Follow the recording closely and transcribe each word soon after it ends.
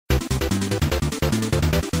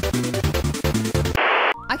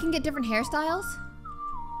I can get different hairstyles?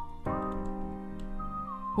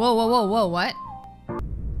 Whoa, whoa, whoa, whoa, what?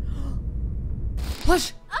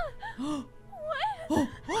 Push! What?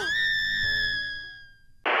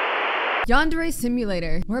 Yandere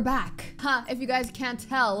Simulator. We're back. Huh, if you guys can't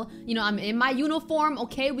tell, you know, I'm in my uniform,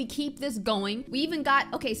 okay? We keep this going. We even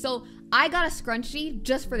got, okay, so I got a scrunchie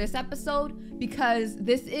just for this episode because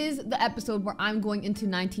this is the episode where I'm going into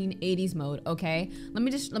 1980s mode, okay? Let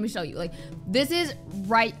me show you. Like, this is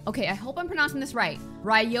right, okay, I hope I'm pronouncing this right.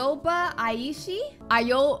 Ryoba Aishi?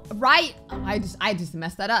 I just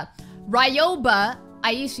messed that up. Ryoba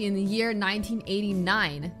Aishi in the year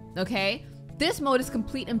 1989, okay? This mode is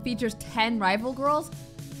complete and features 10 rival girls.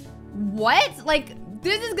 What? Like,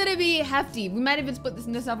 this is gonna be hefty. We might even split this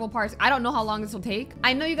into several parts. I don't know how long this will take.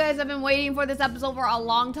 I know you guys have been waiting for this episode for a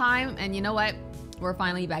long time, and you know what? We're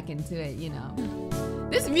finally back into it, you know.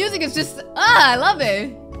 This music is just, I love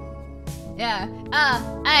it. Yeah,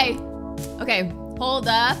 hey. Okay, hold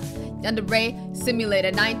up. Yandere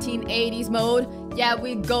Simulator, 1980s mode. Yeah,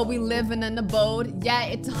 we living in the abode. Yeah,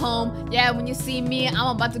 it's home. Yeah, when you see me,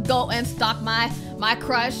 I'm about to go and stalk my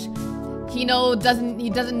crush. He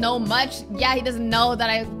doesn't know much. Yeah, he doesn't know that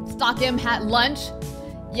I stalk him at lunch.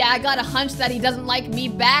 Yeah, I got a hunch that he doesn't like me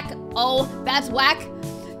back. Oh, that's whack.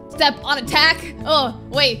 Step on attack. Oh,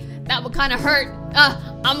 wait, that would kind of hurt.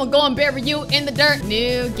 I'm gonna go and bury you in the dirt.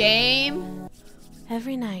 New game.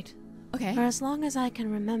 Every night. Okay. For as long as I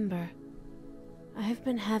can remember, I have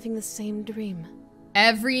been having the same dream.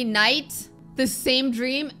 Every night? The same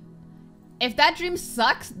dream? If that dream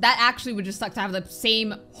sucks, that actually would just suck to have the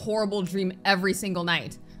same horrible dream every single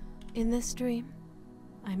night. In this dream,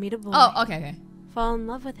 I meet a boy. Oh, okay. Fall in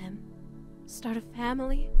love with him, start a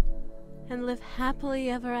family, and live happily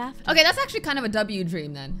ever after. Okay, that's actually kind of a W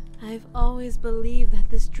dream then. I've always believed that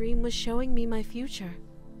this dream was showing me my future.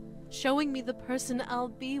 Showing me the person I'll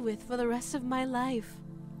be with for the rest of my life.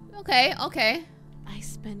 Okay, okay. I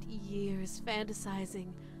spent years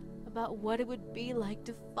fantasizing about what it would be like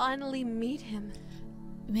to finally meet him.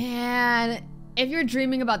 Man, if you're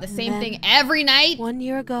dreaming about the same thing every night, 1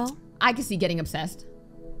 year ago, I could see getting obsessed.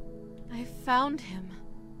 I found him.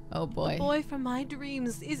 Oh boy. The boy from my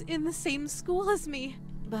dreams is in the same school as me,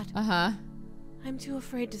 but I'm too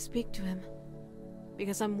afraid to speak to him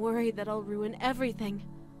because I'm worried that I'll ruin everything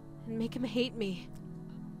and make him hate me.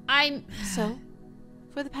 So,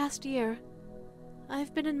 for the past year,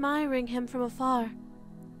 I've been admiring him from afar,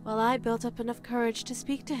 while I built up enough courage to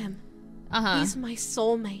speak to him. He's my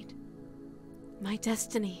soulmate. My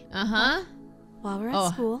destiny. While we're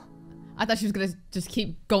at school. I thought she was gonna just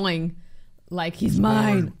keep going like he's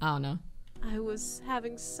mine. I don't know. I was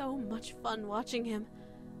having so much fun watching him,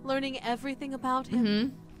 learning everything about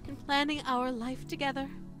him, and planning our life together.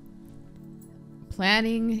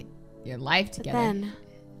 Planning your life together. But then,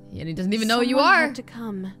 yeah, he doesn't even know who you someone are. had to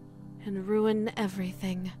come and ruin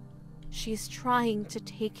everything. She's trying to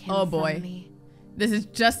take him from me. This is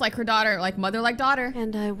just like her daughter, like mother like daughter.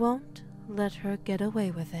 And I won't let her get away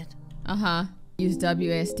with it. Use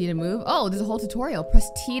WASD to move. Oh, there's a whole tutorial. Press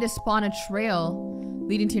T to spawn a trail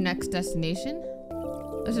leading to your next destination.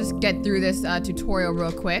 Let's just get through this tutorial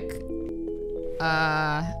real quick.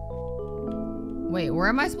 Wait, where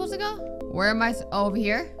am I supposed to go? Where am I? Oh, over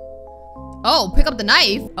here? Oh, pick up the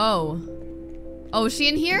knife. Oh, is she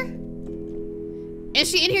in here? Is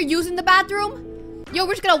she in here using the bathroom? Yo,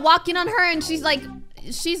 we're just gonna walk in on her and she's like,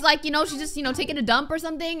 you know, she's just, you know, taking a dump or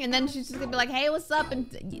something, and then she's just gonna be like, hey, what's up? And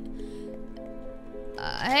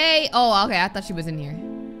hey, oh, okay, I thought she was in here.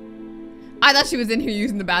 I thought she was in here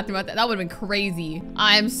using the bathroom. That would have been crazy.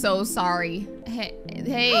 I'm so sorry. Hey.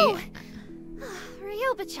 Oh,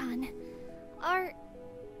 Ryoba-chan, are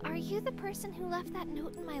you the person who left that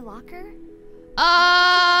note in my locker?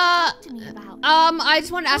 To me about? I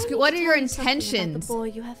just want to ask you, what are your intentions? The boy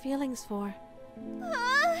you have feelings for.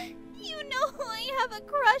 You know who I have a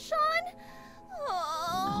crush on?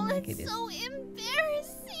 Oh, that's so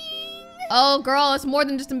embarrassing. Oh, girl, it's more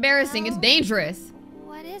than just embarrassing. It's dangerous.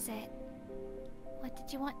 What is it? What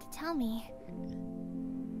did you want to tell me?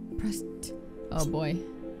 Oh, boy.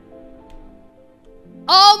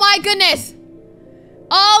 Oh, my goodness.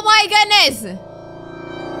 Oh, my goodness.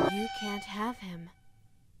 You can't have him.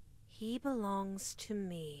 He belongs to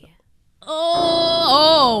me.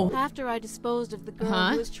 Oh. After I disposed of the girl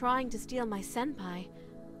who was trying to steal my senpai,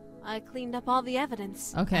 I cleaned up all the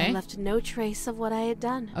evidence. Okay. I left no trace of what I had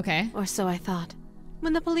done. Okay. Or so I thought.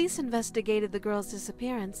 When the police investigated the girl's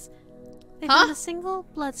disappearance, they found a single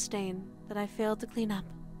bloodstain that I failed to clean up.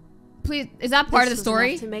 Please, is that part of the This was story?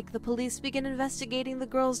 enough to make the police begin investigating the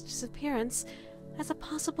girl's disappearance as a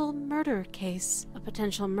possible murder case. A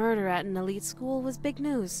potential murder at an elite school was big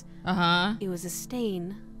news. It was a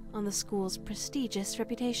stain on the school's prestigious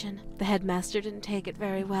reputation. The headmaster didn't take it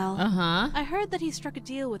very well. I heard that he struck a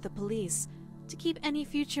deal with the police to keep any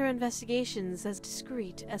future investigations as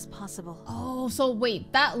discreet as possible. Oh, so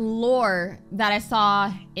wait, that lore that I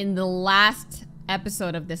saw in the last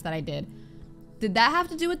episode of this that I did that have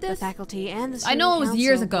to do with this? The faculty and the student I know it was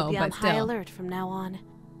years ago, will be but on still. high alert from now on.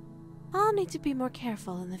 I'll need to be more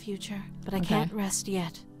careful in the future, but I can't rest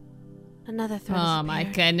yet. Another threat has appeared. My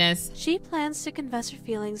goodness. She plans to confess her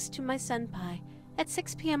feelings to my senpai at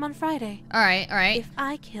 6 p.m. on Friday. Alright. If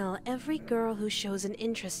I kill every girl who shows an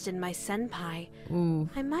interest in my senpai,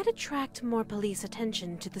 I might attract more police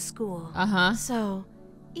attention to the school. So,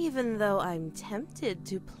 even though I'm tempted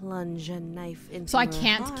to plunge a knife into I her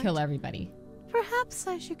can't heart, kill everybody. perhaps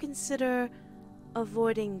I should consider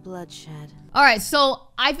avoiding bloodshed. Alright, so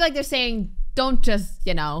I feel like they're saying don't just,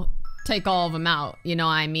 you know, take all of them out. You know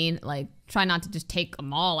what I mean? Like, try not to just take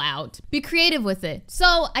them all out. Be creative with it.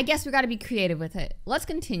 So I guess we gotta be creative with it. Let's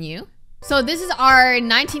continue. So this is our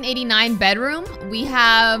 1989 bedroom. We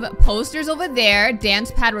have posters over there.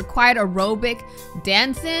 Dance pad required, aerobic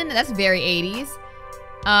dancing. That's very 80s.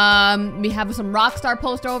 We have some rock star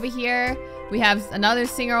poster over here. We have another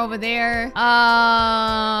singer over there.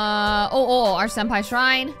 Our senpai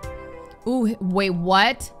shrine. Ooh, wait,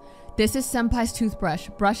 what? This is senpai's toothbrush.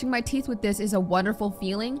 Brushing my teeth with this is a wonderful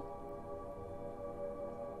feeling.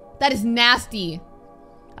 That is nasty.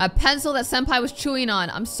 A pencil that senpai was chewing on.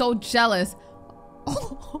 I'm so jealous.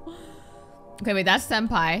 Okay, wait, that's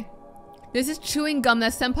senpai. This is chewing gum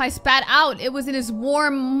that senpai spat out. It was in his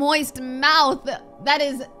warm, moist mouth. That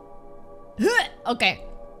is... Okay.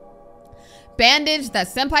 Bandage that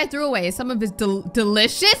senpai threw away. Some of his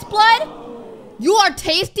delicious blood? You are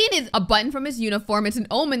tasting is a button from his uniform. It's an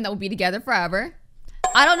omen that will be together forever.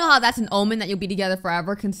 I don't know how that's an omen that you'll be together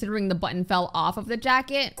forever, considering the button fell off of the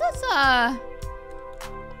jacket. That's,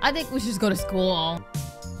 I think we should just go to school.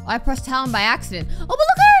 I pressed Talon by accident. Oh, but look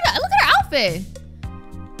at her outfit.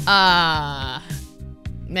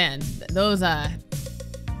 Man, those,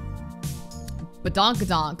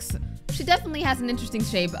 badonkadonks. She definitely has an interesting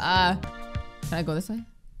shape. Can I go this way?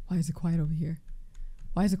 Why is it quiet over here?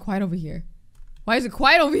 Why is it quiet over here? Why is it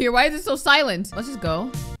quiet over here? Why is it so silent? Let's just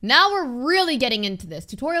go. Now we're really getting into this.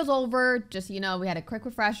 Tutorial's over. Just, you know, we had a quick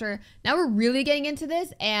refresher. Now we're really getting into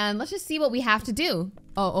this, and let's just see what we have to do.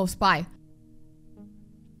 Oh, spy.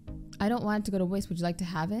 I don't want it to go to waste. Would you like to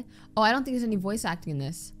have it? Oh, I don't think there's any voice acting in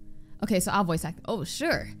this. Okay, so I'll voice act. Oh,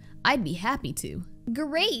 sure. I'd be happy to.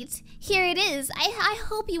 Great. Here it is. I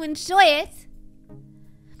hope you enjoy it.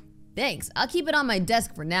 Thanks. I'll keep it on my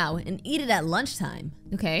desk for now and eat it at lunchtime.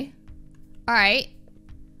 Okay. All right.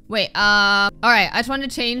 Wait, all right, I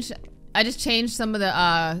just changed some of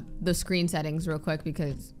the screen settings real quick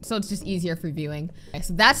because, so it's just easier for viewing. Okay,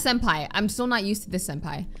 so that's senpai. I'm still not used to this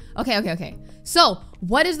senpai. Okay. So,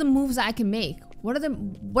 what is the moves I can make? What are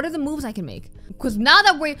the moves I can make? Because now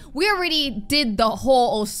that we already did the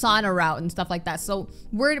whole Osana route and stuff like that, so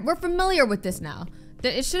we're familiar with this now.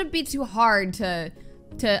 It shouldn't be too hard to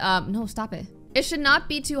no, stop it. It should not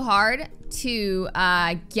be too hard to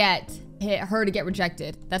get her to get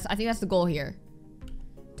rejected. I think that's the goal here.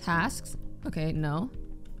 Tasks. Okay, no.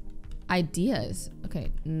 Ideas.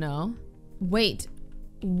 Okay, no. Wait.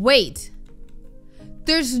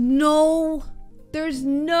 There's no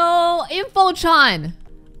info-chan.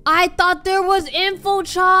 I thought there was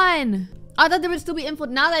info-chan. I thought there would still be info.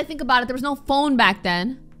 Now that I think about it, there was no phone back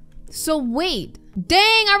then. So wait. Dang,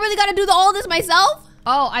 I really gotta do all this myself?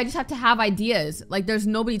 Oh, I just have to have ideas. Like, there's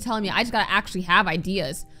nobody telling me. I just gotta actually have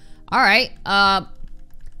ideas. All right,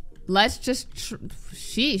 let's just,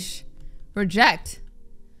 sheesh, reject.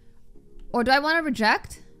 Or do I want to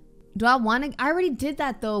reject? Do I want to? I already did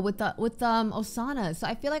that though with Osana, so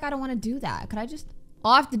I feel like I don't want to do that. Could I just?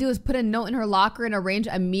 All I have to do is put a note in her locker and arrange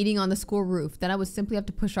a meeting on the school roof. Then I would simply have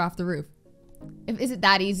to push her off the roof. Is it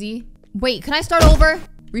that easy? Wait, can I start over?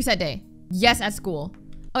 Reset day. Yes, at school.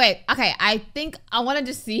 Okay. I think I want to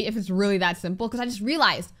just see if it's really that simple because I just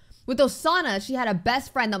realized. With Osana, she had a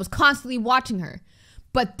best friend that was constantly watching her.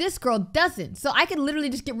 But this girl doesn't. So I could literally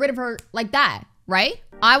just get rid of her like that, right?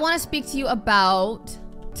 I want to speak to you about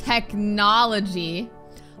technology.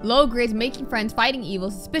 Low grades, making friends, fighting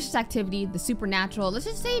evil, suspicious activity, the supernatural. Let's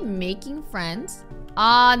just say making friends.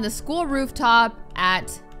 On the school rooftop at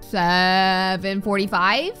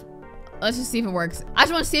 7:45. Let's just see if it works. I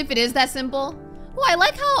just want to see if it is that simple. Oh, I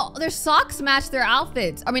like how their socks match their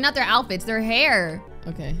outfits. I mean, not their outfits, their hair.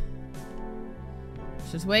 Okay.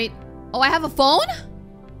 Just wait. Oh, I have a phone?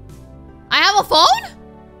 I have a phone?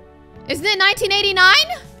 Isn't it 1989?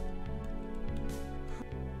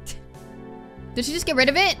 Did she just get rid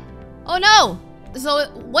of it? Oh no! So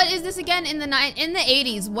what is this again in the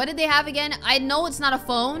 80s? What did they have again? I know it's not a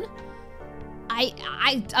phone.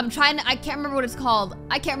 I'm trying to, I can't remember what it's called.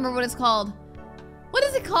 I can't remember what it's called. What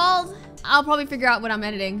is it called? I'll probably figure out when I'm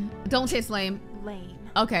editing. Don't say it's lame. Lame.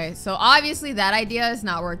 Okay, so obviously that idea is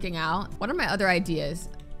not working out. What are my other ideas?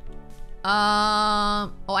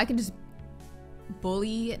 Oh, I can just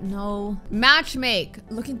bully, no. Matchmake,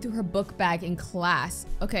 looking through her book bag in class.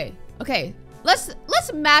 Okay, let's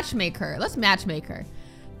matchmake her. Let's matchmake her.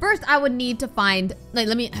 First, I would need to find, like,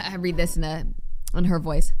 let me read this in her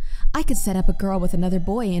voice. I could set up a girl with another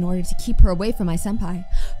boy in order to keep her away from my senpai.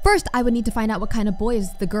 First, I would need to find out what kind of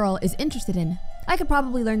boys the girl is interested in. I could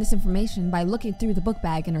probably learn this information by looking through the book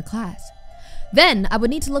bag in her class. Then, I would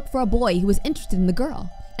need to look for a boy who was interested in the girl,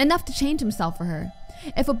 enough to change himself for her.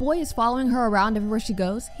 If a boy is following her around everywhere she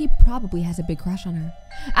goes, he probably has a big crush on her.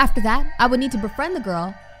 After that, I would need to befriend the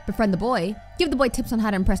girl, befriend the boy, give the boy tips on how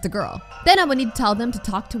to impress the girl. Then I would need to tell them to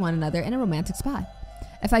talk to one another in a romantic spot.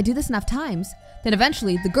 If I do this enough times, then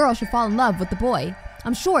eventually the girl should fall in love with the boy.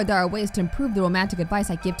 I'm sure there are ways to improve the romantic advice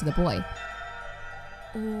I give to the boy.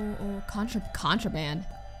 Contraband.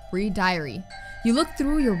 Read diary. You look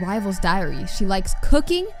through your rival's diary. She likes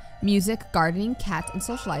cooking, music, gardening, cats, and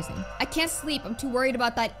socializing. I can't sleep. I'm too worried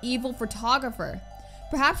about that evil photographer.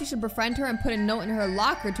 Perhaps you should befriend her and put a note in her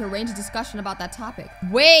locker to arrange a discussion about that topic.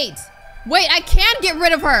 Wait, I can get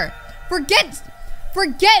rid of her.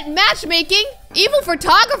 Forget matchmaking. Evil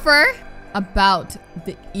photographer. About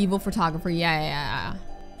the evil photographer. Yeah.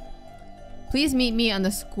 Please meet me on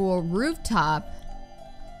the school rooftop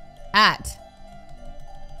at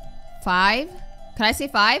 5. Can I say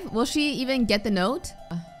 5? Will she even get the note?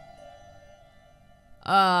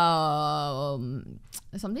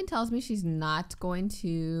 Something tells me she's not going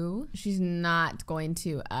to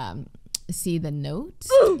see the note.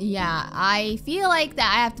 Yeah, I feel like that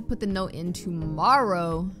I have to put the note in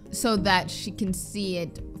tomorrow so that she can see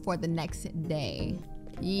it for the next day.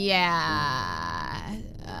 Yeah.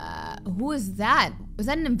 Who is that? Was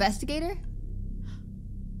that an investigator?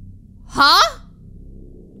 Huh?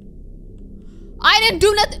 I didn't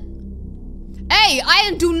do nothing. Hey, I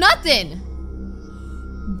didn't do nothing.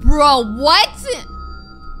 Bro, what?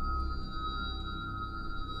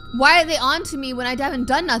 Why are they on to me when I haven't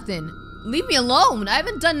done nothing? Leave me alone. I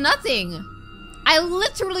haven't done nothing. I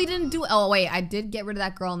literally didn't do. Oh, wait. I did get rid of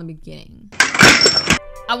that girl in the beginning.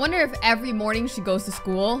 I wonder if every morning she goes to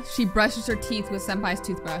school, she brushes her teeth with Senpai's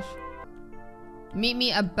toothbrush. Meet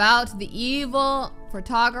me about the evil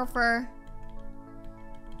photographer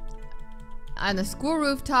on the school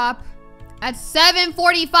rooftop at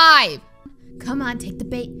 7:45. Come on, take the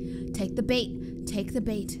bait. Take the bait. Take the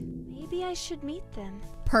bait. Maybe I should meet them.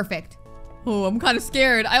 Perfect. Oh, I'm kind of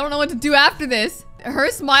scared. I don't know what to do after this. Her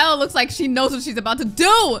smile looks like she knows what she's about to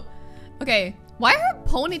do. Okay, why are her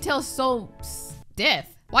ponytails so stiff?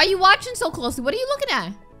 Why are you watching so closely? What are you looking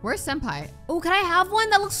at? Where's Senpai? Oh, can I have one?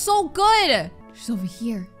 That looks so good. She's over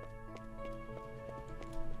here.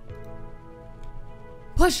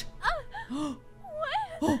 Push.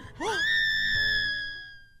 What?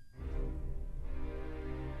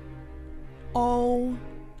 Oh.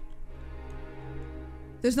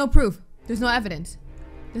 There's no proof. There's no evidence.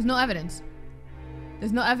 There's no evidence.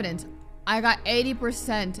 There's no evidence. I got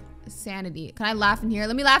 80% sanity. Can I laugh in here?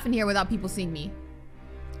 Let me laugh in here without people seeing me.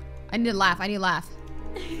 I need to laugh. I need to laugh.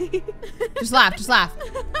 Just laugh. Just laugh.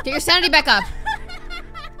 Get your sanity back up.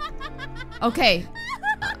 Okay.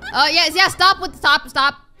 Yes. Stop.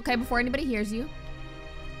 Okay, before anybody hears you.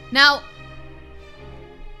 Now,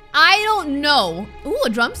 I don't know. Ooh, a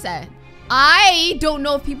drum set. I don't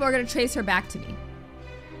know if people are gonna trace her back to me.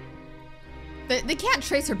 They can't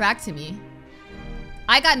trace her back to me.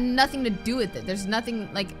 I got nothing to do with it. There's nothing,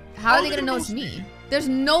 like, how are they gonna know it's me? There's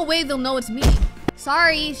no way they'll know it's me.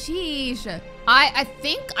 Sorry, sheesh. I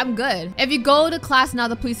think I'm good. If you go to class now,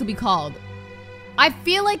 the police will be called. I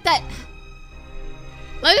feel like that.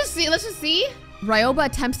 Let's just see. Ryoba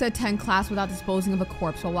attempts to attend class without disposing of a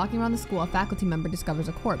corpse. While walking around the school, a faculty member discovers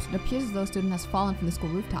a corpse. It appears as though a student has fallen from the school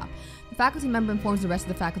rooftop. The faculty member informs the rest of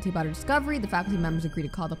the faculty about her discovery. The faculty members agree to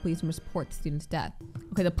call the police and report the student's death.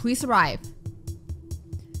 Okay, the police arrive.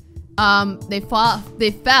 They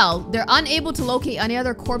fell. They're unable to locate any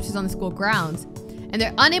other corpses on the school grounds. And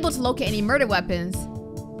they're unable to locate any murder weapons.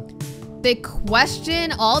 They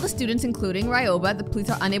question all the students, including Ryoba. The police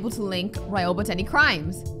are unable to link Ryoba to any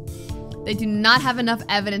crimes. They do not have enough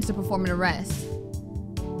evidence to perform an arrest.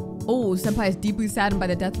 Oh, Senpai is deeply saddened by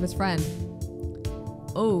the death of his friend.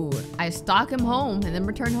 Oh, I stalk him home and then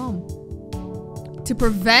return home. To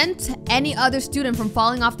prevent any other student from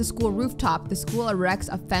falling off the school rooftop, the school erects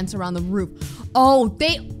a fence around the roof. Oh,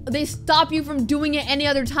 they stop you from doing it any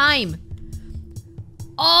other time.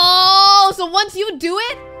 Oh, so once you do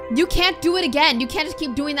it, you can't do it again. You can't just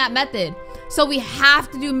keep doing that method. So we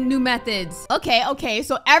have to do new methods. Okay.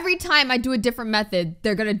 So every time I do a different method,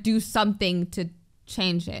 they're gonna do something to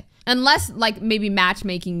change it. Unless, like, maybe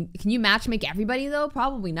matchmaking. Can you matchmake everybody, though?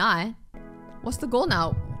 Probably not. What's the goal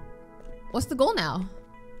now? What's the goal now?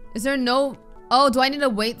 Is there no... Oh, do I need to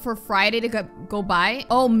wait for Friday to go by?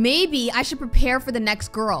 Oh, maybe I should prepare for the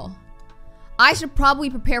next girl. I should probably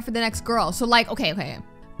prepare for the next girl. So, like, okay.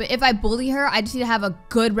 But if I bully her, I just need to have a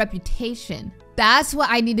good reputation. That's what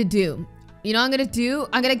I need to do. You know what I'm gonna do?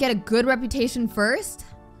 I'm gonna get a good reputation first.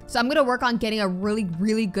 So I'm gonna work on getting a really,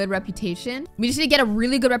 really good reputation. We just need to get a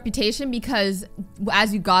really good reputation because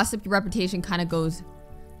as you gossip, your reputation kind of goes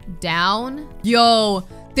down. Yo,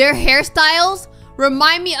 their hairstyles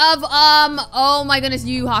remind me of, oh my goodness,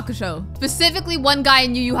 Yu Yu Hakusho. Specifically one guy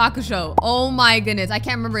in Yu Yu Hakusho. Oh my goodness, I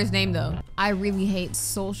can't remember his name though. I really hate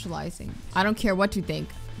socializing. I don't care what you think.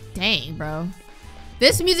 Dang, bro.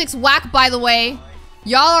 This music's whack, by the way.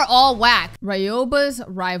 Y'all are all whack. Ryoba's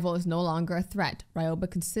rival is no longer a threat. Ryoba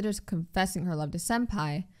considers confessing her love to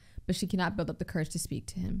Senpai, but she cannot build up the courage to speak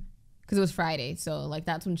to him. Because it was Friday, so like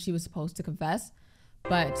that's when she was supposed to confess.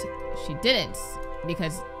 But she didn't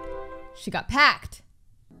because she got packed.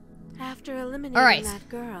 After eliminating that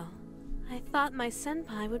girl, I thought my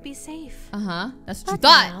senpai would be safe. That's what you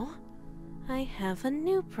thought. Now, I have a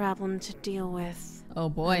new problem to deal with. Oh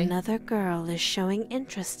boy. Another girl is showing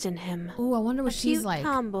interest in him. Ooh, I wonder what she's like. A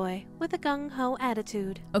tomboy with a gung-ho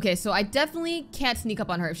attitude. Okay, so I definitely can't sneak up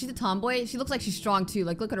on her. If she's a tomboy, she looks like she's strong too.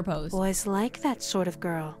 Like, look at her pose. Boys like that sort of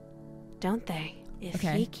girl, don't they? If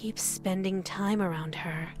he keeps spending time around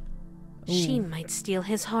her, she might steal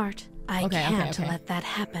his heart. I can't let that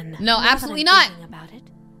happen. No, absolutely not. About it,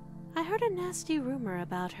 I heard a nasty rumor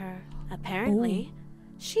about her. Apparently,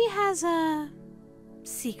 she has a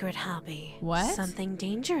secret hobby. What? Something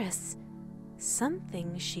dangerous.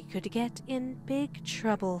 Something she could get in big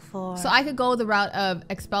trouble for. So I could go the route of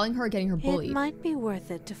expelling her or getting her bullied. It might be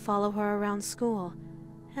worth it to follow her around school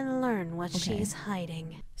and learn what she's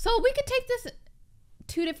hiding. So we could take this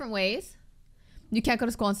two different ways. You can't go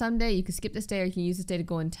to school on Sunday. You can skip this day, or you can use this day to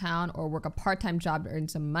go in town or work a part-time job to earn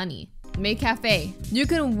some money. Maid cafe. You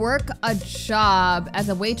can work a job as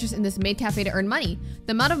a waitress in this maid cafe to earn money.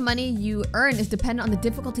 The amount of money you earn is dependent on the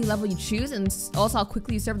difficulty level you choose and also how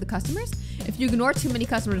quickly you serve the customers. If you ignore too many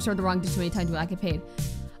customers or serve the wrong dish too many times, you will not get paid.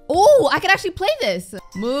 Oh, I could actually play this.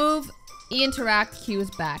 Move, interact, Q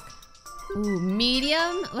is back. Ooh,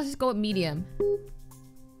 medium. Let's just go with medium.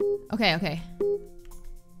 Okay.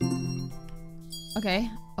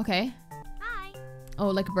 Hi. Oh,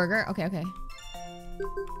 like a burger? Okay.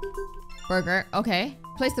 Burger, okay.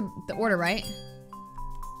 Place the order, right?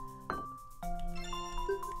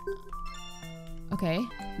 Okay,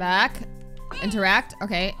 back. Interact,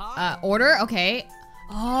 okay. Order, okay.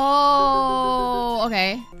 Oh,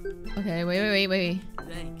 okay. Okay, wait.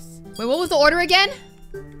 Thanks. Wait, what was the order again?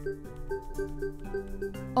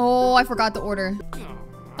 Oh, I forgot the order.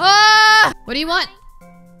 Ah! What do you want?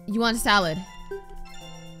 You want salad.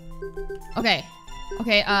 Okay,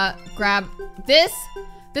 grab this.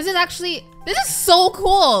 This is so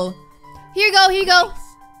cool. Here you go.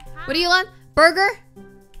 What do you want? Burger?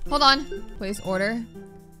 Hold on. Place order.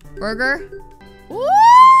 Burger. Woo!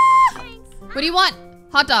 What do you want?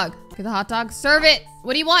 Hot dog. Get the hot dog. Serve it.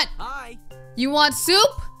 What do you want? Hi. You want soup?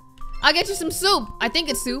 I'll get you some soup. I think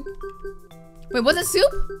it's soup. Wait, was it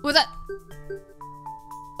soup? What was that?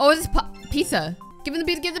 Oh, is this pizza? Give him the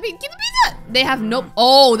pizza. Give the pizza. They have no.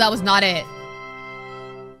 Oh, that was not it.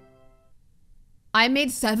 I made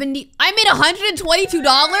 $122? Yo!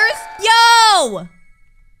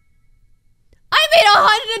 I made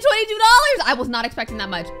 $122! I was not expecting that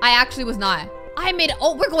much. I actually was not.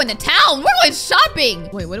 Oh, we're going to town. We're going shopping.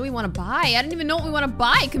 Wait, what do we want to buy? I don't even know what we want to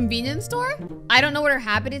buy. Convenience store? I don't know what her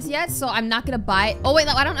habit is yet, so I'm not going to buy. Oh, wait,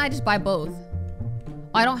 no, why don't I just buy both?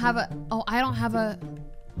 I don't have a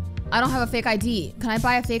fake ID. Can I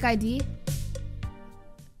buy a fake ID?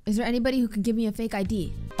 Is there anybody who can give me a fake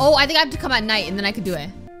ID? Oh, I think I have to come at night and then I could do it.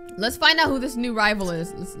 Let's find out who this new rival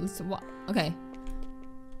is. Okay.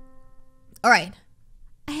 All right.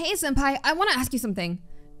 Hey, senpai, I want to ask you something.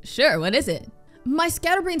 Sure, what is it? My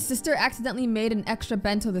scatterbrained sister accidentally made an extra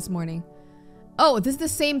bento this morning. Oh, this is the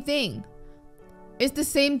same thing. It's the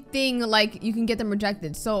same thing, like you can get them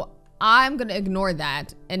rejected. So I'm gonna ignore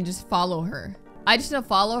that and just follow her. I just need to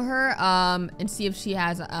follow her and see if she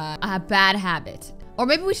has a bad habit. Or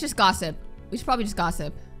maybe we should just gossip. We should probably just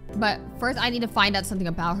gossip. But first I need to find out something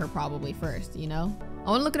about her probably first, you know? I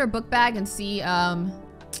want to look at her book bag and see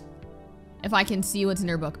if I can see what's in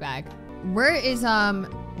her book bag. Where is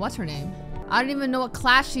what's her name? I don't even know what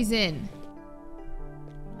class she's in.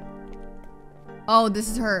 Oh, this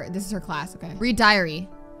is her class. Okay. Read diary.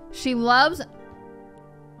 She loves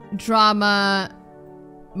drama,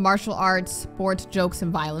 martial arts, sports, jokes,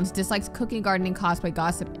 and violence. Dislikes cooking, gardening, cosplay,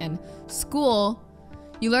 gossip, and school.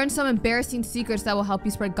 You learn some embarrassing secrets that will help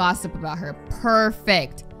you spread gossip about her.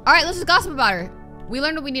 Perfect. All right, let's just gossip about her. We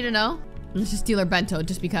learned what we need to know. Let's just steal her bento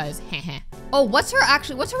just because. Oh, what's her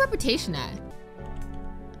reputation at?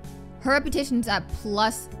 Her reputation's at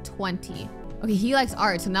 +20. Okay, he likes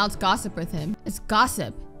art, so now let's gossip with him. Let's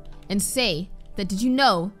gossip and say that, did you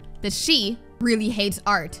know that she really hates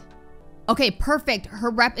art? Okay, perfect.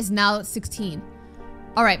 Her rep is now 16.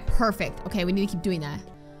 All right, perfect. Okay, we need to keep doing that.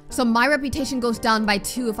 So my reputation goes down by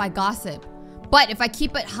 2 if I gossip. But if I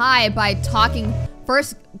keep it high by talking,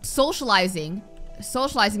 first socializing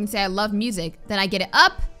and say I love music, then I get it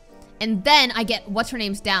up, and then I get what's her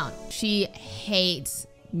name's down. She hates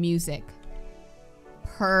music.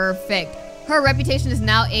 Perfect. Her reputation is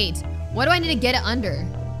now 8. What do I need to get it under?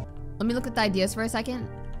 Let me look at the ideas for a second.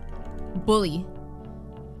 Bully.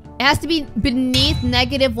 It has to be beneath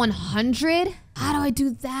 -100? How do I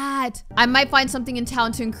do that? I might find something in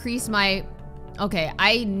town to increase my... Okay,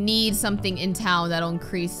 I need something in town that'll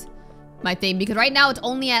increase my thing, because right now it's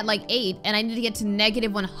only at like 8 and I need to get to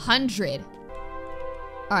 -100.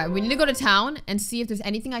 All right, we need to go to town and see if there's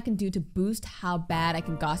anything I can do to boost how bad I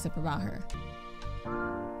can gossip about her.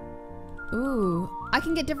 Ooh, I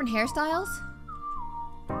can get different hairstyles?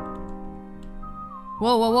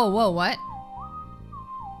 Whoa, whoa, whoa, whoa, what?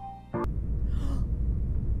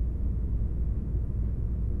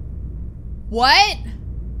 What?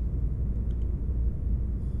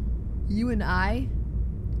 You and I,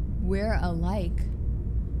 we're alike.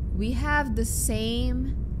 We have the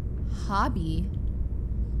same hobby,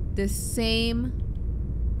 the same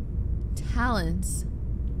talents.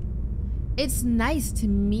 It's nice to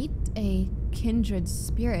meet a kindred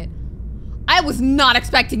spirit. I was not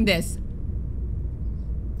expecting this.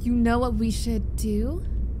 You know what we should do?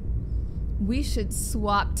 We should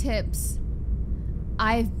swap tips.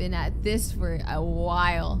 I've been at this for a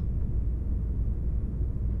while.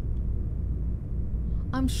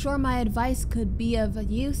 I'm sure my advice could be of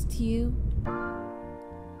use to you.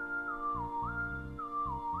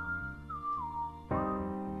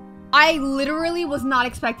 I literally was not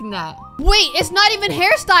expecting that. Wait, it's not even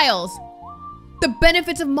hairstyles. The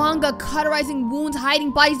benefits of manga, cauterizing wounds,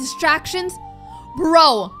 hiding bodies, distractions.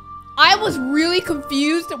 Bro, I was really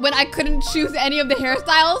confused when I couldn't choose any of the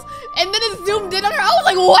hairstyles, and then it zoomed in on her. I was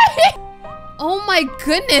like, what? Oh my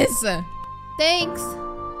goodness. Thanks.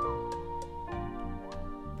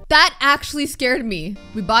 That actually scared me.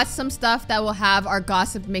 We bought some stuff that will have our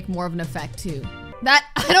gossip make more of an effect too. That,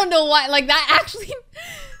 I don't know why, like that actually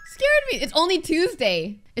scared me. It's only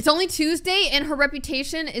Tuesday. It's only Tuesday and her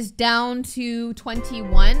reputation is down to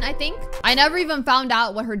 21, I think. I never even found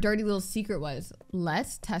out what her dirty little secret was.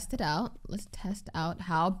 Let's test it out. Let's test out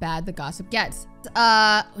how bad the gossip gets.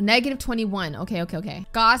 -21. Okay.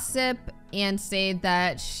 Gossip and say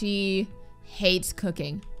that she hates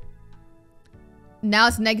cooking. Now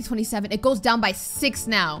it's -27. It goes down by 6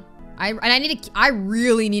 now. I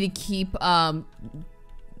really need to keep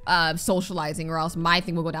socializing, or else my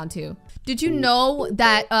thing will go down too. Did you know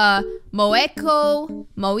that Moeko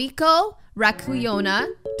Rakuyona,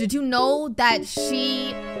 did you know that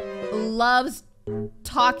she loves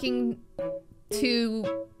talking to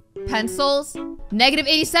pencils?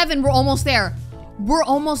 -87, we're almost there. We're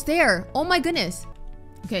almost there. Oh my goodness.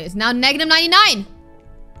 Okay, it's now -99.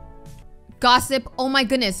 Gossip, oh my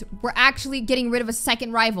goodness. We're actually getting rid of a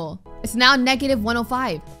second rival. It's now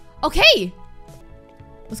 -105. Okay.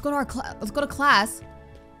 Let's go to our let's go to class.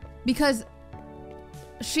 Because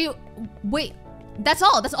wait, that's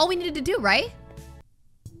all we needed to do, right?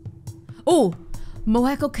 Oh,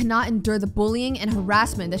 Moeko cannot endure the bullying and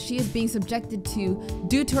harassment that she is being subjected to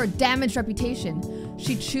due to her damaged reputation.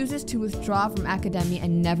 She chooses to withdraw from academia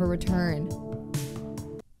and never return.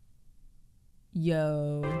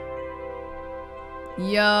 Yo,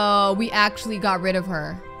 we actually got rid of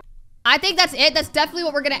her. I think that's it. That's definitely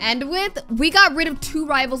what we're gonna end with. We got rid of 2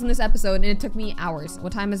 rivals in this episode and it took me hours.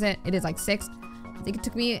 What time is it? It is like 6. I think it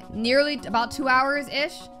took me nearly about 2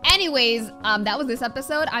 hours-ish. Anyways, that was this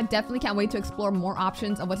episode. I definitely can't wait to explore more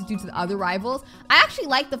options of what to do to the other rivals. I actually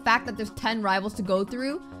like the fact that there's 10 rivals to go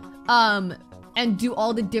through and do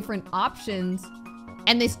all the different options,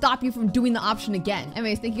 and they stop you from doing the option again.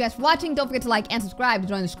 Anyways, thank you guys for watching. Don't forget to like and subscribe to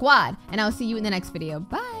join the squad, and I'll see you in the next video.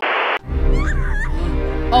 Bye.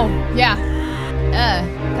 Oh, yeah.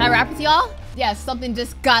 Can I rap with y'all? Yeah, something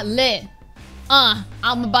just got lit.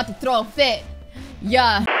 I'm about to throw a fit.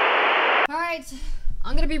 Yeah. All right,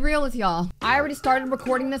 I'm gonna be real with y'all. I already started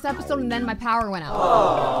recording this episode and then my power went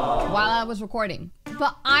out while I was recording.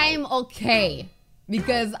 But I'm okay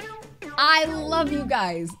because I love you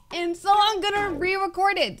guys. And so I'm gonna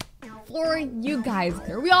re-record it for you guys.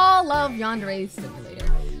 We all love Yandere Simulator.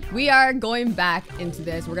 We are going back into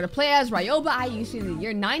this. We're gonna play as Ryoba Aishi in the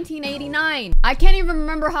year 1989. I can't even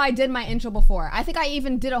remember how I did my intro before. I think I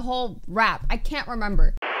even did a whole rap. I can't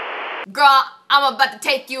remember. Girl, I'm about to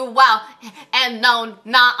take you out. And no,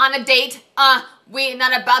 not on a date. We're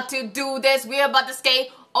not about to do this. We're about to skate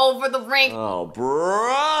over the rink. Oh,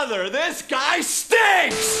 brother, this guy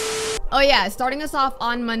stinks! Oh yeah, starting us off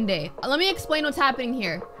on Monday. Let me explain what's happening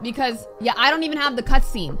here. Because, yeah, I don't even have the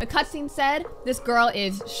cutscene. The cutscene said this girl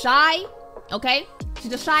is shy, okay?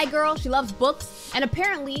 She's a shy girl, she loves books. And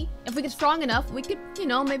apparently, if we get strong enough, we could, you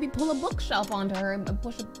know, maybe pull a bookshelf onto her and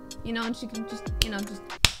push it, you know, and she can just, you know, just...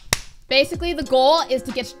 Basically, the goal is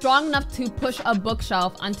to get strong enough to push a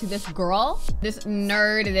bookshelf onto this girl, this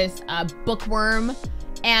nerd, this bookworm,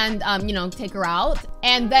 and, you know, take her out.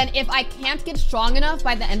 And then if I can't get strong enough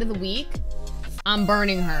by the end of the week, I'm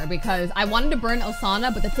burning her because I wanted to burn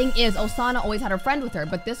Osana, but the thing is, Osana always had a friend with her,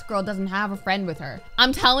 but this girl doesn't have a friend with her.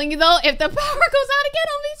 I'm telling you though, if the power goes out again,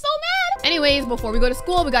 I'll be so mad. Anyways, before we go to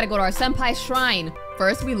school, we gotta go to our senpai shrine.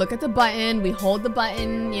 First, we look at the button, we hold the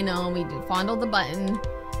button, you know, we fondle the button.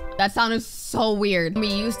 That sounded so weird. We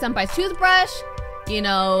use senpai's toothbrush. You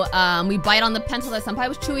know, we bite on the pencil that senpai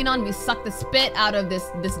was chewing on. We suck the spit out of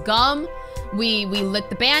this gum. We lick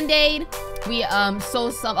the band-aid. We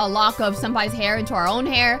sew a lock of senpai's hair into our own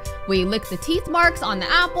hair. We lick the teeth marks on the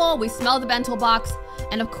apple. We smell the bento box.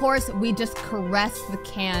 And of course, we just caress the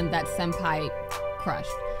can that senpai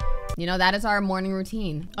crushed. You know, that is our morning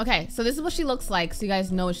routine. Okay, so this is what she looks like, so you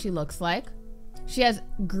guys know what she looks like. She has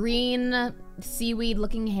green seaweed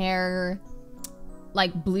looking hair,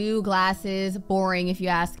 like blue glasses. Boring if you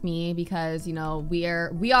ask me, because you know we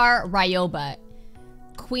are Ryoba,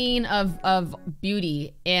 queen of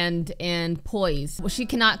beauty and poise. Well, she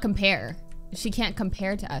cannot compare. She can't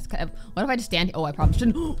compare to us. What if I just stand here? Oh, I probably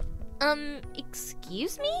shouldn't.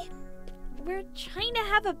 Excuse me? We're trying to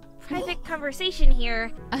have a private conversation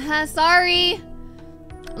here. Sorry.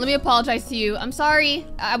 Let me apologize to you. I'm sorry.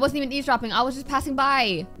 I wasn't even eavesdropping. I was just passing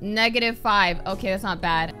by. -5. Okay, that's not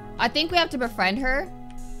bad. I think we have to befriend her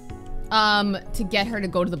to get her to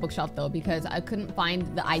go to the bookshelf though, because I couldn't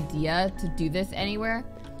find the idea to do this anywhere.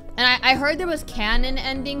 And I heard there was canon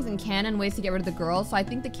endings and canon ways to get rid of the girl, so I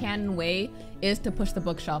think the canon way is to push the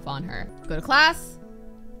bookshelf on her. Go to class.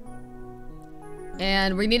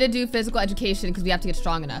 And we need to do physical education because we have to get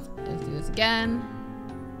strong enough. Let's do this again.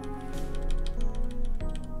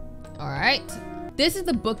 All right. This is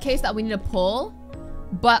the bookcase that we need to pull,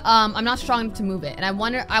 but I'm not strong enough to move it. And I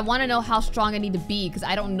want to know how strong I need to be because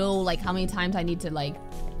I don't know like how many times I need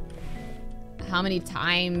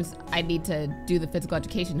to do the physical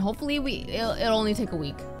education. Hopefully it'll only take a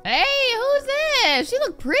week. Hey, who's this? She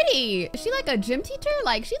look pretty. Is she like a gym teacher?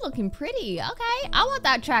 Like she looking pretty. Okay, I want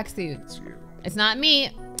that tracksuit. It's not me.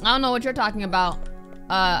 I don't know what you're talking about.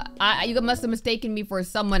 You must have mistaken me for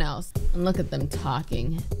someone else. And look at them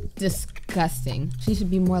talking. Disgusting. She should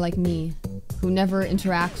be more like me, who never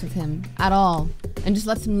interacts with him at all and just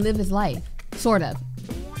lets him live his life. Sort of.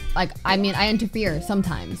 Like, I mean, I interfere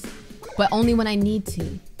sometimes, but only when I need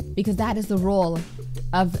to, because that is the role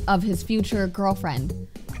of his future girlfriend,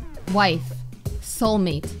 wife,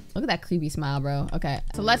 soulmate. Look at that creepy smile, bro. Okay,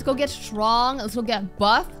 so let's go get strong. Let's go get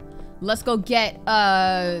buff. Let's go get,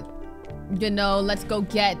 you know, let's go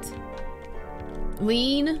get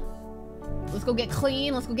lean. Let's go get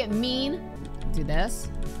clean. Let's go get mean. Do this.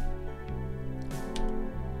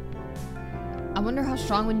 I wonder how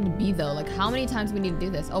strong we need to be though. Like how many times we need to do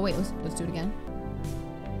this. Oh wait, let's do it again.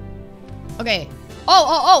 Okay.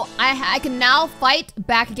 Oh. I can now fight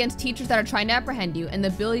back against teachers that are trying to apprehend you, and the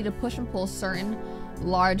ability to push and pull certain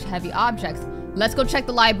large, heavy objects. Let's go check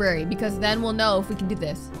the library because then we'll know if we can do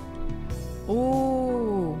this.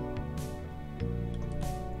 Ooh.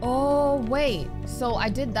 Oh, wait. So I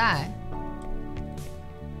did that.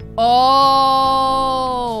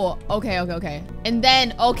 Oh, okay. And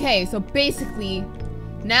then, okay, so basically,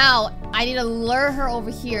 now I need to lure her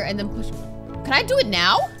over here and then push. Can I do it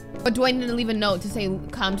now? Or do I need to leave a note to say,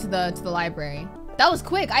 come to the library? That was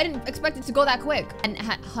quick. I didn't expect it to go that quick. And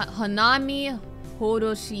Hanami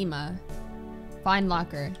Hiroshima. Find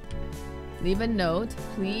locker. Leave a note.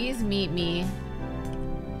 Please meet me.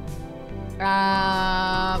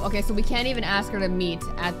 Okay, so we can't even ask her to meet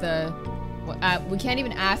at the... We can't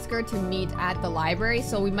even ask her to meet at the library,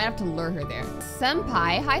 so we might have to lure her there.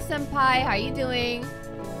 Senpai. Hi, Senpai. How you doing?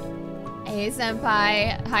 Hey,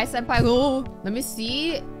 Senpai. Hi, Senpai. Ooh. Let me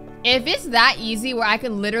see. If it's that easy where I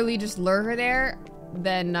can literally just lure her there,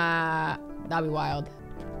 then that'd be wild.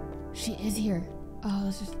 She is here. Oh,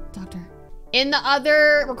 let's just talk to her. In the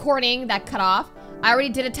other recording that cut off, I already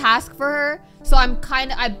did a task for her. So I'm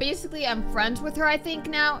basically I'm friends with her, I think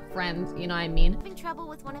now. Friends, you know what I mean? Having trouble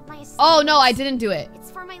with one of my assignments. Oh no, I didn't do it.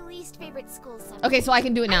 It's for my least favorite school subject. Okay, so I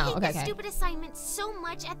can do it now. I hate Okay, this stupid assignment so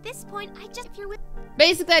much. At this point, if you're with.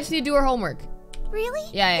 Basically, I just need to do her homework. Really?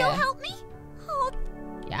 Yeah. You'll help me? Oh.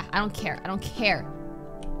 Yeah, I don't care. I don't care.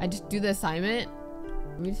 I just do the assignment.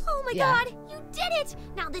 Oh my god, you did it!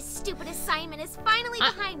 Now this stupid assignment is finally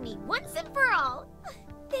behind me, once and for all.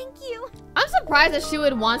 Thank you. I'm surprised that she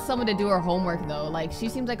would want someone to do her homework though. Like, she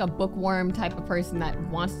seems like a bookworm type of person that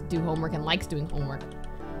wants to do homework and likes doing homework.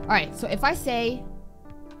 All right, so if I say,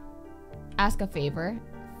 ask a favor,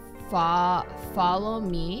 follow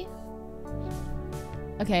me.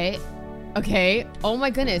 Okay, okay. Oh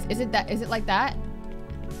my goodness, is it like that?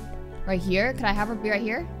 Right here? Could I have her be right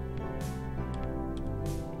here?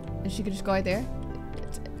 And she could just go right there.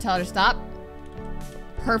 Tell her to stop.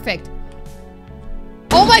 Perfect.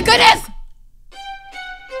 Oh my goodness!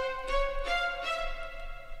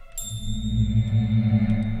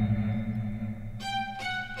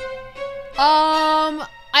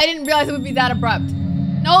 I didn't realize it would be that abrupt.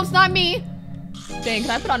 No, it's not me. Dang,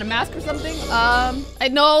 can I put on a mask or something? I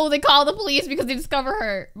know they call the police because they discover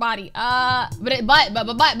her body. But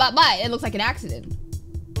it looks like an accident.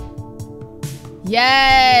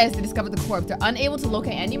 Yes, they discovered the corpse. They're unable to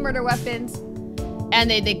locate any murder weapons. And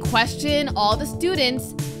they question all the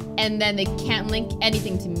students, and then they can't link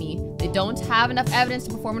anything to me. They don't have enough evidence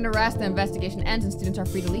to perform an arrest. The investigation ends and students are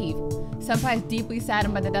free to leave. Senpai is deeply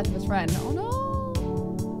saddened by the death of his friend. Oh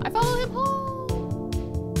no, I followed him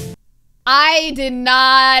home. I did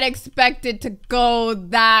not expect it to go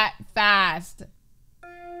that fast.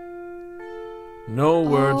 No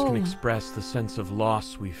words can express the sense of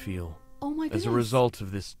loss we feel. Oh my goodness. As a result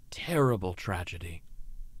of this terrible tragedy.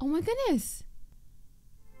 Oh my goodness.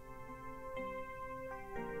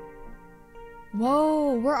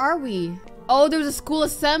 Whoa, where are we? Oh, there was a school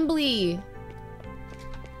assembly.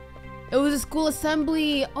 It was a school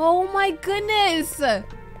assembly. Oh my goodness.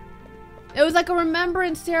 It was like a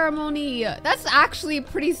remembrance ceremony. That's actually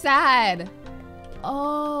pretty sad.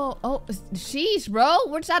 Oh, sheesh, bro.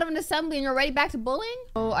 We're just out of an assembly and you're already back to bullying?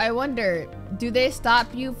 Oh, I wonder, do they stop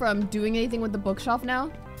you from doing anything with the bookshelf now?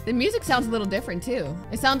 The music sounds a little different too.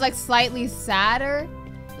 It sounds like slightly sadder.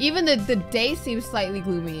 Even the day seems slightly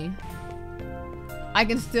gloomy. I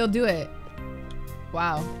can still do it.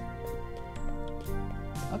 Wow.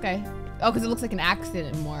 Okay. Oh, because it looks like an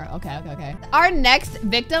accident more. Okay. Our next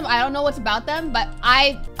victim, I don't know what's about them, but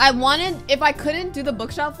I wanted, if I couldn't do the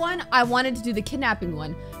bookshelf one, I wanted to do the kidnapping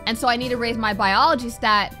one. And so I need to raise my biology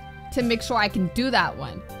stat to make sure I can do that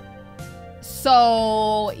one.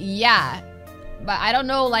 So, yeah. But I don't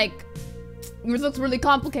know, like, it looks really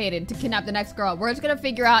complicated to kidnap the next girl. We're just gonna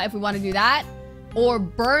figure out if we want to do that or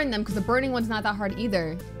burn them, because the burning one's not that hard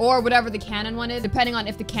either. Or whatever the canon one is, depending on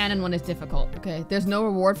if the canon one is difficult. Okay, there's no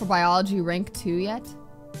reward for biology rank 2 yet.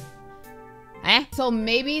 So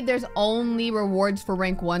maybe there's only rewards for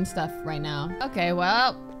rank 1 stuff right now. Okay,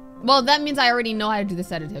 well, that means I already know how to do the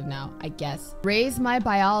sedative now, I guess. Raise my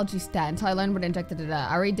biology stat until I learn what to inject.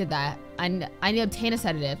 I already did that. I need to obtain a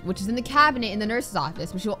sedative, which is in the cabinet in the nurse's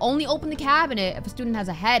office, but she will only open the cabinet if a student has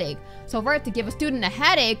a headache. So for it to give a student a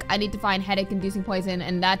headache, I need to find headache-inducing poison,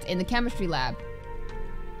 and that's in the chemistry lab.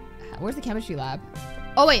 Where's the chemistry lab?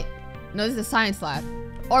 Oh wait, no, this is a science lab.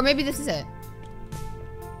 Or maybe this is it.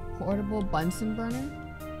 Portable Bunsen burner?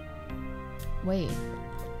 Wait.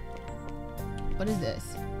 What is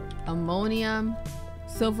this? Ammonium,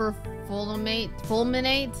 silver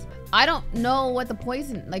fulminate. I don't know what the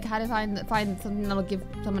poison, like how to find something that'll give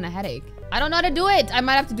someone a headache. I don't know how to do it. I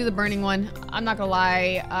might have to do the burning one. I'm not gonna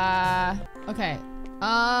lie. Okay.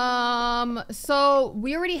 So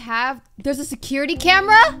we already have, there's a security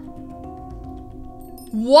camera?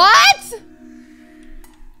 What?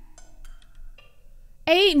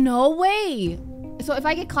 Ain't no way. So if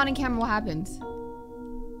I get caught in camera, what happens?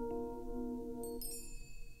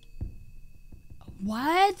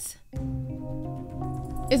 What?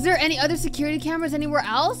 Is there any other security cameras anywhere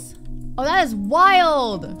else? Oh, that is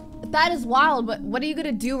wild. That is wild, but what are you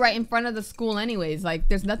gonna do right in front of the school anyways? Like,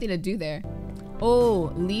 there's nothing to do there.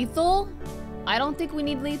 Oh, lethal? I don't think we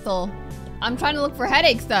need lethal. I'm trying to look for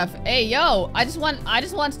headache stuff. Hey, yo, I just want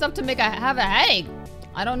stuff to have a headache.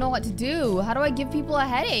 I don't know what to do. How do I give people a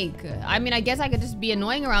headache? I mean, I guess I could just be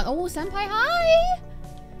annoying around. Oh, senpai, hi.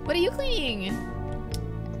 What are you cleaning?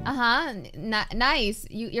 Uh-huh. Nice.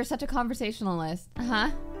 You're such a conversationalist. Uh-huh.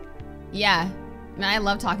 Yeah. Man, I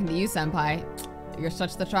love talking to you, senpai. You're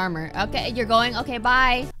such the charmer. Okay, you're going? Okay,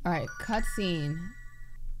 bye. All right, cutscene.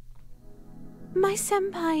 My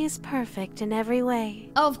senpai is perfect in every way.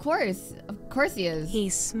 Oh, of course. Of course he is.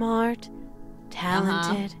 He's smart,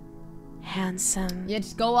 talented, handsome. Yeah,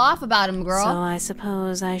 just go off about him, girl. So I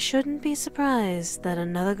suppose I shouldn't be surprised that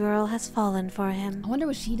another girl has fallen for him. I wonder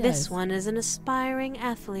what she does. This one is an aspiring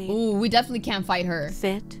athlete. Ooh, we definitely can't fight her.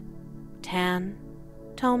 Fit, tan,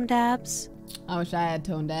 tome dabs. I wish I had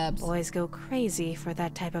tone dabs. Boys go crazy for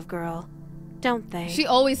that type of girl, don't they? She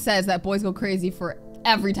always says that boys go crazy for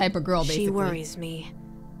every type of girl, basically. She worries me.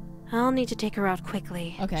 I'll need to take her out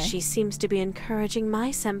quickly. Okay. She seems to be encouraging my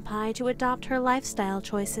senpai to adopt her lifestyle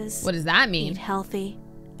choices. What does that mean? Eat healthy,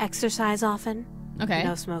 exercise often. Okay.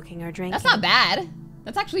 No smoking or drinking. That's not bad.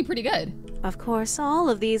 That's actually pretty good. Of course, all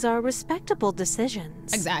of these are respectable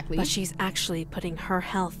decisions. Exactly. But she's actually putting her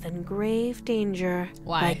health in grave danger.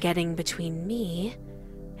 Why? By getting between me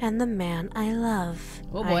and the man I love.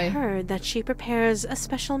 Oh boy. I heard that she prepares a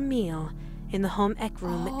special meal in the home ec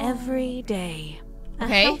room every day.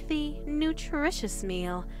 Okay. A healthy, nutritious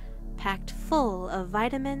meal packed full of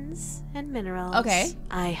vitamins and minerals. Okay.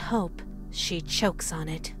 I hope she chokes on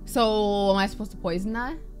it. So, am I supposed to poison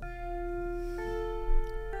that?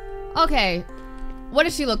 Okay. What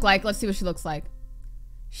does she look like? Let's see what she looks like.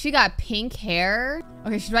 She got pink hair.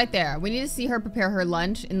 Okay, she's right there. We need to see her prepare her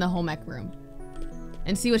lunch in the home ec room.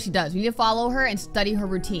 And see what she does. We need to follow her and study her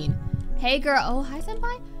routine. Hey, girl. Oh, hi,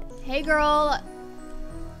 senpai. Hey, girl.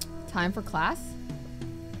 Time for class?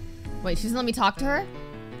 Wait, she doesn't let me talk to her?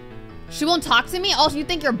 She won't talk to me? Oh, so you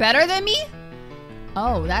think you're better than me?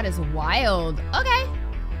 Oh, that is wild. Okay.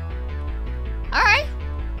 All right.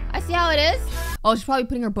 I see how it is. Oh, she's probably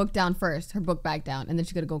putting her book down first. Her book bag down. And then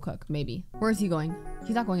she's gonna go cook, maybe. Where is he going?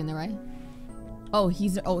 He's not going in there, right? Oh,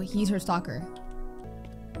 he's her stalker.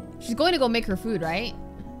 She's going to go make her food, right?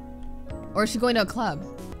 Or is she going to a club?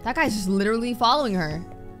 That guy's just literally following her.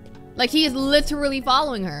 Like, he is literally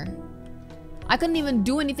following her. I couldn't even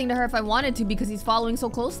do anything to her if I wanted to because he's following so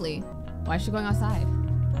closely. Why is she going outside?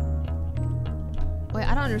 Wait,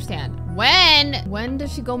 I don't understand. When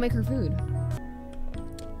does she go make her food?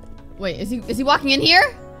 Wait, is he walking in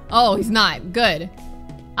here? Oh, he's not. Good.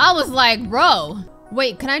 I was like, bro.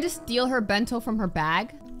 Wait, can I just steal her bento from her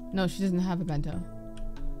bag? No, she doesn't have a bento.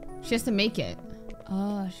 She has to make it.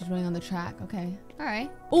 Oh, she's running on the track. Okay. All right.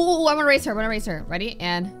 Ooh, I'm gonna race her. Ready?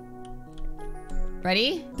 And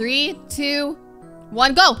ready? 3, 2,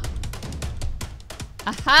 1, go!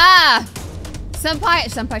 Aha!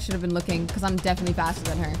 Senpai should have been looking because I'm definitely faster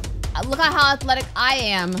than her. Look at how athletic I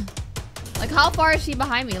am. Like, how far is she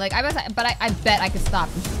behind me? Like, I bet I could stop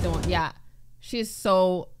and she still won't. Yeah. She is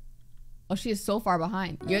so... Oh, she is so far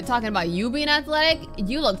behind. You're talking about you being athletic?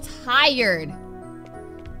 You look tired.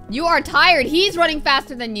 You are tired. He's running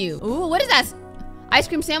faster than you. Ooh, what is that? Ice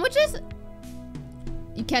cream sandwiches?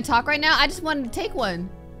 You can't talk right now? I just wanted to take one.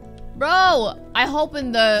 Bro, I hope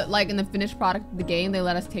in the finished product of the game, they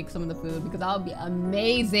let us take some of the food because that would be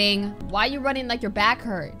amazing. Why are you running like your back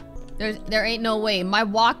hurt? There ain't no way. My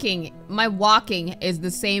walking is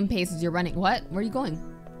the same pace as you're running. What? Where are you going?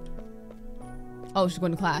 Oh, she's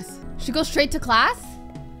going to class. She goes straight to class?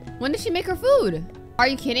 When did she make her food? Are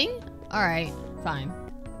you kidding? All right, fine.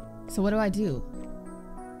 So what do I do?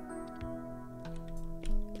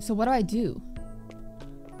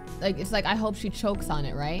 Like, it's like, I hope she chokes on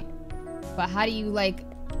it, right? But how do you, like,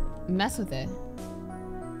 mess with it?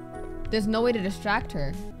 There's no way to distract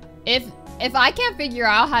her. If I can't figure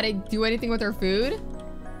out how to do anything with her food,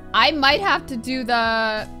 I might have to do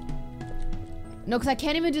the... No, because I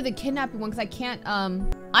can't even do the kidnapping one because I can't,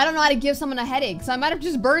 I don't know how to give someone a headache, so I might have to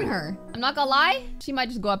just burn her. I'm not gonna lie, she might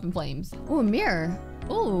just go up in flames. Ooh, a mirror.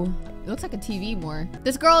 Ooh, it looks like a TV more.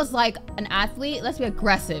 This girl is like an athlete. Let's be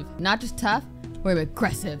aggressive, not just tough. We're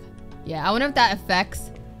aggressive. Yeah, I wonder if that affects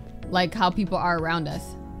like how people are around us.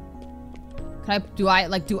 Do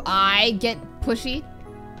I get pushy?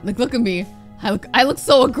 Like, look at me. I look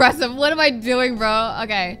so aggressive. What am I doing, bro?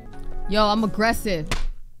 Okay. Yo, I'm aggressive.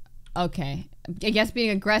 Okay. I guess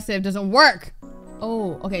being aggressive doesn't work.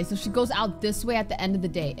 Oh, okay. So she goes out this way at the end of the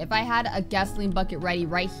day. If I had a gasoline bucket ready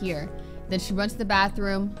right here, then she runs to the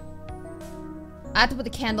bathroom. I have to put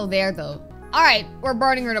the candle there, though. All right, we're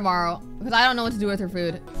burning her tomorrow because I don't know what to do with her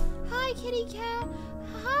food. Hi, kitty cat.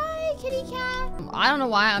 Hi, kitty cat. I don't know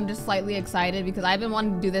why. I'm just slightly excited because I've been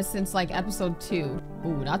wanting to do this since like episode 2.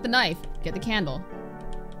 Ooh, not the knife. Get the candle.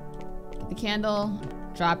 Get the candle.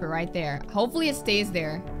 Drop it right there. Hopefully it stays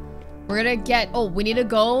there. We're gonna get, oh, we need to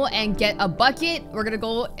go and get a bucket. We're gonna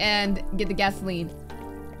go and get the gasoline.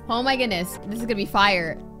 Oh my goodness, this is gonna be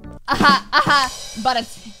fire. Aha, aha, but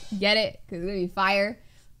get it? Cause it's gonna be fire.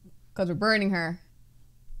 Cause we're burning her.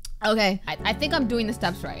 Okay, I think I'm doing the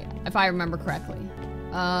steps right, if I remember correctly.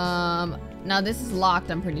 Now this is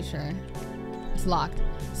locked, I'm pretty sure. It's locked.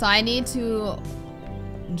 So I need to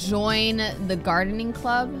join the gardening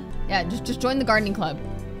club. Yeah, just join the gardening club.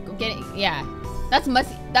 Go get it, yeah. That's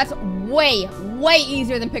way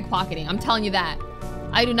easier than pickpocketing. I'm telling you that.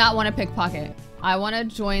 I do not want to pickpocket. I want to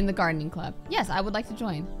join the gardening club. Yes, I would like to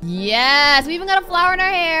join. Yes, we even got a flower in our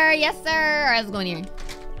hair. Yes, sir. All right, let's go in here.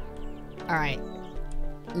 All right.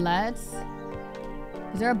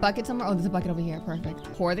 Is there a bucket somewhere? Oh, there's a bucket over here. Perfect.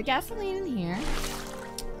 Pour the gasoline in here.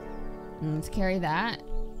 Let's carry that.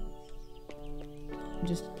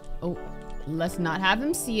 Just, oh, let's not have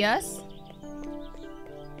him see us.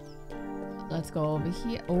 Let's go over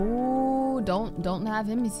here. Oh, don't have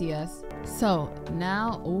him see us. So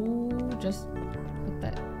now, oh, just put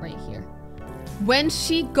that right here. When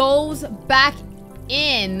she goes back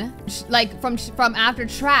in, like from after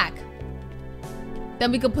track,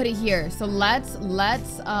 then we could put it here. So let's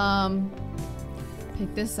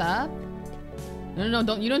pick this up. No,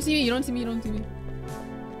 don't, you don't see me. So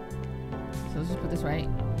let's just put this right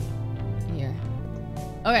here.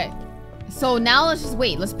 Okay. So now let's just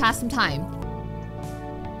wait. Let's pass some time.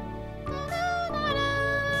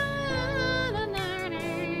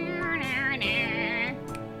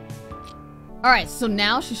 All right, so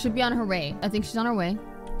now she should be on her way. I think she's on her way.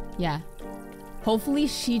 Yeah. Hopefully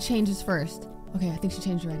she changes first. Okay, I think she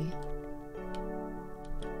changed already.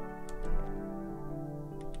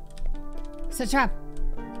 Set trap.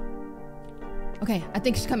 Okay, I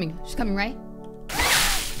think she's coming. She's coming, right?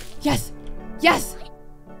 Yes! Yes! What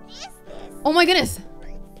is this? Oh my goodness! It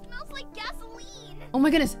smells like gasoline. Oh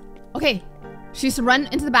my goodness. Okay, she needs to run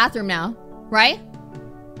into the bathroom now, right?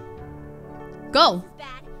 Go! This is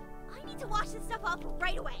bad. I need to wash this stuff off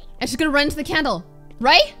right away. And she's gonna run into the candle,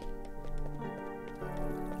 right?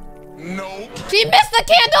 No. She missed the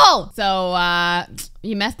candle! So,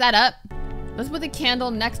 you messed that up. Let's put the candle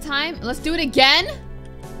next time. Let's do it again.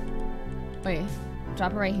 Wait,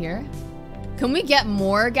 drop it right here. Can we get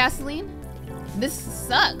more gasoline? This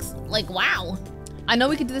sucks. Like, wow. I know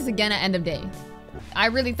we could do this again at end of day. I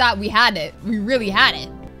really thought we had it. We really had it.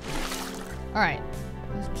 All right,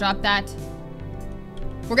 let's drop that.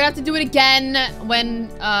 We're gonna have to do it again when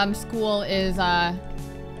school is, yeah,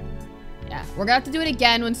 we're gonna have to do it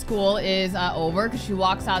again when school is over because she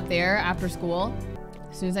walks out there after school.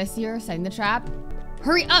 As soon as I see her setting the trap,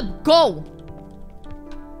 hurry up, go!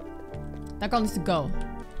 That girl needs to go.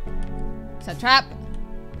 Set trap.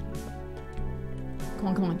 Come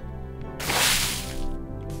on, come on.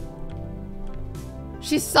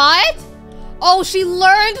 She saw it? Oh, she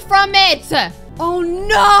learned from it! Oh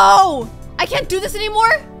no! I can't do this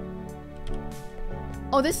anymore?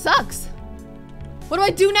 Oh, this sucks. What do I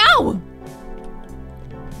do now?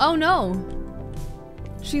 Oh no.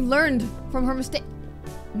 She learned from her mistake.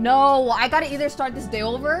 No, I gotta either start this day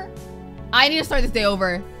over. I need to start this day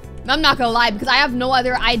over. I'm not gonna lie because I have no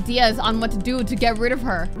other ideas on what to do to get rid of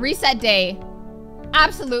her. Reset day.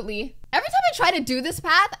 Absolutely. Every time I try to do this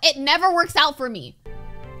path, it never works out for me.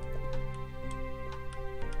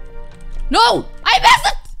 No! I messed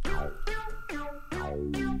it!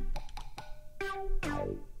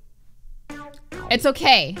 It's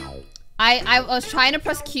okay. I was trying to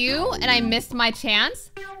press Q and I missed my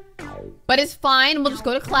chance. But it's fine. We'll just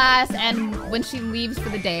go to class and when she leaves for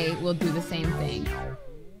the day, we'll do the same thing.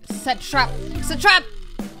 Set trap. Set trap!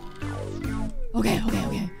 Okay, okay,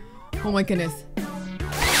 okay. Oh my goodness.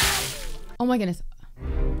 Oh my goodness.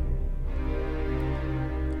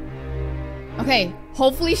 Okay,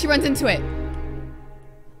 hopefully she runs into it.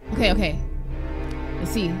 Okay, okay.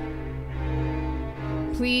 Let's see.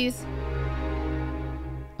 Please.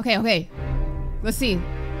 Okay, okay. Let's see.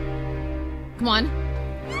 Come on.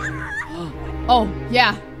 Oh,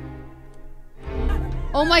 yeah.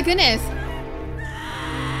 Oh my goodness.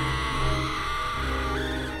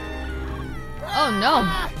 Oh no.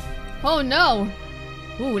 Oh no.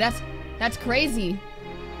 Ooh, that's crazy.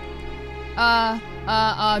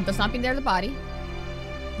 Does not be near the body.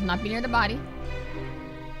 Does not be near the body.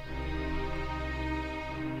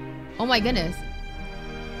 Oh my goodness.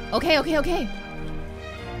 Okay, okay, okay.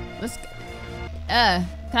 Let's, can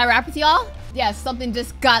I rap with y'all? Yeah, something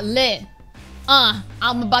just got lit.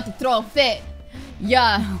 I'm about to throw a fit.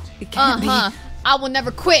 Yeah. No, it can't be. I will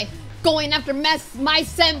never quit. Going after my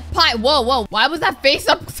senpai. Whoa, whoa. Why was that face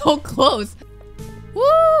up so close?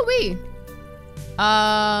 Woo-wee.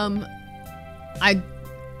 To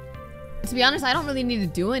be honest, I don't really need to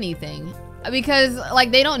do anything because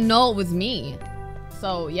like they don't know it was me.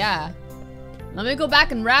 So yeah, let me go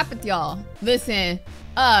back and rap with y'all. Listen,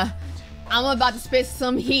 I'm about to spit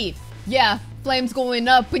some heat. Yeah, flames going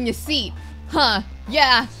up in your seat. Huh,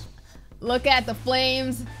 yeah. Look at the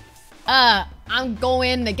flames. I'm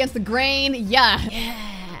going against the grain. Yeah.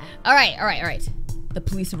 All right. The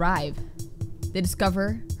police arrive. They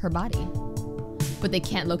discover her body, but they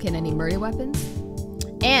can't locate any murder weapons,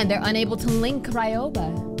 and they're unable to link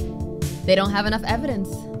Ryoba. They don't have enough evidence,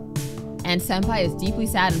 and Senpai is deeply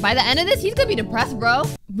saddened. By the end of this, he's gonna be depressed, bro.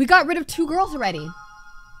 We got rid of 2 girls already.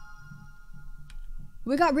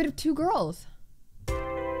 We got rid of 2 girls.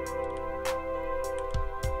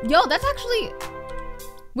 Yo, that's actually...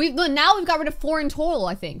 Now we've got rid of 4 in total,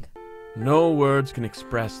 I think. No words can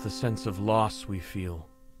express the sense of loss we feel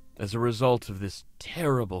as a result of this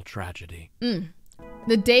terrible tragedy.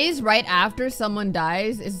 The days right after someone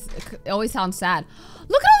dies it always sounds sad.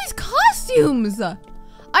 Look at all these costumes!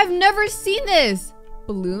 I've never seen this.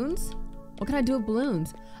 Balloons? What can I do with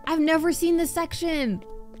balloons? I've never seen this section.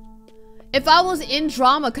 If I was in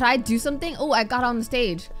drama, could I do something? Oh, I got on the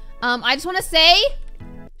stage. I just want to say,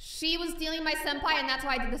 she was stealing my senpai and that's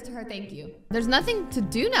why I did this to her. Thank you. There's nothing to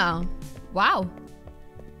do now. Wow.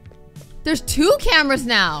 There's 2 cameras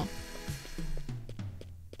now.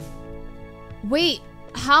 Wait,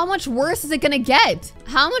 how much worse is it gonna get?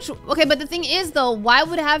 How much? Okay, but the thing is though, why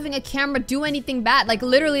would having a camera do anything bad? Like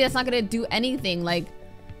literally that's not gonna do anything. Like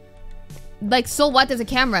so what, there's a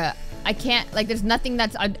camera. I can't, like there's nothing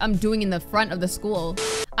that's I'm doing in the front of the school.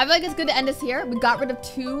 I feel like it's good to end this here. We got rid of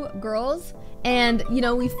 2 girls and you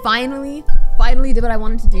know, we finally did what I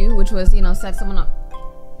wanted to do, which was, you know, set someone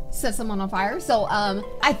on fire. So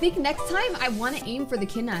I think next time I want to aim for the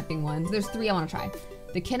kidnapping ones. There's 3 I want to try.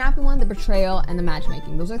 The kidnapping one, the betrayal, and the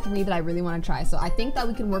matchmaking. Those are 3 that I really want to try. So I think that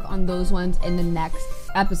we can work on those ones in the next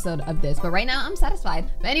episode of this. But right now, I'm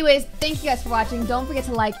satisfied. But anyways, thank you guys for watching. Don't forget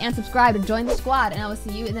to like and subscribe to join the squad. And I will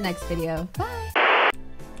see you in the next video. Bye.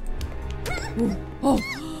 Ooh, oh.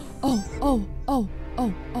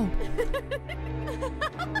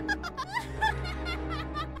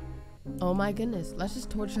 Oh my goodness. Let's just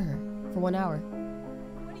torture her for 1 hour.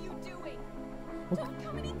 What are you doing? Don't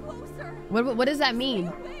come any closer. What does that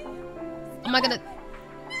mean? Am I gonna...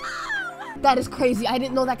 That is crazy. I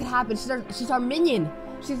didn't know that could happen. She's our minion.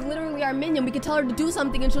 She's literally our minion. We can tell her to do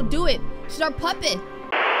something and she'll do it. She's our puppet.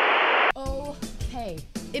 Okay.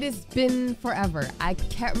 It has been forever. I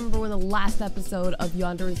can't remember when the last episode of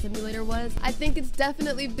Yandere Simulator was. I think it's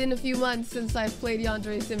definitely been a few months since I've played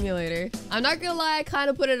Yandere Simulator. I'm not gonna lie, I kind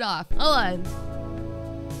of put it off. Hold on.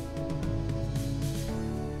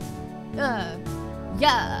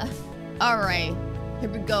 Yeah. All right. Here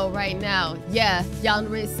we go right now. Yeah,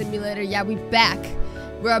 Yandere Simulator. Yeah, we back.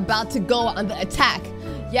 We're about to go on the attack.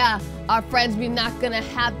 Yeah, our friends, we're not gonna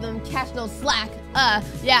have them catch no slack.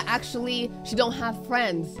 Yeah, actually, she don't have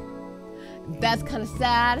friends. That's kind of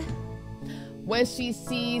sad. When she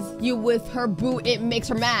sees you with her boo, it makes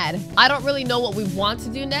her mad. I don't really know what we want to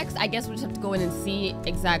do next. I guess we just have to go in and see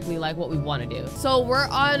exactly like what we want to do. So we're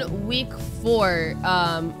on week 4,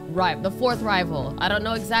 the 4th rival. I don't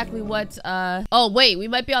know exactly what, oh wait, we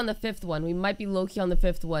might be on the 5th one. We might be low-key on the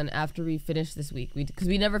 5th one after we finish this week. Because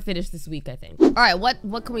we never finished this week, I think. All right,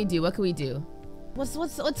 what can we do? What can we do?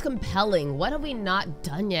 What's compelling? What have we not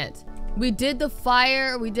done yet? We did the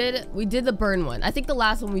fire, we did the burn one. I think the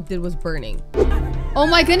last one we did was burning. Oh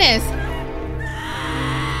my goodness.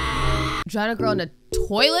 Drown a girl in a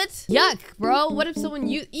toilet? Yuck, bro. What if someone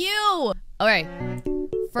ew. Okay.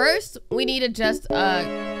 First, we need to just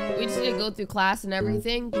need to go through class and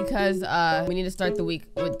everything because we need to start the week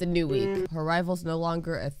with the new week. Her rival's no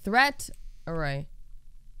longer a threat. All right.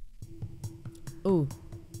 Ooh.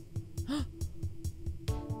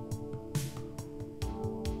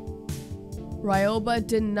 Ryoba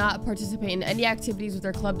did not participate in any activities with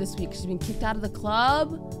her club this week. She's been kicked out of the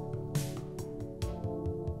club.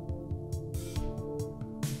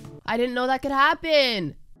 I didn't know that could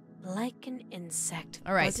happen. Like an insect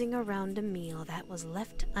buzzing around a meal that was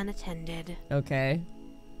left unattended. Okay.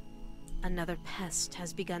 Another pest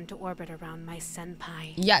has begun to orbit around my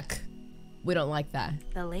senpai. Yuck. We don't like that.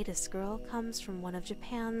 The latest girl comes from one of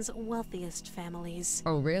Japan's wealthiest families.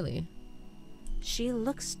 Oh, really? She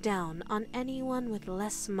looks down on anyone with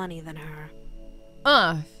less money than her.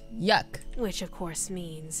 Yuck. Which of course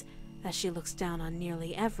means that she looks down on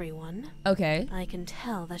nearly everyone. Okay. I can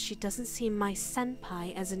tell that she doesn't see my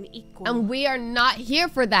senpai as an equal. And we are not here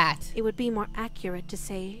for that. It would be more accurate to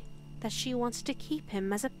say that she wants to keep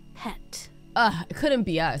him as a pet. It couldn't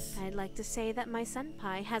be us. I'd like to say that my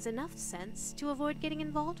senpai has enough sense to avoid getting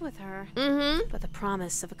involved with her. But the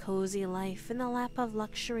promise of a cozy life in the lap of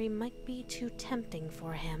luxury might be too tempting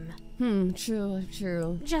for him.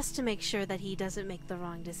 True. Just to make sure that he doesn't make the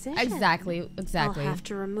wrong decision. Exactly. I'll have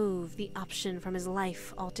to remove the option from his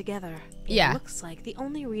life altogether. Yeah. It looks like the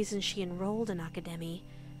only reason she enrolled in Academy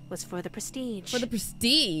was for the prestige. For the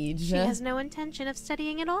prestige? She has no intention of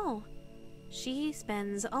studying at all. She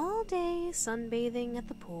spends all day sunbathing at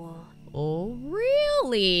the pool. Oh,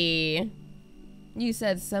 really? You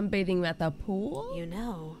said sunbathing at the pool? You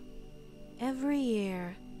know, every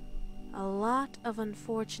year, a lot of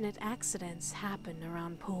unfortunate accidents happen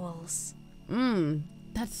around pools.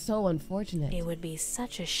 That's so unfortunate. It would be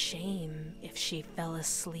such a shame if she fell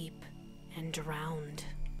asleep and drowned.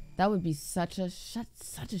 That would be such a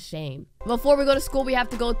shame. Before we go to school, we have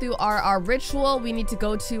to go through our ritual. We need to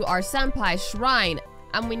go to our senpai shrine,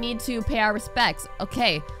 and we need to pay our respects.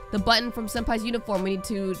 Okay, the button from senpai's uniform, we need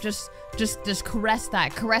to just caress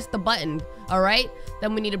that. Caress the button, all right?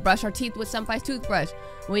 Then we need to brush our teeth with senpai's toothbrush.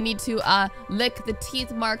 We need to lick the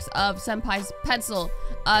teeth marks of senpai's pencil.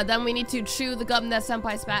 Then we need to chew the gum that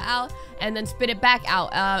senpai spat out, and then spit it back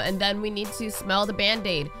out. And then we need to smell the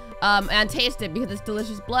Band-Aid. And taste it because it's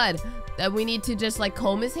delicious blood. Then we need to just like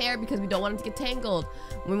comb his hair because we don't want him to get tangled.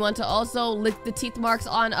 We want to also lick the teeth marks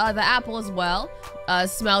on the apple as well.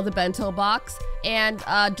 Smell the bento box and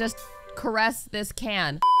just caress this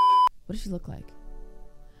can. What does she look like?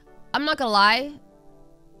 I'm not gonna lie,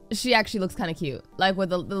 she actually looks kind of cute. Like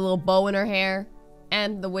with the little bow in her hair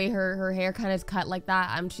and the way her hair kind of is cut like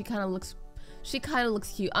that. She kind of looks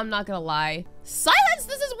cute. I'm not gonna lie. Silence!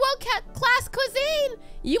 This is world-class cuisine!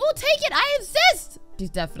 You will take it, I insist! She's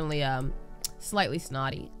definitely, slightly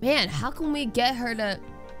snotty. Man, how can we get her to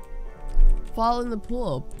fall in the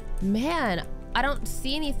pool? Man, I don't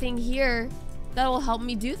see anything here that will help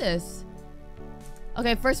me do this.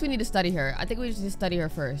 Okay, first we need to study her. I think we should just study her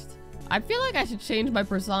first. I feel like I should change my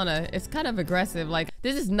persona. It's kind of aggressive. Like,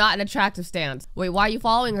 this is not an attractive stance. Wait, why are you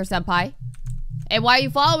following her, senpai? Hey, why are you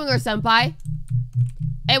following her, senpai?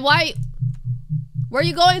 Hey, why? Where are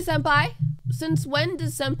you going, senpai? Since when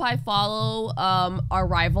does senpai follow our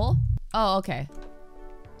rival? Oh, okay.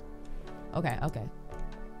 Okay.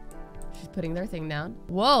 She's putting their thing down.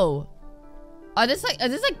 Whoa. Is this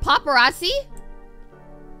like paparazzi?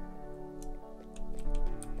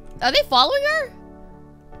 Are they following her?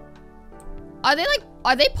 Are they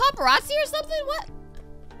paparazzi or something?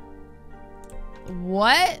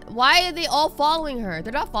 What? Why are they all following her?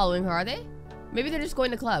 They're not following her, are they? Maybe they're just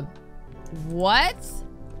going to club. What?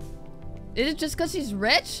 Is it just because she's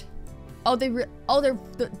rich? Oh,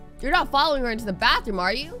 you're not following her into the bathroom,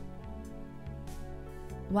 are you?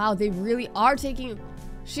 Wow, they really are taking...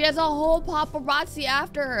 She has a whole paparazzi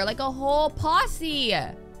after her, like a whole posse.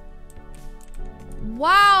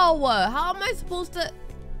 Wow, how am I supposed to...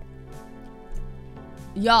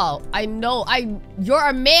 Y'all, I know, you're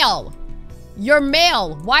a male. You're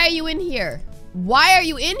male. Why are you in here? Why are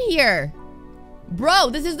you in here? Bro,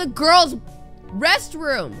 this is the girls'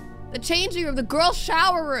 restroom. The changing room, the girls'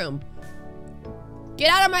 shower room. Get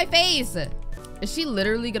out of my face. Is she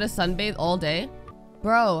literally gonna sunbathe all day?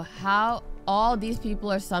 Bro, how all these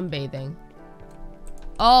people are sunbathing?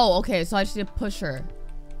 Oh, okay, so I just need to push her.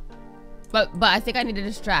 But I think I need to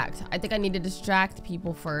distract. I think I need to distract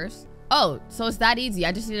people first. Oh, so it's that easy.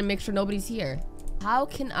 I just need to make sure nobody's here. How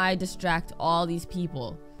can I distract all these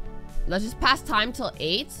people? Let's just pass time till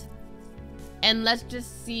 8. And let's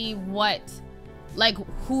just see what, like,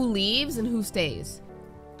 who leaves and who stays.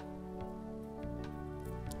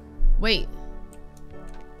 Wait.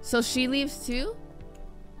 So she leaves too?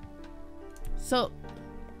 So,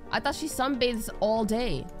 I thought she sunbathes all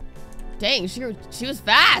day. Dang, she was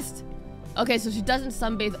fast. Okay, so she doesn't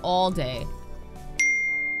sunbathe all day.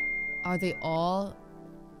 Are they all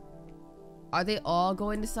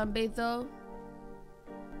going to sunbathe though?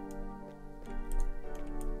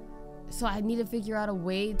 So I need to figure out a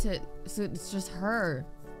way to, so it's just her.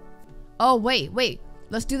 Oh, wait.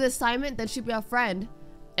 Let's do the assignment, then she'll be our friend.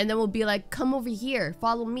 And then we'll be like, come over here,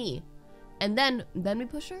 follow me. And then we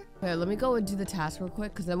push her? Okay, let me go and do the task real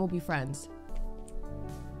quick, because then we'll be friends.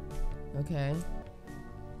 Okay.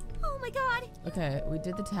 Oh my god. Okay, we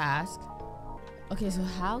did the task. Okay, so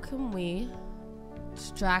how can we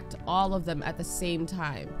distract all of them at the same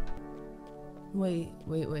time? Wait.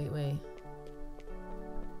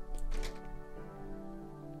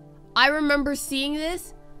 I remember seeing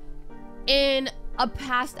this in a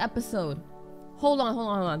past episode. Hold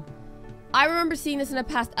on. I remember seeing this in a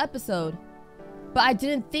past episode, but I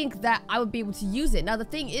didn't think that I would be able to use it. Now the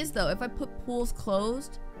thing is though, if I put pools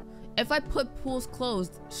closed, If I put pools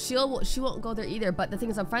closed, she won't go there either. But the thing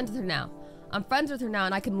is, I'm friends with her now. I'm friends with her now,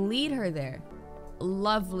 and I can lead her there.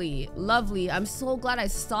 Lovely, lovely. I'm so glad I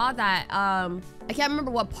saw that. I can't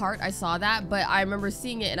remember what part I saw that, but I remember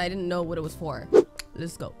seeing it and I didn't know what it was for.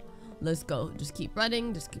 Let's go. Let's go. Just keep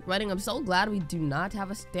running. Just keep running. I'm so glad we do not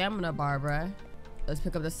have a stamina bar, bruh. Let's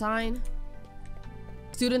pick up the sign.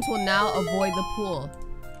 Students will now avoid the pool.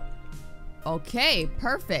 Okay,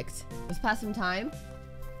 perfect. Let's pass some time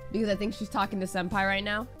because I think she's talking to Senpai right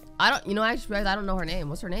now. You know, I just realized I don't know her name.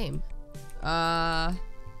 What's her name?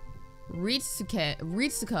 Ritsuko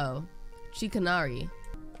Chikanari.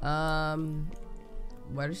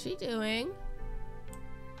 What is she doing?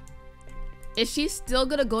 Is she still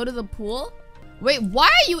gonna go to the pool? Wait, why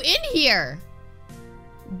are you in here?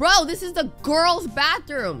 Bro, this is the girls'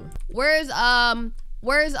 bathroom. Where's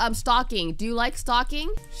stalking? Do you like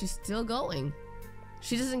stalking? She's still going.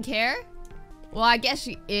 She doesn't care? Well, I guess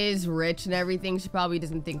she is rich and everything. She probably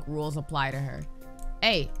doesn't think rules apply to her.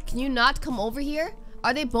 Hey, can you not come over here?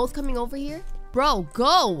 Are they both coming over here? Bro,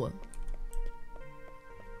 go!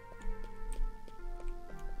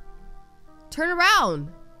 Turn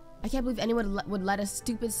around! I can't believe anyone would let a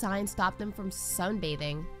stupid sign stop them from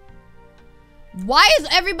sunbathing. Why is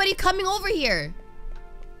everybody coming over here?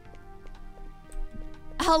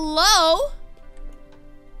 Hello?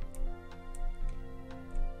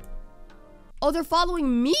 Oh, they're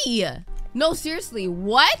following me. No, seriously,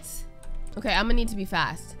 what? Okay, I'm gonna need to be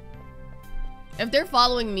fast. If they're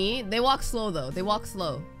following me, they walk slow though. They walk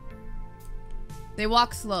slow. They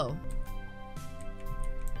walk slow.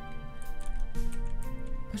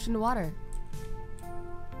 Push in the water.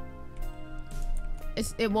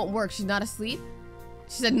 It won't work. She's not asleep.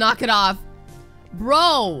 She said knock it off.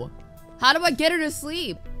 Bro, how do I get her to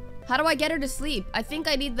sleep? How do I get her to sleep? I think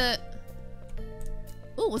I need the...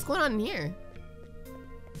 Ooh, what's going on in here?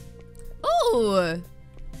 Ooh,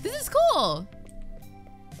 this is cool.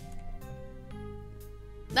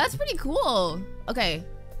 That's pretty cool. Okay.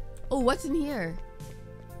 Oh, what's in here?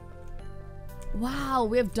 Wow,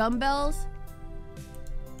 we have dumbbells.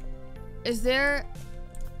 Is there...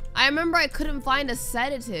 I remember I couldn't find a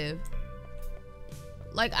sedative.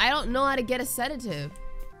 Like, I don't know how to get a sedative.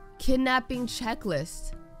 Kidnapping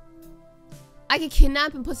checklist. I could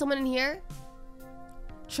kidnap and put someone in here?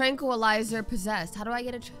 Tranquilizer possessed. How do I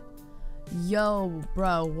get a... Yo,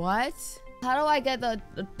 bro, what? How do I get the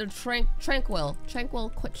tranquil?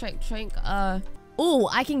 Ooh,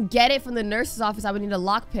 I can get it from the nurse's office. I would need a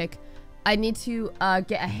lockpick. I need to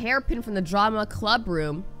get a hairpin from the drama club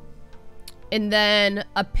room. And then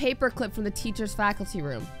a paper clip from the teacher's faculty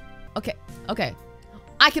room. Okay, okay.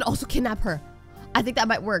 I can also kidnap her. I think that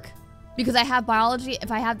might work. Because I have biology,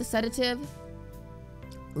 if I have the sedative,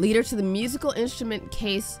 lead her to the musical instrument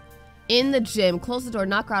case in the gym, close the door,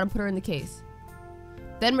 knock her out, and put her in the case.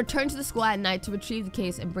 Then return to the school at night to retrieve the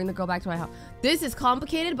case and bring the girl back to my house. This is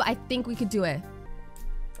complicated, but I think we could do it.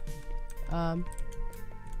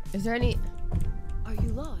 Is there any... Are you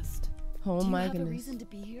lost? Oh my goodness. Do you have a reason to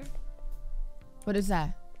be here? What is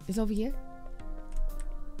that? Is it over here?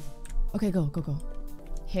 Okay, go, go, go.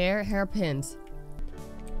 Hairpins.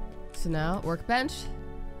 So now, workbench.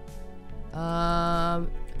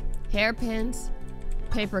 Hairpins.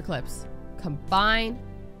 Paper clips. Combine.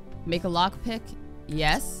 Make a lockpick.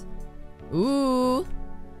 Yes. Ooh.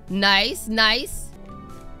 Nice, nice.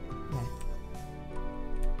 Okay.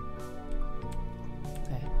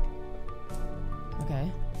 Okay.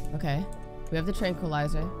 Okay. Okay. We have the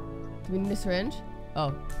tranquilizer. Do we need a syringe?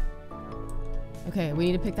 Oh. Okay, we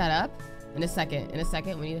need to pick that up. In a second. In a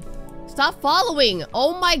second, we need to... Stop following!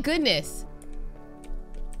 Oh my goodness!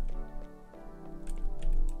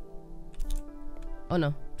 Oh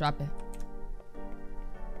no. Drop it.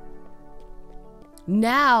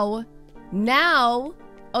 Now,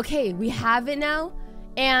 okay, we have it now.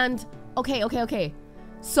 And, okay.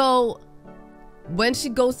 So, when she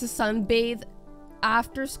goes to sunbathe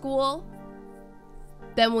after school,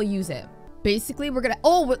 then we'll use it. Basically, we're gonna...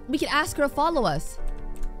 Oh, we can ask her to follow us.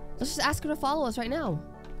 Let's just ask her to follow us right now.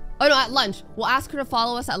 Oh no, at lunch. We'll ask her to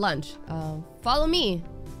follow us at lunch. Follow me.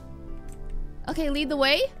 Okay, lead the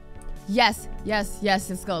way. Yes. Let's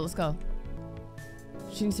go.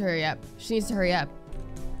 She needs to hurry up.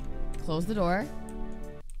 Close the door.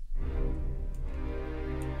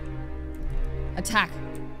 Attack.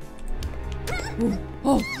 Ooh.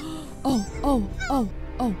 Oh.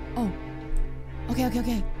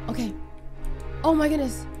 Okay. Oh my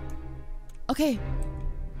goodness. Okay.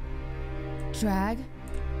 Drag.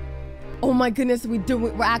 Oh my goodness,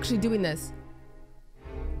 we're actually doing this.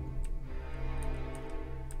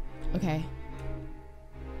 Okay.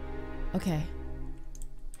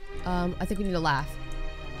 I think we need to laugh.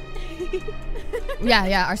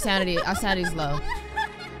 Yeah, our sanity's low.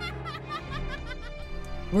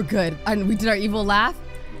 We're good. And we did our evil laugh,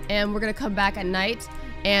 and we're gonna come back at night,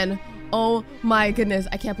 and oh my goodness,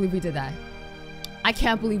 I can't believe we did that. I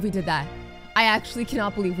can't believe we did that. I actually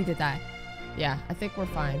cannot believe we did that. Yeah, I think we're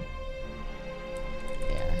fine.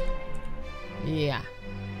 Yeah.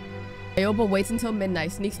 Ayoba waits until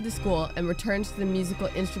midnight, sneaks into school, and returns to the musical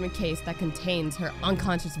instrument case that contains her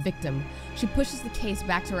unconscious victim. She pushes the case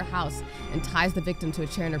back to her house and ties the victim to a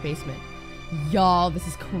chair in her basement. Y'all, this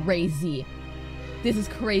is crazy. This is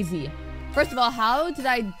crazy. First of all, how did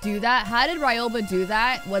I do that? How did Ryoba do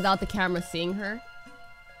that without the camera seeing her?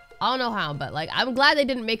 I don't know how, but like, I'm glad they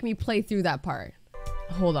didn't make me play through that part.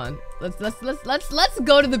 Hold on. Let's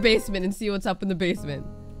go to the basement and see what's up in the basement.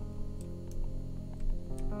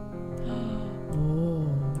 Oh,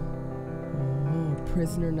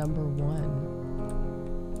 prisoner number 1.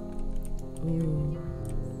 Ooh.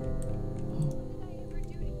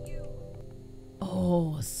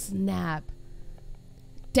 Oh, snap.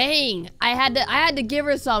 Dang, I had to give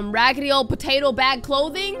her some raggedy old potato bag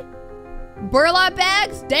clothing? Burlap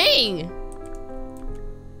bags? Dang.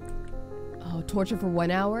 Oh, torture for 1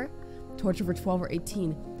 hour? Torture for 12 or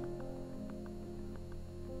 18.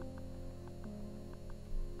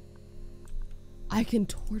 I can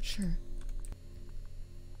torture.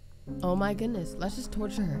 Oh my goodness, let's just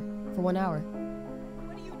torture her for 1 hour.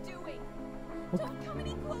 What are you doing? Don't come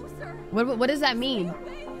any closer. What does that mean?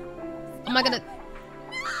 Am I gonna...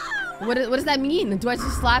 What does that mean? Do I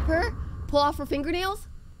just slap her? Pull off her fingernails?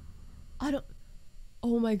 I don't...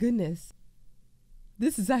 Oh my goodness.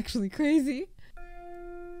 This is actually crazy.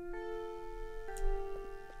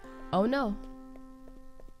 Oh no.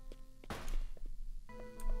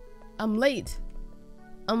 I'm late.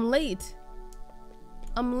 I'm late.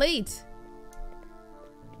 I'm late.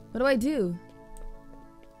 What do I do?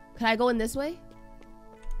 Can I go in this way?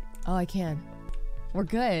 Oh, I can. We're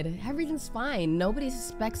good. Everything's fine. Nobody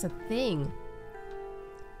suspects a thing.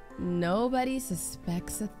 Nobody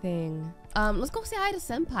suspects a thing. Let's go say hi to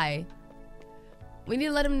Senpai. We need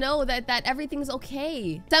to let him know that everything's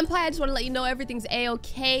okay. Senpai, I just want to let you know everything's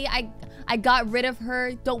a-okay. I got rid of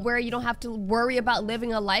her. Don't worry, you don't have to worry about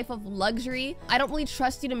living a life of luxury. I don't really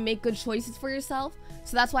trust you to make good choices for yourself.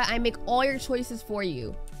 So that's why I make all your choices for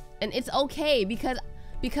you. And it's okay because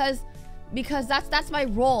that's my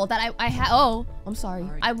role that I have. Oh, I'm sorry.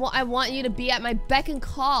 I want you to be at my beck and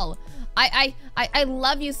call. I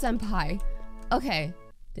love you, Senpai. Okay.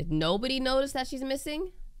 Did nobody notice that she's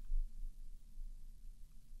missing?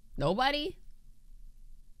 Nobody?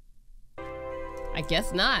 I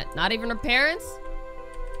guess not. Not even her parents?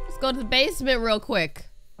 Let's go to the basement real quick.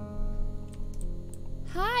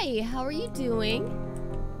 Hi, how are you doing?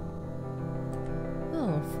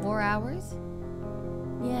 Oh, 4 hours?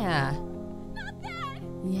 Yeah. Not that.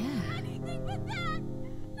 Yeah. Anything but that.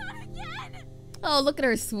 Not again. Oh, look at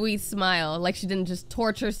her sweet smile. Like she didn't just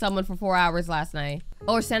torture someone for 4 hours last night.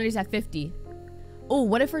 Oh, her sanity's at 50. Oh,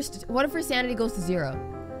 what if her sanity goes to 0?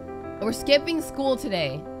 We're skipping school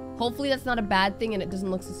today. Hopefully that's not a bad thing and it doesn't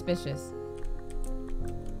look suspicious.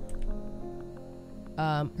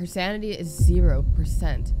 Her sanity is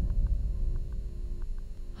 0%.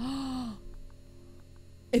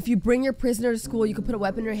 If you bring your prisoner to school, you can put a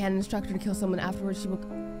weapon in her hand and instruct her to kill someone. Afterwards, she will...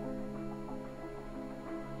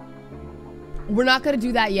 We're not gonna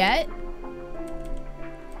do that yet.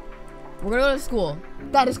 We're gonna go to school.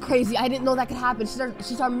 That is crazy. I didn't know that could happen.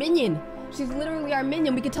 She's our minion. She's literally our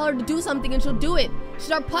minion. We could tell her to do something and she'll do it.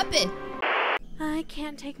 She's our puppet. I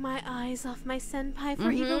can't take my eyes off my senpai for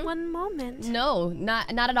even one moment. No, not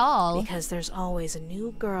at all. Because there's always a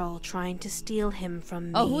new girl trying to steal him from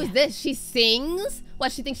me. Oh, who is this? She sings?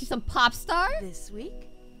 What, she thinks she's some pop star? This week,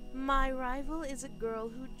 my rival is a girl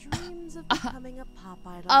who dreams of becoming a pop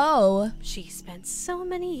idol. Oh. She spent so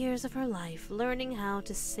many years of her life learning how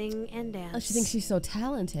to sing and dance. Oh, she thinks she's so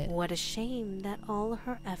talented. What a shame that all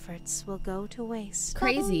her efforts will go to waste.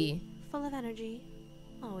 Crazy. Bubbly, full of energy,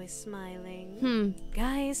 always smiling.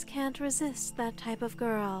 Guys can't resist that type of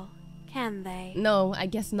girl, can they? No, I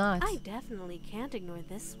guess not. I definitely can't ignore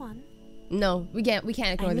this one. No, we can't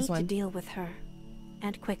ignore this one. I need to deal with her.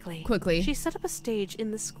 And quickly. Quickly. She set up a stage in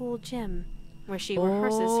the school gym where she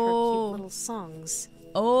rehearses her cute little songs.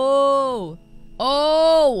 Oh!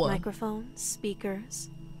 Oh! Microphones, speakers,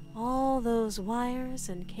 all those wires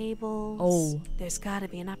and cables. Oh. There's gotta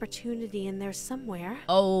be an opportunity in there somewhere.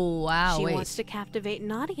 Oh, wow, She wants to captivate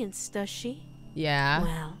an audience, does she? Yeah.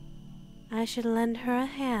 Well, I should lend her a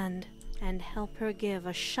hand and help her give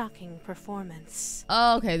a shocking performance.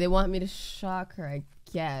 Oh, okay, they want me to shock her, I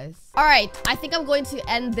guess. All right, I think I'm going to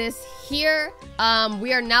end this here.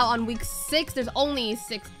 We are now on week 6. There's only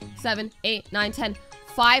 6, 7, 8, 9, 10,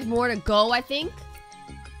 5 more to go, I think.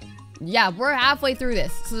 Yeah, we're halfway through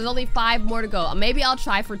this, so there's only 5 more to go. Maybe I'll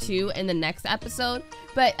try for 2 in the next episode.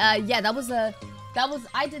 But yeah,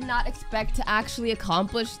 I did not expect to actually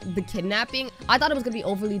accomplish the kidnapping. I thought it was gonna be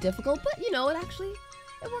overly difficult, but you know, it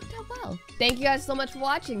worked out well. Thank you guys so much for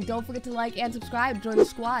watching. Don't forget to like and subscribe, join the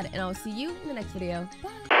squad, and I'll see you in the next video.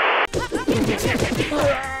 Bye.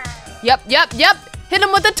 Yep. Hit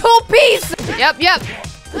him with the 2-piece. Yep.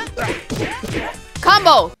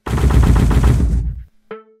 Combo.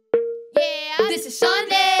 Yeah, this is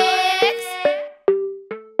Shonyx.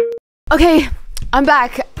 Okay, I'm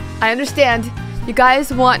back. I understand. You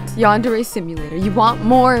guys want Yandere Simulator. You want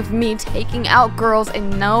more of me taking out girls,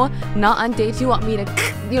 and no, not on dates. You want me to,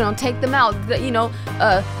 you know, take them out, you know,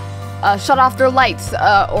 shut off their lights,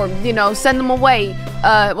 or, you know, send them away.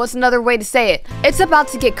 What's another way to say it? It's about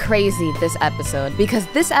to get crazy this episode, because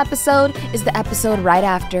this episode is the episode right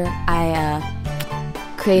after I,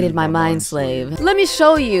 created my mind slave. Let me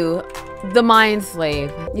show you the mind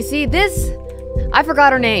slave. You see, I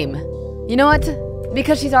forgot her name. You know what?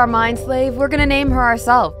 Because she's our mind slave, we're gonna name her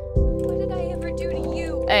ourselves. What did I ever do to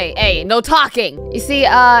you? Hey, no talking. You see,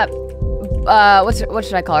 what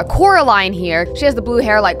should I call her? Coraline here. She has the blue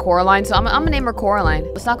hair like Coraline, so I'm gonna name her Coraline.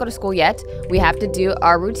 Let's not go to school yet. We have to do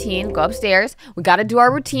our routine, go upstairs. We gotta do our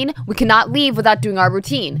routine. We cannot leave without doing our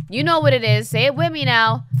routine. You know what it is, say it with me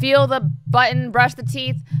now. Feel the button, brush the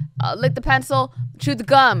teeth, lick the pencil, chew the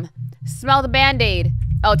gum, smell the Band-Aid.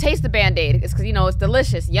 Oh, taste the Band-Aid. It's because, you know, it's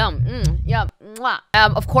delicious. Yum. Yum. Mwah.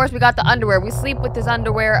 Of course, we got the underwear. We sleep with this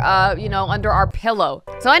underwear, you know, under our pillow.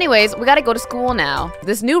 So anyways, we gotta go to school now.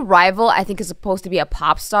 This new rival, I think, is supposed to be a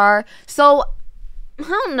pop star. So, I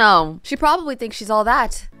don't know. She probably thinks she's all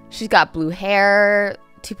that. She's got blue hair,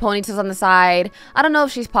 2 ponytails on the side. I don't know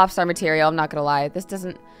if she's pop star material. I'm not gonna lie. This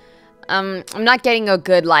doesn't... I'm not getting a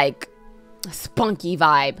good, like... spunky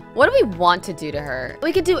vibe. What do we want to do to her?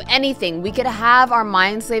 We could do anything. We could have our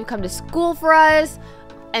mind slave come to school for us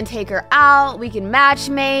and take her out. We can match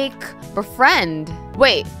make, befriend.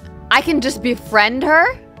 Wait, I can just befriend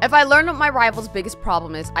her? If I learn what my rival's biggest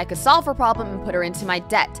problem is, I could solve her problem and put her into my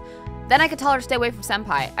debt. Then I could tell her to stay away from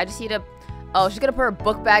senpai. I just need to... Oh, she's gonna put her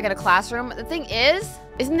book bag in a classroom. The thing is,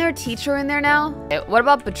 isn't there a teacher in there now? What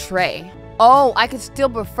about betray? Oh, I could still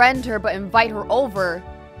befriend her but invite her over.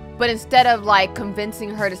 But instead of, like,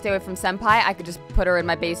 convincing her to stay away from senpai, I could just put her in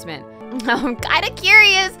my basement. I'm kind of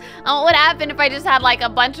curious on what would happen if I just had, like, a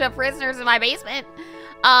bunch of prisoners in my basement.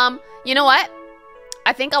 You know what?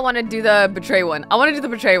 I think I want to do the betray one. I want to do the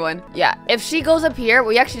betray one. Yeah, if she goes up here,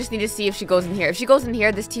 we actually just need to see if she goes in here. If she goes in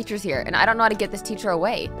here, this teacher's here. And I don't know how to get this teacher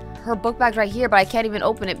away. Her book bag's right here, but I can't even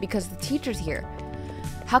open it because the teacher's here.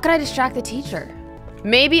 How can I distract the teacher?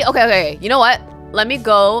 Maybe, okay. You know what? Let me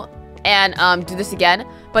go and do this again.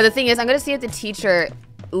 But the thing is, I'm gonna see if the teacher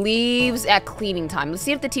leaves at cleaning time. Let's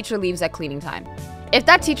see if the teacher leaves at cleaning time. If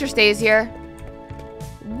that teacher stays here...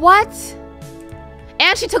 What?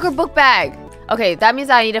 And she took her book bag. Okay, that means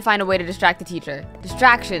I need to find a way to distract the teacher.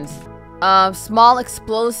 Distractions. Small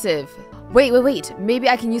explosive. Wait. Maybe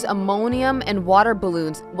I can use ammonium and water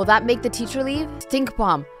balloons. Will that make the teacher leave? Stink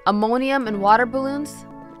bomb. Ammonium and water balloons?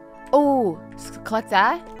 Oh, collect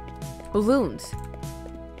that. Balloons.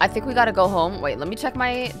 I think we gotta go home. Wait, let me check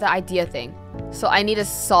the idea thing. So I need to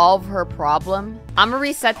solve her problem. I'm gonna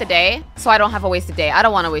reset the day so I don't have a wasted day. I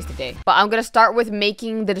don't want to waste a day. But I'm gonna start with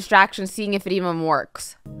making the distraction, seeing if it even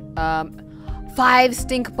works. 5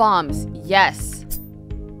 stink bombs. Yes.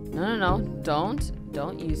 No.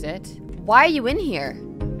 Don't use it. Why are you in here?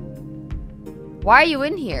 Why are you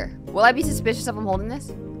in here? Will I be suspicious if I'm holding this?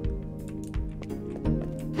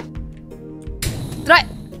 Did I?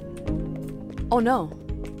 Oh no.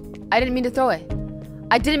 I didn't mean to throw it.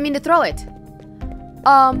 I didn't mean to throw it.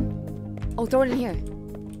 Oh, throw it in here.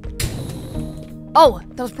 Oh,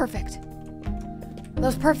 that was perfect. That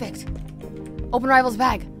was perfect. Open rival's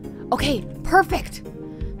bag. Okay, perfect.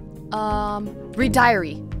 Read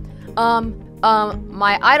diary.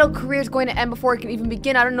 My idol career is going to end before it can even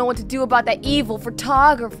begin. I don't know what to do about that evil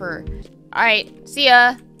photographer. All right, see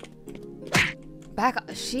ya. Back,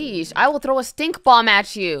 sheesh. I will throw a stink bomb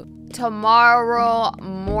at you. Tomorrow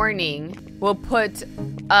morning, we'll put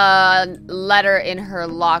a letter in her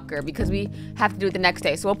locker because we have to do it the next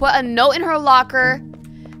day. So we'll put a note in her locker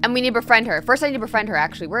and we need to befriend her. First, I need to befriend her,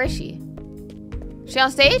 actually. Where is she? Is she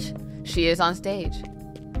on stage? She is on stage.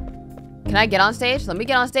 Can I get on stage? Let me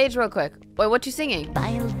get on stage real quick. Wait, what you singing?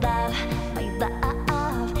 My love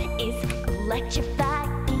is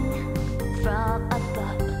electrifying from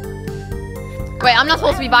above. Wait, I'm not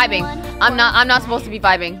supposed to be vibing. I'm not supposed to be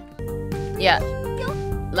vibing. Yeah.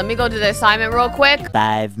 Let me go to the assignment real quick.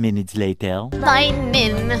 5 minutes later.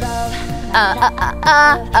 Lightning. Is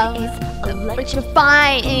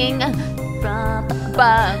electrifying.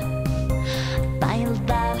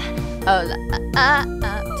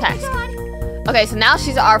 Text. Okay, so now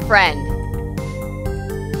she's our friend.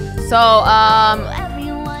 So,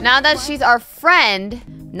 now that she's our friend,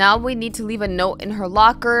 now we need to leave a note in her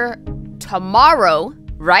locker tomorrow,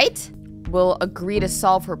 right? We'll agree to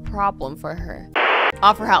solve her problem for her.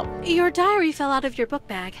 Offer help. Your diary fell out of your book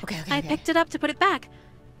bag. Okay. I picked it up to put it back,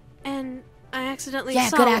 and I accidentally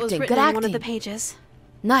saw good what was acting, written good on one of acting. the pages.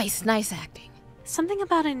 Nice acting. Something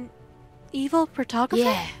about an evil photographer?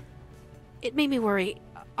 Yeah. It made me worry.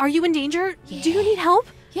 Are you in danger? Yeah. Do you need help?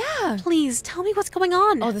 Yeah. Please, tell me what's going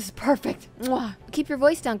on. Oh, this is perfect. Mwah. Keep your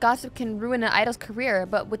voice down. Gossip can ruin an idol's career,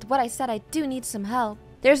 but with what I said, I do need some help.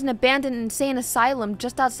 There's an abandoned insane asylum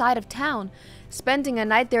just outside of town. Spending a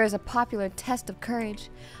night there is a popular test of courage.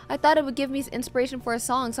 I thought it would give me inspiration for a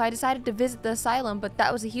song, so I decided to visit the asylum, but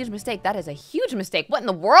that was a huge mistake. That is a huge mistake. What in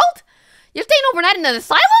the world? You're staying overnight in an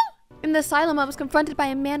asylum? In the asylum, I was confronted by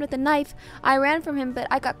a man with a knife. I ran from him, but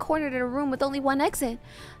I got cornered in a room with only one exit.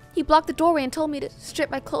 He blocked the doorway and told me to strip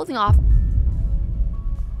my clothing off.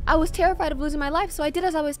 I was terrified of losing my life, so I did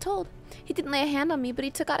as I was told. He didn't lay a hand on me, but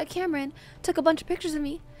he took out a camera and took a bunch of pictures of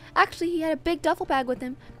me. Actually, he had a big duffel bag with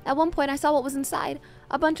him. At one point, I saw what was inside.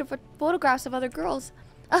 A bunch of photographs of other girls.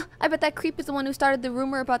 I bet that creep is the one who started the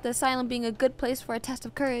rumor about the asylum being a good place for a test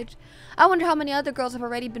of courage. I wonder how many other girls have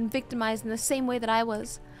already been victimized in the same way that I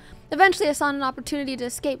was. Eventually, I saw an opportunity to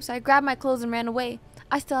escape, so I grabbed my clothes and ran away.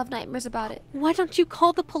 I still have nightmares about it. Why don't you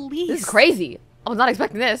call the police? This is crazy. I was not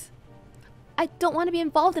expecting this. I don't want to be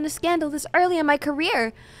involved in a scandal this early in my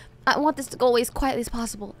career. I want this to go away as quietly as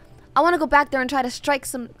possible. I want to go back there and try to strike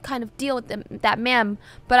some kind of deal with that man,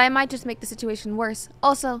 but I might just make the situation worse.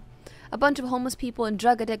 Also, a bunch of homeless people and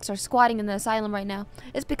drug addicts are squatting in the asylum right now.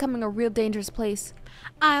 It's becoming a real dangerous place.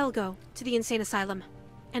 I'll go to the insane asylum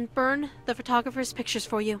and burn the photographer's pictures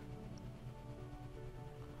for you.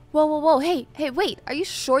 Whoa. Hey, wait. Are you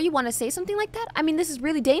sure you want to say something like that? I mean, this is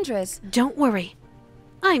really dangerous. Don't worry.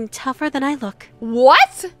 I'm tougher than I look.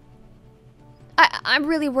 What? I'm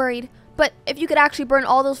really worried. But if you could actually burn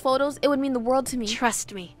all those photos, it would mean the world to me.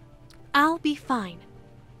 Trust me. I'll be fine.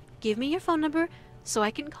 Give me your phone number so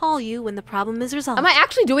I can call you when the problem is resolved. Am I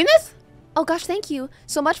actually doing this? Oh gosh, thank you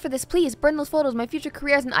so much for this. Please, burn those photos. My future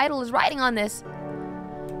career as an idol is riding on this.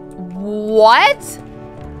 What?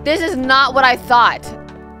 This is not what I thought.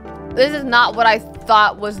 This is not what I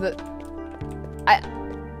thought was the...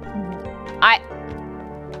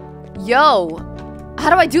 Yo. How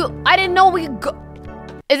do I do... I didn't know we could go...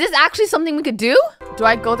 Is this actually something we could do? Do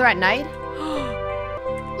I go there at night?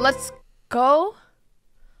 Let's go.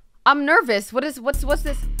 I'm nervous. What's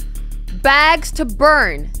this? Bags to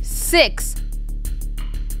burn. 6.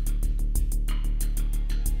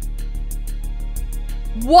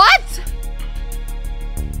 What?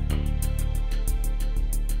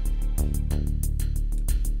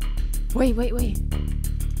 Wait.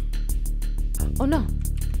 Oh no.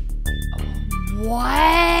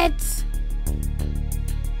 What?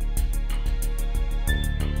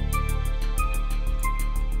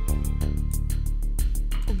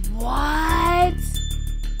 What?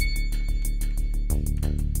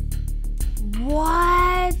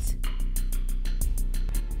 What?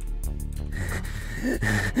 Go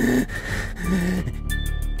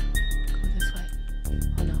this way.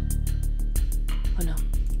 Oh no. Oh no.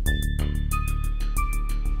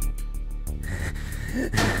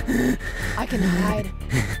 I can hide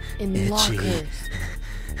in lockers.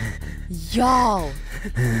 Y'all.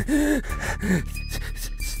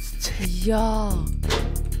 Y'all.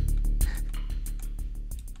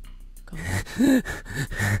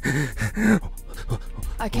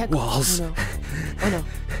 I can't. Walls. Oh no. Oh no.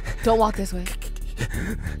 Don't walk this way.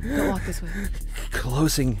 Don't walk this way.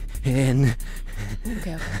 Closing in.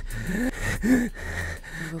 Okay.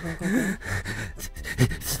 Go.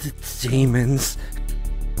 Demons.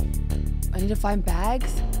 I need to find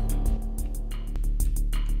bags.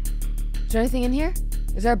 Is there anything in here?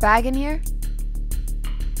 Is there a bag in here?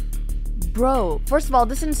 Bro, first of all,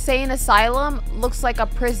 this insane asylum looks like a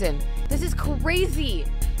prison. This is crazy.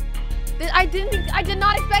 I did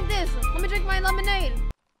not expect this. Let me drink my lemonade.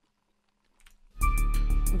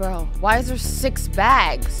 Bro, why is there 6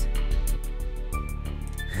 bags?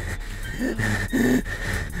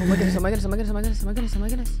 Oh my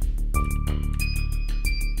goodness.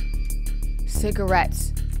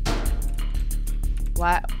 Cigarettes.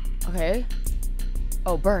 What? Okay.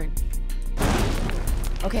 Oh, burn.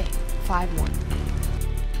 Okay, 5 more.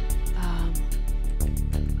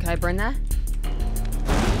 Can I burn that?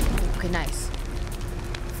 Okay, nice.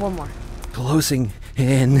 4 more. Closing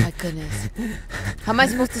in. My goodness. How am I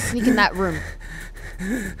supposed to sneak in that room?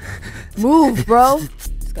 Move, bro.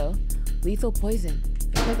 Let's go. Lethal poison.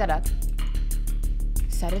 Let's pick that up.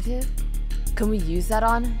 Sedative. Can we use that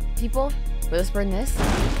on people? Wait, let's burn this.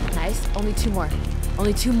 Nice. Only 2 more.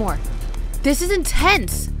 Only 2 more. This is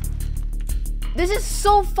intense. This is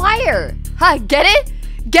so fire. Huh, get it?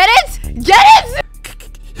 Get it? Get it?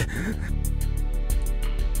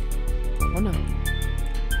 Oh no.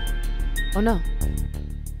 Oh no.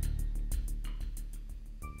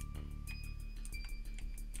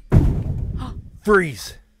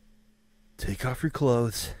 Freeze. Take off your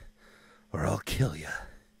clothes or I'll kill you.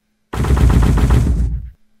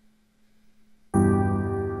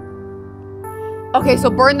 Okay, so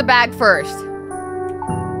burn the bag first.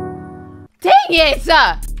 Dang it!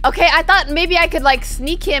 Okay, I thought maybe I could like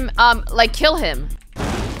sneak him, like kill him.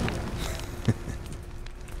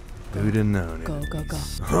 Who'd have known it? Go, go, go.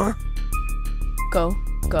 Huh? Go,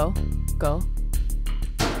 go, go.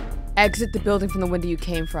 Exit the building from the window you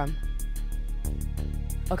came from.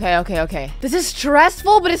 Okay, okay, okay. This is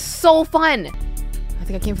stressful, but it's so fun. I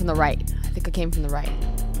think I came from the right. I think I came from the right.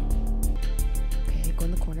 Okay, go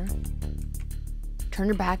in the corner. Turn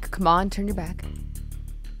your back. Come on, turn your back.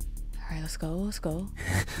 All right, let's go, let's go.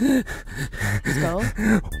 Let's go.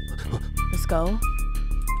 Let's go.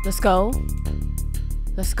 Let's go.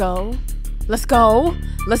 Let's go. Let's go.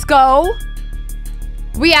 Let's go.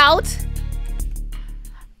 We out.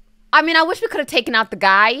 I mean, I wish we could have taken out the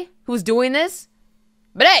guy who was doing this.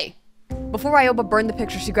 But hey, before Ryoba burned the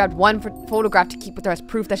picture, she grabbed one photograph to keep with her as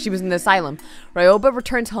proof that she was in the asylum. Ryoba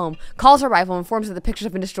returns home, calls her rival, and informs her the pictures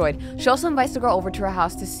have been destroyed. She also invites the girl over to her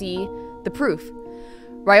house to see the proof.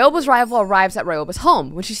 Ryoba's rival arrives at Ryoba's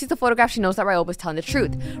home. When she sees the photograph, she knows that Ryoba is telling the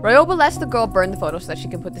truth. Ryoba lets the girl burn the photo so that she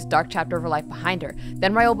can put this dark chapter of her life behind her.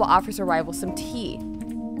 Then Ryoba offers her rival some tea.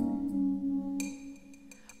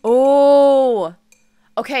 Oh.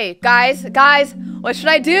 Okay, guys, what should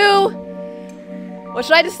I do? What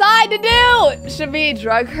should I decide to do? Should we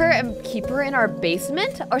drug her and keep her in our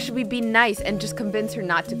basement? Or should we be nice and just convince her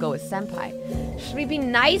not to go with Senpai? Should we be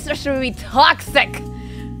nice or should we be toxic?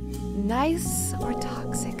 Nice or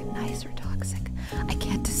toxic? Nice or toxic? I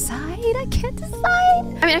can't decide. I can't decide.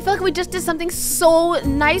 I mean, I feel like we just did something so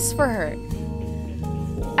nice for her.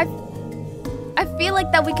 I feel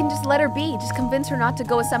like that we can just let her be. Just convince her not to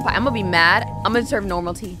go with Senpai. I'm gonna be mad. I'm gonna serve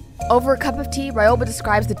normal tea. Over a cup of tea, Ryoba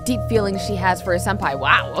describes the deep feelings she has for her senpai.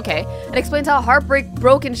 Wow, okay. And explains how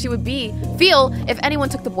heartbroken she would feel if anyone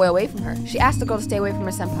took the boy away from her. She asked the girl to stay away from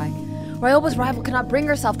her senpai. Ryoba's rival cannot bring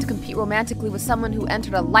herself to compete romantically with someone who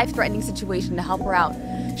entered a life-threatening situation to help her out.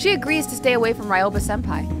 She agrees to stay away from Ryoba's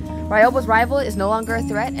senpai. Ryoba's rival is no longer a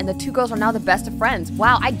threat, and the two girls are now the best of friends.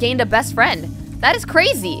 Wow, I gained a best friend. That is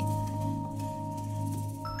crazy.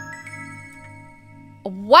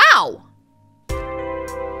 Wow.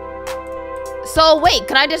 So wait,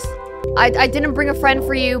 can I just, I didn't bring a friend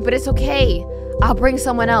for you, but it's okay. I'll bring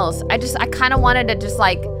someone else. I kind of wanted to just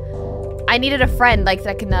like, I needed a friend like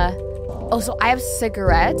that can, oh, so I have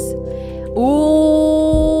cigarettes.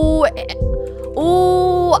 Ooh,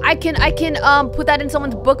 ooh, I can put that in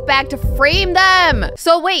someone's book bag to frame them.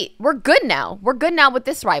 So wait, we're good now. We're good now with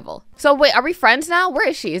this rival. So wait, are we friends now? Where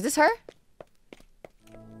is she? Is this her?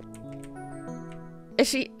 Is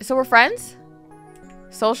she, so we're friends?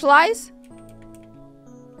 Socialize?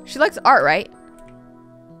 She likes art, right?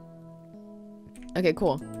 Okay,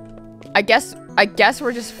 cool. I guess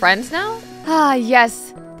we're just friends now? Ah,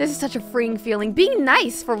 yes. This is such a freeing feeling. Being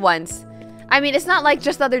nice for once. I mean, it's not like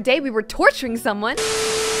just the other day we were torturing someone.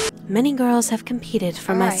 Many girls have competed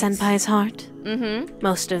for my senpai's heart. Mm-hmm.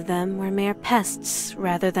 Most of them were mere pests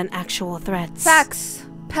rather than actual threats. Facts.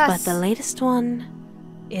 Pests. But the latest one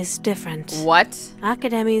is different. What?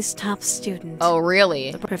 Academy's top student. Oh,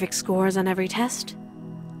 really? The perfect scores on every test.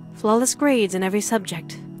 Flawless grades in every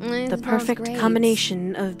subject. The perfect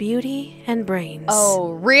combination of beauty and brains.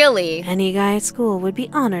 Oh, really? Any guy at school would be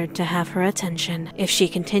honored to have her attention. If she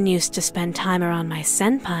continues to spend time around my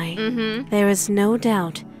senpai, there is no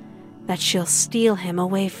doubt that she'll steal him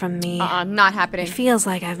away from me. Not happening. It feels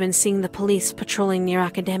like I've been seeing the police patrolling near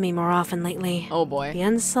Academy more often lately. Oh boy. The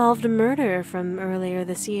unsolved murder from earlier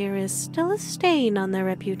this year is still a stain on their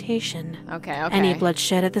reputation. Okay. Any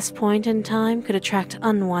bloodshed at this point in time could attract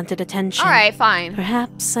unwanted attention. Alright, fine.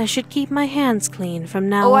 Perhaps I should keep my hands clean from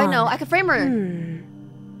now on. Oh, I know. I can frame her.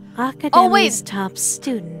 Academy's top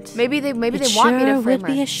student. Maybe they want me to sure frame would her.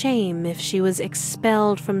 be a shame if she was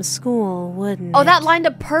expelled from school, wouldn't Oh, it? that lined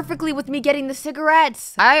up perfectly with me getting the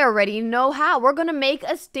cigarettes. I already know how. We're gonna make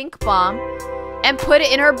a stink bomb and put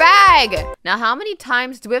it in her bag. Now, how many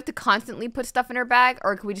times do we have to constantly put stuff in her bag,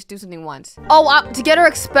 or can we just do something once? Oh, to get her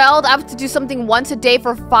expelled, I have to do something once a day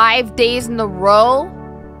for 5 days in a row?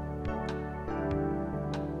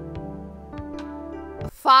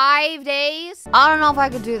 5 days? I don't know if I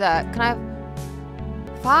could do that. Can I?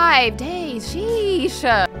 5 days, sheesh.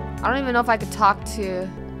 I don't even know if I could talk to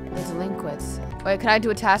the delinquents. Wait, can I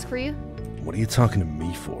do a task for you? What are you talking to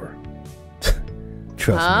me for?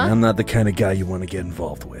 Trust me, I'm not the kind of guy you want to get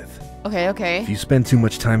involved with. Okay, okay. If you spend too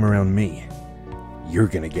much time around me, you're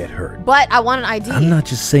gonna get hurt. But I want an ID. I'm not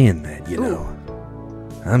just saying that, you know.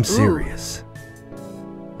 I'm serious.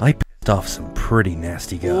 I pissed off some pretty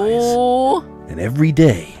nasty guys. Ooh. And every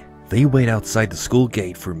day, they wait outside the school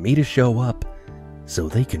gate for me to show up so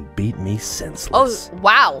they can beat me senseless. Oh,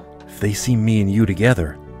 wow. If they see me and you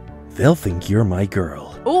together, they'll think you're my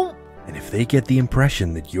girl. Ooh. And if they get the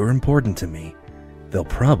impression that you're important to me, they'll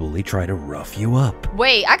probably try to rough you up.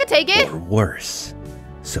 Wait, I could take it? Or worse.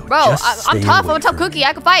 So Bro, just I'm stay tough. I'm away a tough from cookie. me.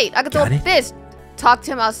 I can fight. I can throw Got a it? fist. Talk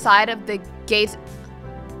to him outside of the gates.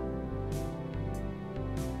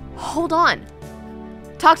 Hold on.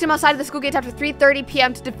 Talk to him outside of the school gates after 3:30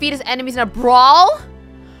 p.m. to defeat his enemies in a brawl?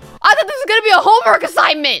 I thought this was gonna be a homework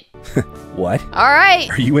assignment. What? All right.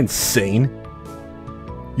 Are you insane?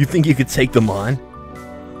 You think you could take them on?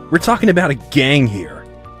 We're talking about a gang here.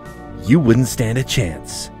 You wouldn't stand a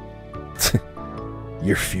chance.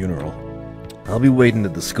 Your funeral. I'll be waiting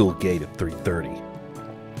at the school gate at 3:30.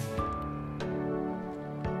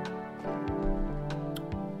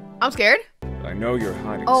 I'm scared. I know you're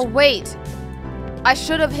hiding. Oh, wait. I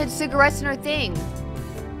should have hid cigarettes in her thing.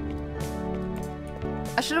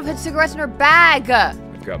 I should have hid cigarettes in her bag.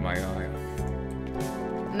 I've got my eye on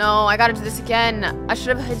you. No, I gotta do this again. I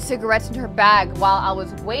should have hid cigarettes in her bag while I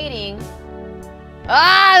was waiting.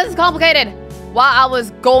 Ah, this is complicated. While I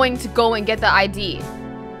was going to go and get the ID.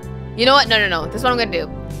 You know what? No. This is what I'm gonna do.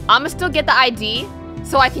 I'm gonna still get the ID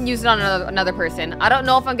so I can use it on another person. I don't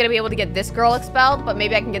know if I'm gonna be able to get this girl expelled, but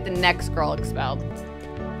maybe I can get the next girl expelled.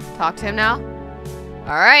 Talk to him now.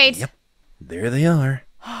 All right. Yep. There they are.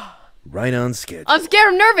 Right on schedule. I'm scared.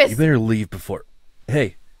 I'm nervous. You better leave before...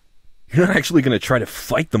 Hey, you're not actually going to try to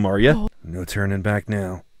fight them, are you? No turning back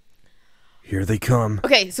now. Here they come.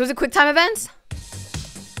 Okay, so is it quick time events?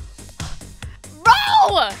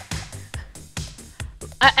 Roll!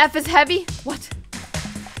 F is heavy. What?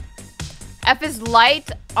 F is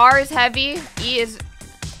light. R is heavy.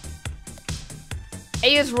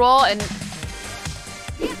 A is roll, and...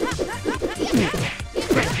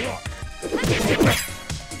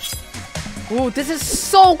 Ooh, this is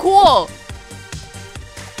so cool!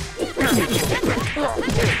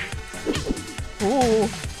 Ooh.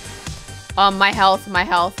 My health.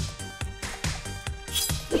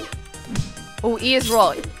 Oh, E is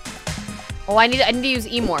roll. Oh, I need to use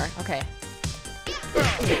E more. Okay.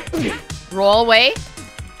 Roll away.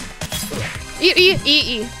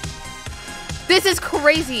 E. This is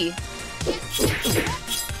crazy.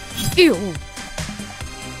 Ew.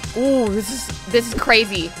 Ooh, this is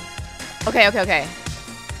crazy. Okay.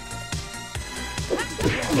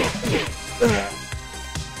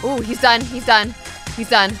 Ooh, he's done.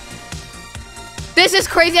 This is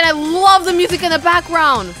crazy, and I love the music in the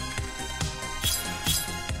background.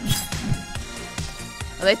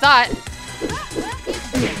 Well, they thought.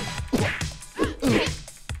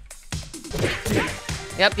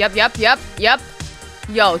 Yep.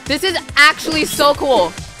 Yo, this is actually so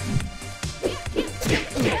cool.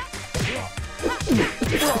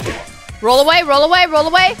 Roll away.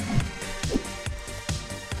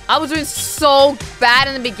 I was doing so bad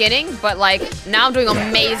in the beginning, but like now I'm doing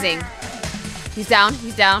amazing. He's down.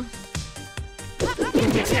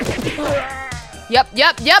 Yep.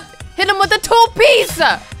 Hit him with the 2-piece.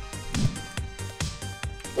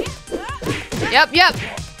 Yep.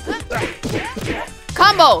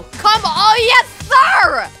 Combo. Oh, yes,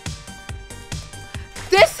 sir.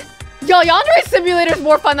 Yo, Yandere Simulator is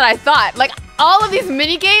more fun than I thought. Like, all of these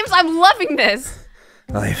mini games, I'm loving this.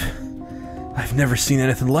 I've never seen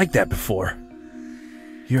anything like that before.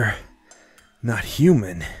 You're not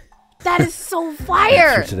human. That is so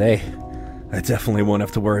fire. After today, I definitely won't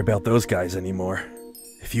have to worry about those guys anymore.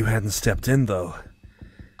 If you hadn't stepped in, though,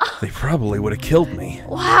 they probably would have killed me.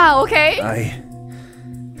 Wow, okay.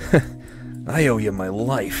 I owe you my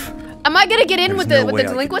life. Am I gonna get in with the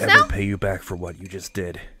delinquents now? I could ever pay you back for what you just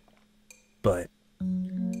did. But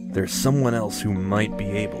there's someone else who might be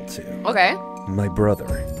able to. Okay. My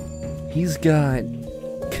brother. He's got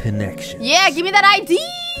connections. Yeah, give me that ID!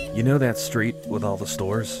 You know that street with all the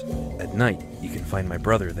stores? At night, you can find my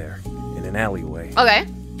brother there, in an alleyway. Okay.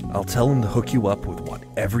 I'll tell him to hook you up with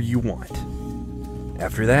whatever you want.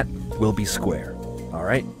 After that, we'll be square.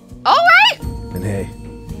 Alright? Alright! And hey,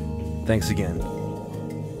 thanks again.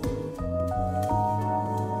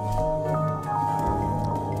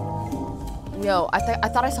 Yo, I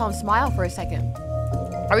thought I saw him smile for a second.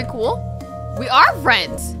 Are we cool? We are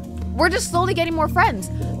friends. We're just slowly getting more friends.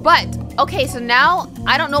 But, okay, so now,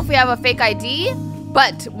 I don't know if we have a fake ID,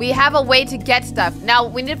 but we have a way to get stuff. Now,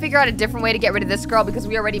 we need to figure out a different way to get rid of this girl because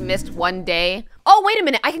we already missed one day. Oh, wait a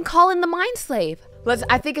minute. I can call in the Mind Slave.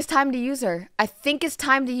 I think it's time to use her. I think it's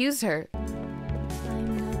time to use her. So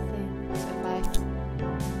if I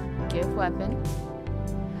give weapon.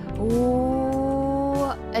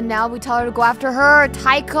 Ooh. And now we tell her to go after her.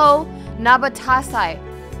 Taiko Nabatasai.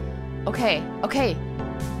 Okay, okay.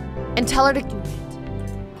 And tell her to do it.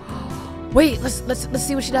 Wait, let's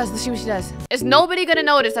see what she does. Let's see what she does. Is nobody gonna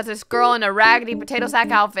notice that this girl in a raggedy potato sack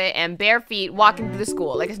outfit and bare feet walking through the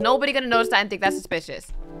school? Like, is nobody gonna notice that and think that's suspicious?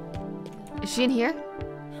 Is she in here?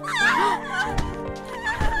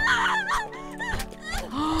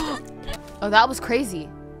 Oh, that was crazy.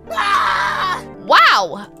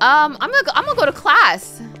 Wow. I'm gonna go to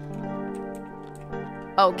class.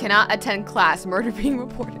 Oh, cannot attend class. Murder being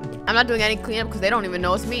reported. I'm not doing any cleanup because they don't even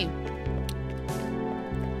know it's me.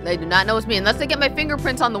 They do not know it's me unless they get my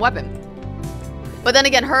fingerprints on the weapon. But then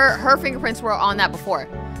again, her fingerprints were on that before.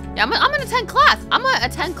 Yeah, I'm gonna attend class. I'm gonna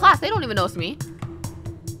attend class. They don't even know it's me.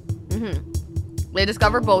 They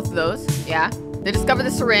discovered both of those. Yeah. They discovered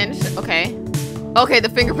the syringe. Okay. Okay, the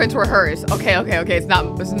fingerprints were hers. Okay, okay, okay. It's not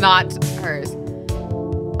hers.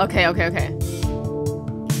 Okay, okay, okay.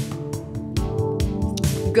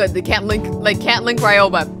 Good. They can't link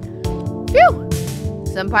Ryoba. Phew.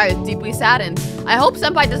 Senpai is deeply saddened. I hope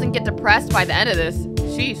Senpai doesn't get depressed by the end of this.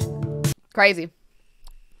 Sheesh. Crazy.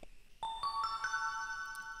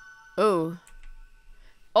 Oh.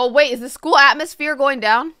 Oh, wait. Is the school atmosphere going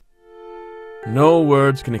down? No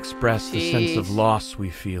words can express the sense of loss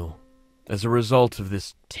we feel as a result of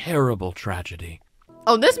this terrible tragedy.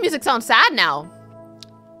 Oh, this music sounds sad now.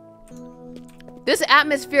 This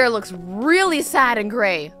atmosphere looks really sad and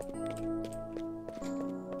gray.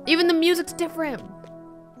 Even the music's different.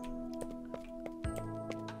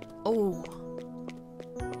 Oh.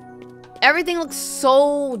 Everything looks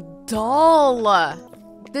so dull.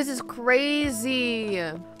 This is crazy.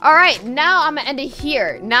 All right, now I'm gonna end it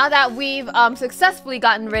here. Now that we've successfully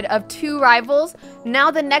gotten rid of 2 rivals, now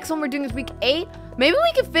the next one we're doing is week 8. Maybe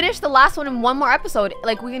we can finish the last one in one more episode.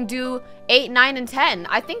 Like we can do 8, 9, and 10.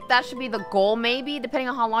 I think that should be the goal, maybe, depending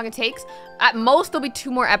on how long it takes. At most, there'll be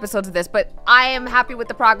 2 more episodes of this, but I am happy with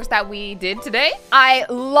the progress that we did today. I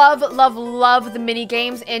love, love, love the mini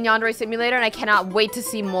games in Yandere Simulator, and I cannot wait to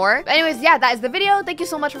see more. But anyways, yeah, that is the video. Thank you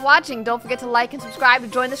so much for watching. Don't forget to like and subscribe to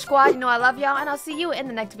join the squad. You know I love y'all, and I'll see you in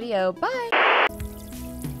the next video. Bye.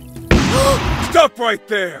 Stop right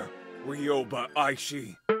there, Ryoba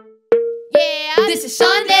Aishi. Yeah, this is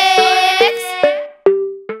Shonyx.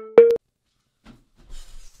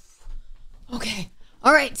 Okay.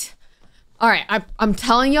 All right. I'm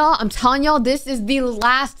telling y'all, this is the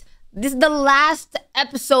last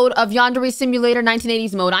episode of Yandere Simulator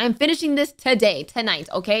 1980s mode. I am finishing this tonight,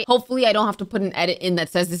 okay? Hopefully I don't have to put an edit in that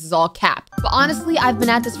says this is all capped. But honestly, I've been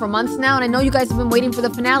at this for months now, and I know you guys have been waiting for the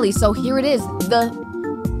finale, so here it is, the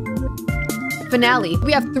finale.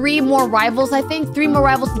 We have 3 more rivals, I think. 3 more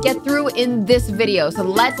rivals to get through in this video. So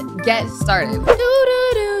let's get started.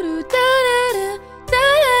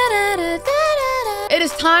 It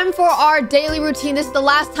is time for our daily routine. This is the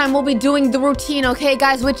last time we'll be doing the routine, okay,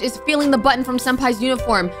 guys? Which is feeling the button from Senpai's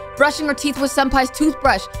uniform, brushing our teeth with Senpai's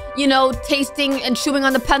toothbrush, you know, tasting and chewing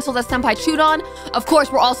on the pencil that Senpai chewed on. Of course,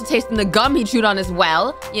 we're also tasting the gum he chewed on as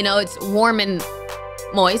well. You know, it's warm and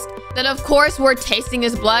moist. Then of course we're tasting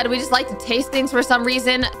his blood. We just like to taste things for some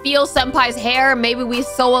reason. Feel Senpai's hair. Maybe we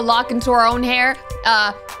sew a lock into our own hair.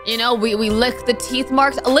 You know, we lick the teeth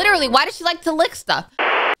marks. Literally, why does she like to lick stuff?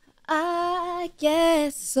 I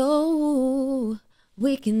guess so.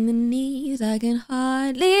 Weak in the knees, I can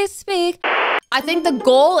hardly speak. I think the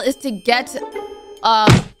goal is to get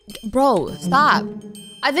bro, stop.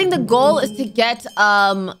 I think the goal is to get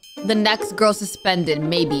the next girl suspended,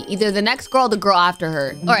 maybe. Either the next girl or the girl after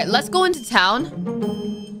her. All right, let's go into town.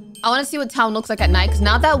 I want to see what town looks like at night, because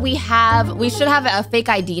now that we should have a fake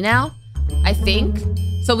ID now, I think.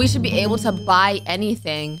 So we should be able to buy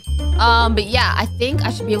anything. But yeah, I think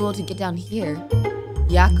I should be able to get down here.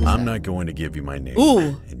 Yakuza. I'm not going to give you my name.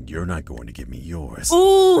 Ooh. And you're not going to give me yours.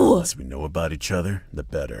 Ooh! The less we know about each other, the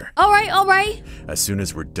better. All right, all right. As soon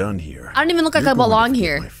as we're done here, I don't even look like I belong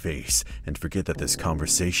here. My face and forget that this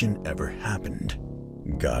conversation ever happened.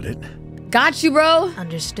 Got it? Got you, bro.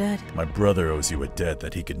 Understood. My brother owes you a debt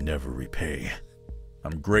that he could never repay.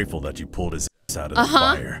 I'm grateful that you pulled his ass out of the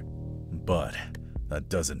fire, but that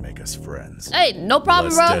doesn't make us friends. Hey, no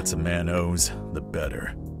problem, the bro. less debts a man owes, the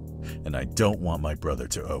better. And I don't want my brother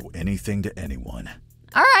to owe anything to anyone.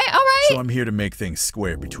 All right, all right. So I'm here to make things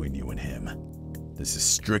square between you and him. This is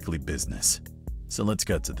strictly business. So let's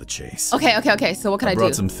get to the chase. Okay. So what can I do? I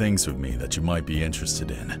brought some things with me that you might be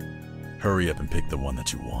interested in. Hurry up and pick the one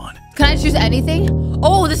that you want. Can I choose anything?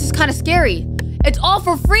 Oh, this is kind of scary. It's all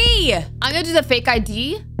for free. I'm gonna do the fake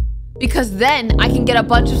ID because then I can get a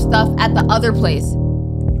bunch of stuff at the other place.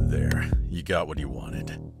 There, you got what you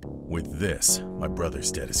wanted. With this, my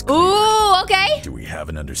brother's debt is clear. Ooh, okay. Do we have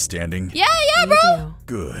an understanding? Yeah, bro.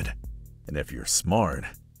 Good. And if you're smart,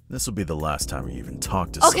 this will be the last time you even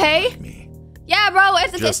talk to someone like me. Yeah, bro,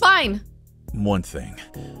 it's fine. One thing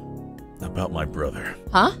about my brother.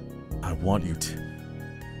 Huh? I want you to...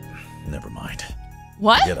 Never mind.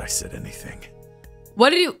 What? Forget I said anything.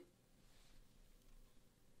 What did you...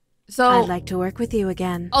 So... I'd like to work with you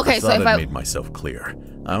again. Okay, so if I made myself clear.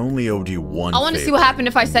 I only owed you one I want to see what happened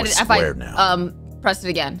if I said it, if I now. pressed it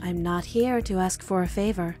again. I'm not here to ask for a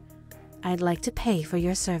favor. I'd like to pay for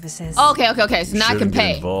your services. Okay. So now I can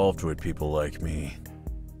pay. Get involved with people like me.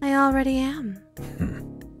 I already am.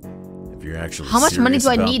 If you're actually How much money do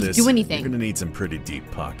I about need to this, do anything? You're gonna need some pretty deep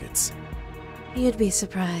pockets. You'd be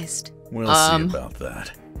surprised. We'll see about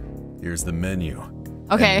that. Here's the menu.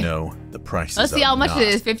 Okay. And no, the prices Let's see how much it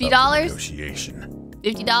is. $50? Negotiation.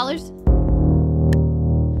 $50?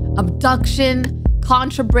 Abduction,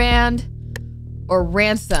 contraband, or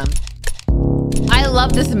ransom. I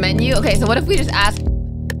love this menu. Okay, so what if we just ask...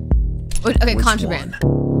 Okay, Which contraband.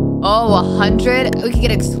 one? Oh, 100? We could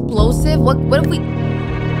get explosive? What if we...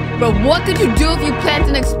 But what could you do if you plant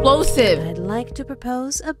an explosive? I'd like to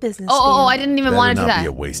propose a business deal. Oh, I didn't even want to do that. Be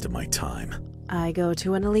a waste of my time. I go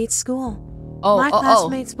to an elite school. Oh, my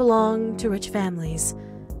classmates belong to rich families.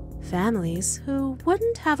 Families who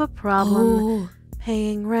wouldn't have a problem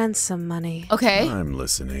paying ransom money. Okay. I'm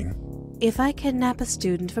listening. If I kidnap a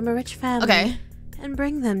student from a rich family and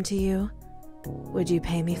bring them to you, would you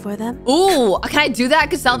pay me for them? Ooh, can I do that? I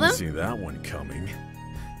could sell them? Didn't see that one coming.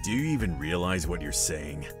 Do you even realize what you're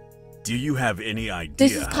saying? Do you have any idea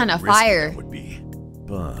this is kind of fire. That would be?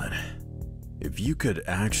 But if you could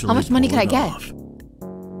actually how much money could I get?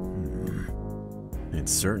 It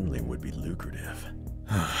certainly would be lucrative.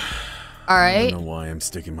 All right. I don't know why I'm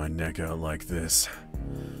sticking my neck out like this,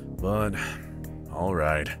 but all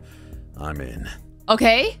right, I'm in.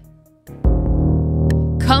 Okay.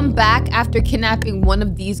 Come back after kidnapping one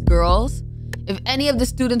of these girls. If any of the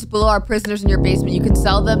students below are prisoners in your basement, you can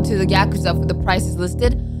sell them to the Yakuza for the prices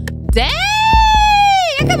listed. Dang!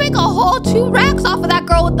 I can make a whole 2 racks off of that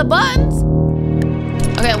girl with the buns.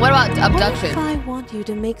 Okay, what about abduction? What if I want you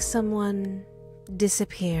to make someone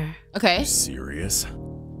disappear? Okay. Are you serious?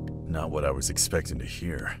 Not what I was expecting to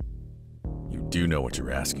hear. You do know what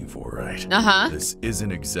you're asking for, right? Uh-huh. This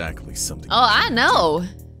isn't exactly something. Oh, I know.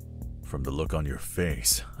 From the look on your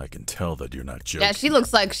face, I can tell that you're not joking. Yeah, she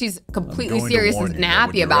looks like she's completely serious and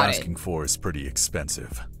happy about it. What you're asking for is pretty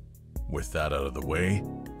expensive. With that out of the way,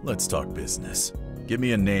 let's talk business. Give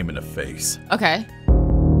me a name and a face. Okay.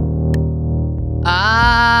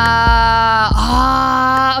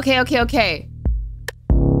 Okay.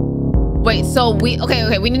 Wait, so we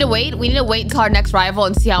need to wait. We need to wait until our next rival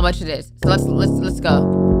and see how much it is. So let's go.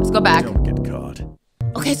 Let's go back. Don't get caught.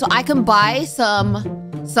 Okay, so I can buy some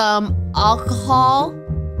alcohol.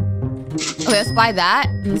 Okay, let's buy that.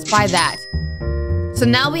 And let's buy that. So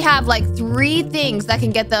now we have like 3 things that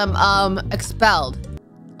can get them expelled.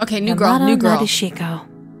 Okay, new girl. Nadeshiko.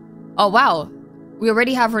 Oh wow. We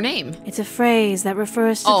already have her name. It's a phrase that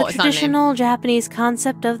refers to the traditional Japanese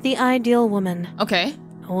concept of the ideal woman. Okay.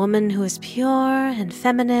 A woman who is pure and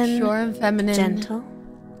feminine. Gentle,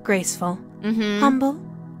 graceful, humble,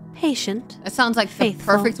 patient. That sounds like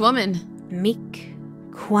faithful, the perfect woman. Meek,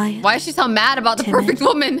 quiet. Why is she so mad about the perfect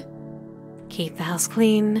woman? Keep the house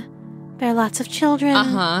clean. Bear lots of children.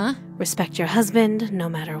 Respect your husband no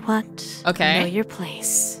matter what. Okay. Know your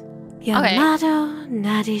place. Yamato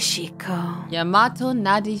Nadeshiko. Yamato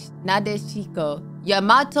Nadeshiko.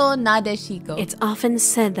 Yamato Nadeshiko. It's often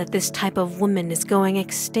said that this type of woman is going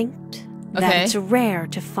extinct. That it's rare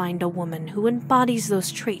to find a woman who embodies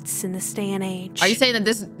those traits in this day and age. Are you saying that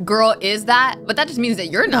this girl is that? But that just means that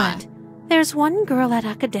you're not. But there's one girl at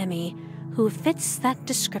Academy who fits that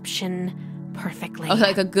description perfectly. Oh,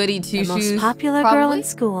 like a goody two-shoes. The most popular probably? girl in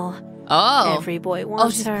school. Oh. Every boy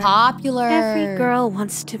wants she's her. popular. Every girl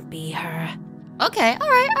wants to be her. Okay,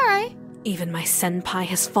 alright. Even my senpai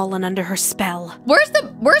has fallen under her spell. Where's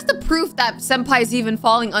the proof that senpai is even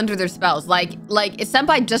falling under their spells? Like is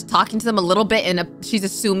senpai just talking to them a little bit and she's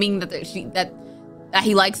assuming that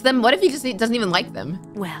he likes them? What if he just doesn't even like them?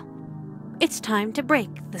 Well, it's time to break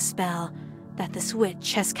the spell that this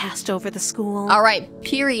witch has cast over the school. All right,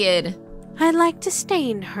 period. I'd like to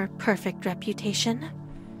stain her perfect reputation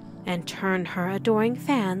and turn her adoring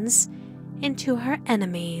fans into her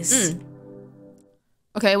enemies.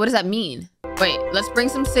 Okay, what does that mean? Wait, let's bring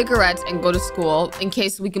some cigarettes and go to school in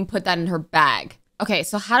case we can put that in her bag. Okay,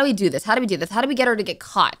 so how do we do this? How do we get her to get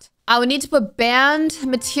caught? I would need to put banned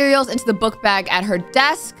materials into the book bag at her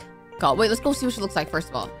desk. Wait, let's go see what she looks like first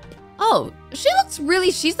of all. Oh,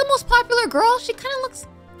 she's the most popular girl. She kind of looks,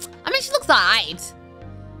 she looks alright.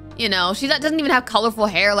 You know, she doesn't even have colorful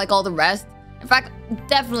hair like all the rest. In fact,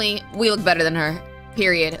 definitely we look better than her,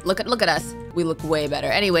 period. Look at us. We look way better.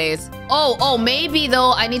 Anyways. Oh, maybe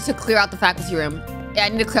though I need to clear out the faculty room. Yeah, I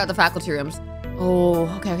need to clear out the faculty rooms. Oh,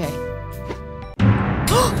 okay.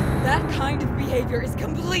 That kind of behavior is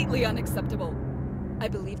completely unacceptable. I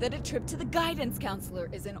believe that a trip to the guidance counselor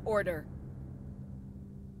is in order.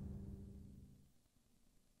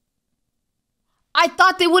 I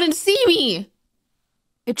thought they wouldn't see me.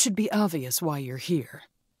 It should be obvious why you're here.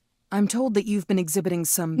 I'm told that you've been exhibiting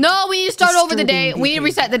some... No, we need to start over the day. We need to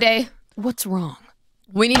reset the day. What's wrong?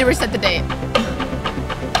 We need to reset the day.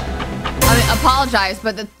 Apologize,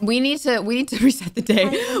 but we need to reset the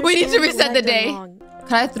day. We need to reset the day.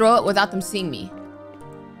 Can I throw it without them seeing me?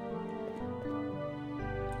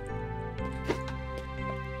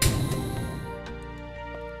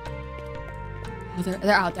 Oh,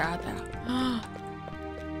 they're out.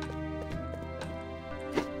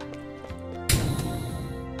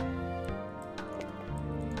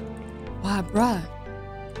 Wow, bruh.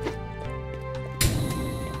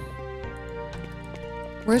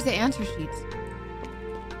 Where's the answer sheets?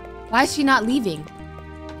 Why is she not leaving?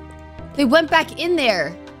 They went back in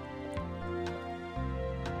there.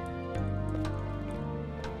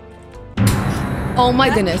 Oh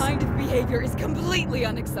my goodness. That kind of behavior is completely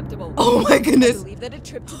unacceptable. Oh my goodness. I believe that a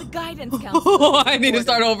trip to the guidance counselor. Oh, I need to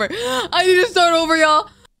start over. Y'all.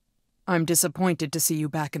 I'm disappointed to see you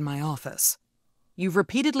back in my office. You've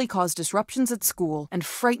repeatedly caused disruptions at school and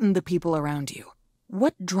frightened the people around you.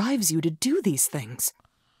 What drives you to do these things?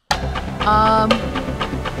 I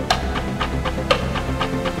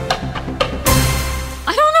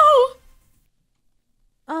don't know.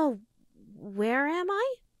 Oh, where am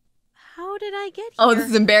I? How did I get here? Oh, this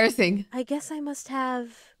is embarrassing. I guess I must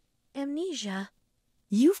have amnesia.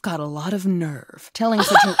 You've got a lot of nerve telling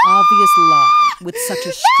such an obvious lie with such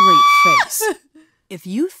a straight face. If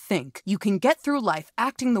you think you can get through life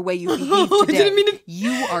acting the way you behave today,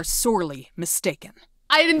 you are sorely mistaken.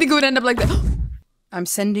 I didn't think it would end up like that. I'm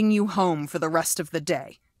sending you home for the rest of the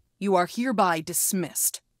day. You are hereby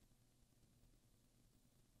dismissed.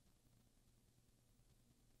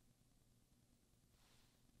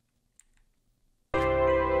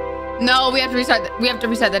 No, we have to reset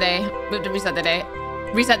the day. Reset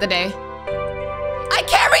the day. I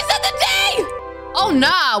can't reset the day! Oh,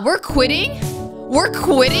 nah, we're quitting?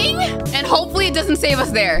 And hopefully it doesn't save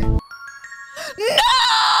us there.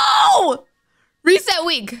 No! Reset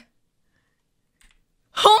week.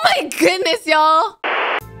 Oh my goodness, y'all.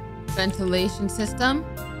 Ventilation system.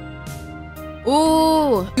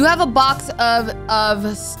 Ooh, you have a box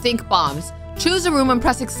of stink bombs. Choose a room and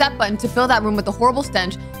press accept button to fill that room with a horrible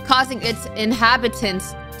stench, causing its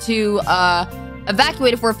inhabitants to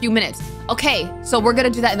evacuate it for a few minutes. Okay, so we're gonna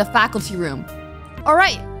do that in the faculty room. All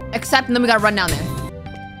right, accept, and then we gotta run down there.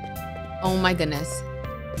 Oh my goodness.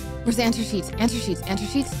 Where's the answer sheets? Answer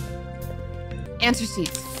sheets.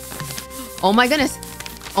 Oh my goodness.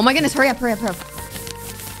 Hurry up.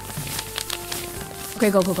 Okay,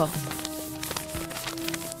 go.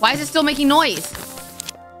 Why is it still making noise?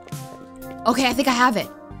 Okay, I think I have it.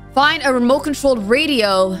 Find a remote-controlled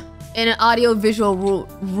radio in an audio-visual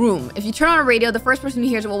room. If you turn on a radio, the first person who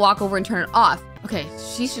hears it will walk over and turn it off. Okay,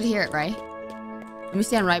 she should hear it, right? Let me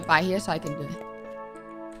stand right by here so I can do it.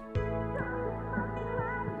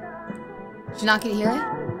 She's not gonna hear it?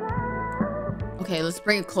 Okay, let's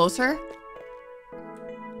bring it closer.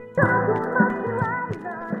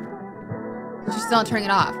 She's still not turning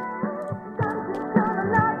it off.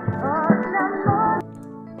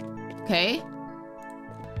 Okay.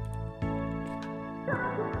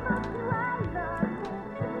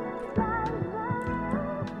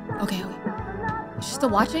 Okay. Is she still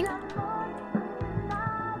watching?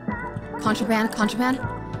 Contraband.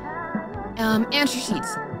 Answer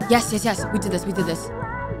sheets. Yes. We did this.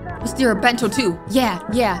 Let's steal her bento too. Yeah,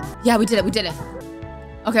 we did it.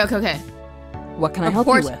 Okay. What can I help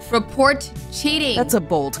you with? Report cheating. That's a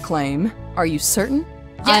bold claim. Are you certain?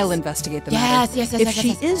 Yes. I'll investigate the matter. Yes. If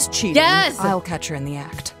she is cheating, I'll catch her in the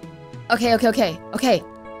act. Okay.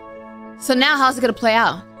 So now how's it gonna play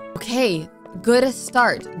out? Okay, good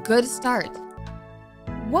start.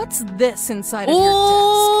 What's this inside of your desk?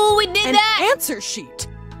 Oh, we did that! An answer sheet.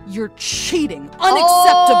 You're cheating.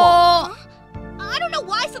 Unacceptable. I don't know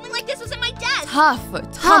why something like this was in my desk. Tough.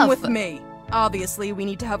 Come with me. Obviously, we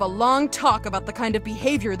need to have a long talk about the kind of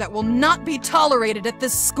behavior that will not be tolerated at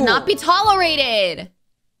this school. Not be tolerated.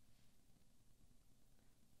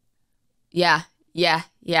 Yeah.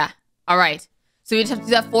 All right. So we just have to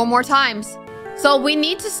do that 4 more times. So we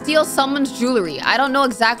need to steal someone's jewelry. I don't know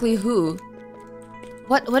exactly who.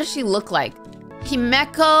 What does she look like?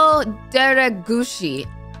 Himeko Deregushi.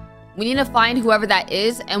 We need to find whoever that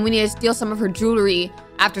is, and we need to steal some of her jewelry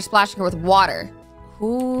after splashing her with water.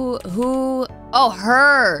 Who? Oh,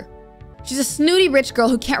 her. She's a snooty rich girl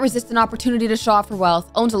who can't resist an opportunity to show off her wealth,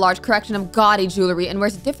 owns a large collection of gaudy jewelry, and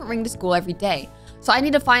wears a different ring to school every day. So I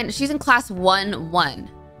need to find, she's in class 1-1.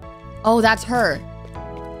 Oh, that's her.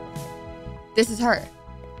 This is her.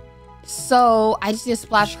 So I just need to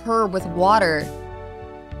splash her with water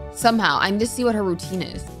somehow. I need to see what her routine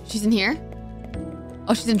is. She's in here?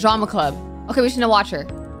 Oh, she's in drama club. Okay, we should watch her.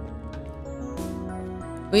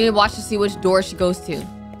 We need to watch to see which door she goes to.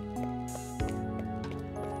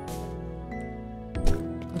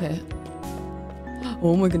 Okay.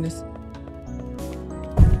 Oh my goodness.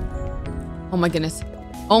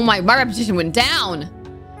 My reputation went down.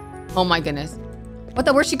 Oh my goodness.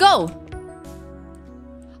 Where'd she go?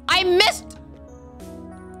 I missed.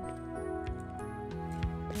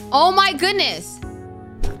 Oh my goodness.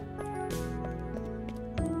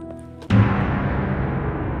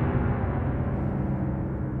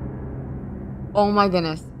 Oh my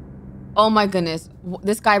goodness.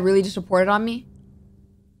 This guy really just reported on me?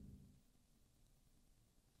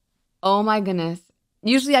 Oh my goodness.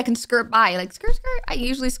 Usually I can skirt by. Like, skirt. I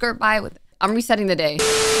usually skirt by with... I'm resetting the day.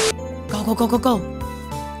 Go.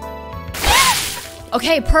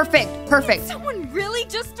 Okay, perfect. Someone really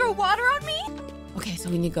just threw water on me? Okay, so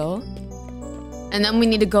we need to go. And then we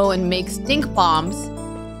need to go and make stink bombs.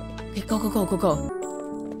 Okay, go.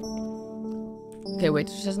 Okay, wait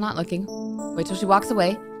till she's not looking. Wait till she walks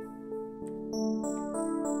away.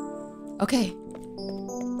 Okay.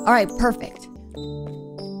 All right, perfect.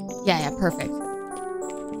 Yeah, perfect.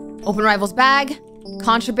 Open rival's bag,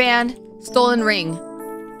 contraband, stolen ring.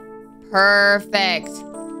 Perfect.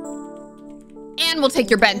 And we'll take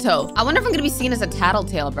your bento. I wonder if I'm gonna be seen as a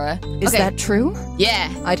tattletale, bruh. Is that true?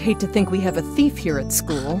 Yeah. I'd hate to think we have a thief here at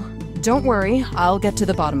school. Don't worry, I'll get to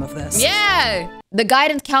the bottom of this. Yeah! The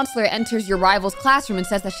guidance counselor enters your rival's classroom and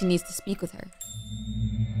says that she needs to speak with her.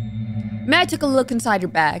 May I take a look inside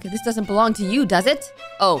your bag? This doesn't belong to you, does it?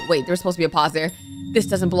 Oh, wait, there's supposed to be a pause there. This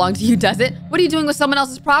doesn't belong to you, does it? What are you doing with someone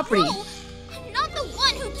else's property? No, I'm not the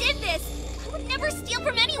one who did this. I would never steal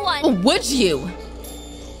from anyone. Oh, would you?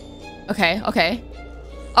 Okay.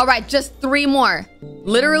 All right, just 3 more.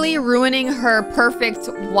 Literally ruining her perfect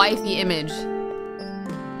wifey image.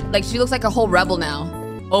 Like, she looks like a whole rebel now.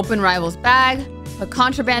 Open rival's bag, put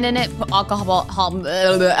contraband in it, put alcohol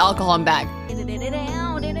in bag.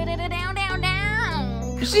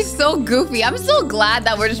 She's so goofy. I'm so glad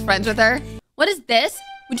that we're just friends with her. What is this?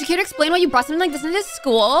 Would you care to explain why you brought something like this into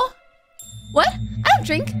school? What? I don't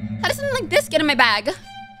drink. How does something like this get in my bag?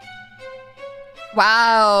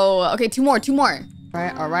 Wow. Okay, 2 more. All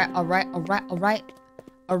right.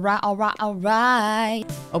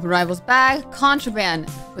 Open rival's bag, contraband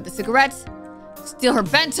with the cigarettes, steal her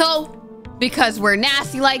bento because we're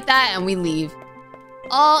nasty like that, and we leave.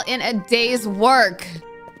 All in a day's work.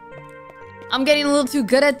 I'm getting a little too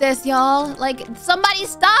good at this, y'all. Like, somebody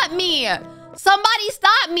stop me.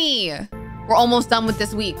 We're almost done with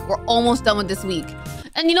this week.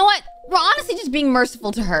 And you know what? We're honestly just being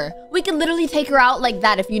merciful to her. We could literally take her out like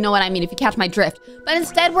that, if you know what I mean, if you catch my drift. But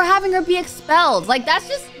instead, we're having her be expelled. Like,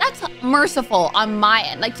 that's merciful on my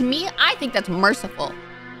end. Like, to me, I think that's merciful.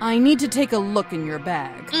 I need to take a look in your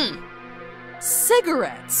bag.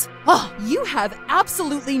 Cigarettes. Oh, you have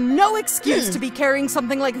absolutely no excuse to be carrying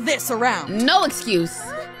something like this around. No excuse.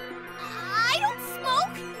 I don't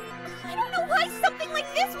smoke. I don't know why something like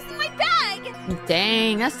this was in my bag.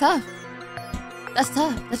 Dang, that's tough.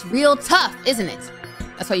 That's real tough, isn't it?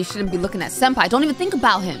 That's why you shouldn't be looking at senpai. Don't even think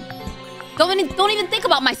about him. Don't even think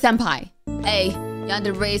about my senpai. Hey,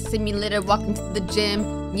 Yandere Simulator, walking to the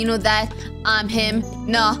gym. You know that I'm him.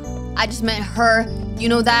 No, I just meant her. You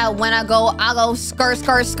know that when I go skirt,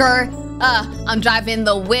 skirt, skirt. I'm driving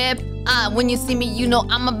the whip. When you see me, you know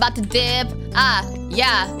I'm about to dip.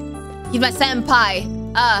 Yeah. He's my senpai.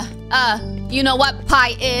 You know what pi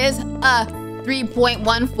is?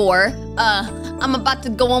 3.14. I'm about to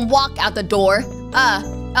go and walk out the door.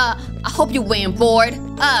 I hope you ain't bored.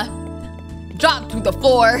 Drop to the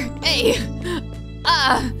floor. Hey.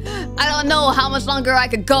 I don't know how much longer I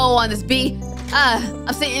could go on this beat.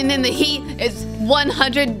 I'm sitting in the heat. It's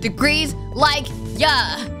 100 degrees. Like,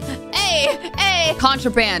 yeah. Hey, hey.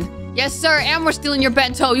 Contraband. Yes, sir. And we're stealing your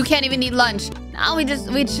bento. You can't even eat lunch. Now we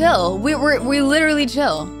chill. We literally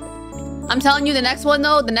chill. I'm telling you, the next one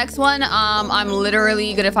though, I'm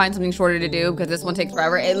literally gonna find something shorter to do because this one takes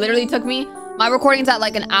forever. It literally took me, my recording's at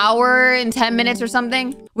like 1 hour and 10 minutes or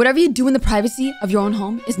something. Whatever you do in the privacy of your own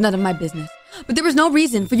home is none of my business. But there was no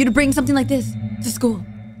reason for you to bring something like this to school.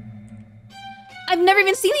 I've never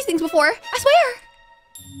even seen these things before, I swear.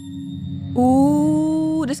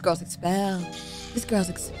 Ooh, this girl's expelled. This girl's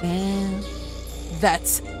expelled.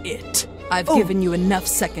 That's it. I've given you enough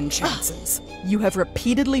second chances. You have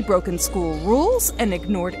repeatedly broken school rules and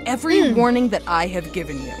ignored every warning that I have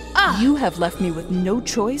given you. You have left me with no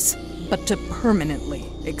choice but to permanently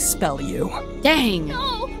expel you. Dang.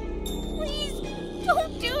 No, please,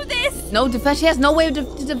 don't do this. No defense. She has no way to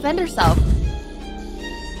defend herself.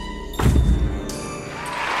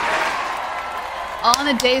 All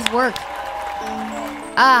in a day's work.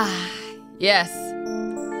 Yes.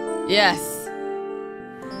 Yes.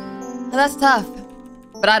 Well, that's tough,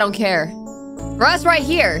 but I don't care. For us right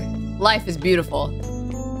here, life is beautiful.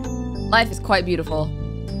 Life is quite beautiful.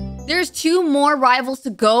 There's 2 more rivals to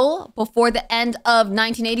go before the end of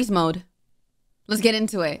 1980s mode. Let's get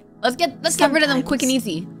into it. Let's get rid of them quick and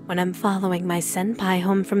easy. When I'm following my senpai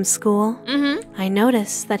home from school, I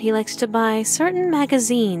notice that he likes to buy certain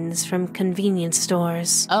magazines from convenience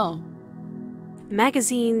stores. Oh.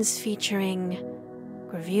 Magazines featuring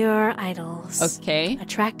gravure idols. Okay.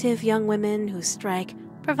 Attractive young women who strike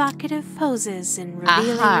provocative poses in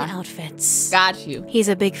revealing outfits. Got you. He's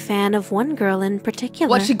a big fan of one girl in particular.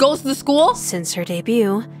 What, she goes to the school? Since her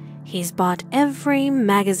debut, he's bought every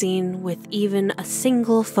magazine with even a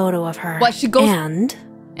single photo of her. What, she goes...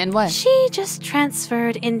 And what? She just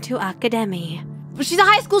transferred into academy. But she's a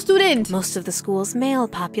high school student. Most of the school's male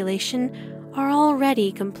population are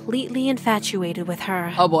already completely infatuated with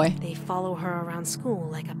her. Oh boy. They follow her around school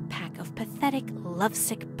like a pack of pathetic,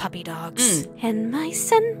 lovesick puppy dogs. And my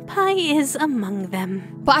senpai is among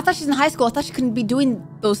them. But I thought she's in high school. I thought she couldn't be doing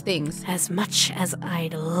those things. As much as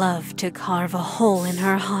I'd love to carve a hole in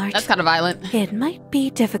her heart. That's kind of violent. It might be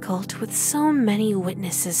difficult with so many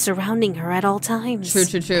witnesses surrounding her at all times. True.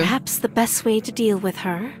 Perhaps the best way to deal with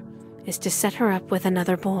her is to set her up with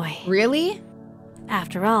another boy. Really?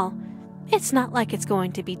 After all, it's not like it's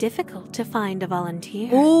going to be difficult to find a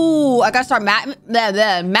volunteer. Ooh, I gotta start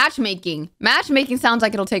matchmaking. Matchmaking sounds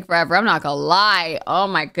like it'll take forever. I'm not gonna lie. Oh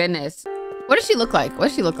my goodness. What does she look like?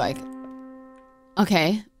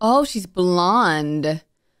 Okay. Oh, she's blonde.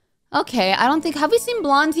 Okay, I don't think... Have we seen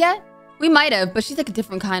blondes yet? We might have, but she's like a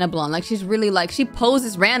different kind of blonde. Like, she's really like... She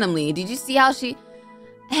poses randomly. Did you see how she...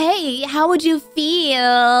 Hey, how would you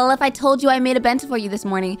feel if I told you I made a bento for you this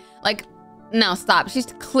morning? Like... No, stop. She's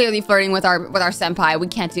clearly flirting with our senpai. We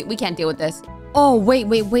can't deal with this. Oh, wait.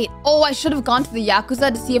 Oh, I should have gone to the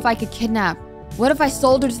Yakuza to see if I could kidnap. What if I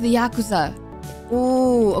sold her to the Yakuza?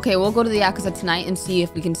 Ooh, okay, we'll go to the Yakuza tonight and see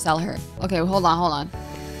if we can sell her. Okay, hold on.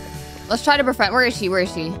 Let's try to befriend. Where is she? We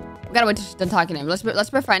gotta wait till she's done talking to him. Let's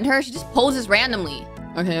befriend her. She just poses randomly.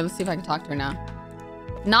 Okay, let's see if I can talk to her now.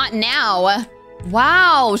 Not now.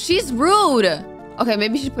 Wow, she's rude. Okay,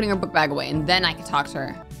 maybe she's putting her book bag away and then I can talk to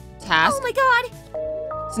her. Task. Oh my god.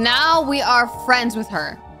 So now we are friends with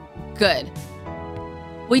her. Good.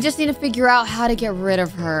 We just need to figure out how to get rid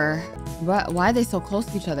of her. Why are they so close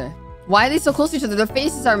to each other? Their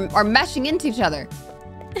faces are meshing into each other.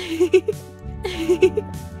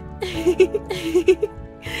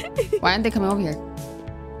 Why aren't they coming over here?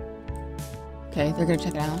 Okay, they're gonna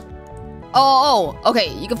check it out. Oh,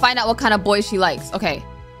 okay. You can find out what kind of boys she likes. Okay.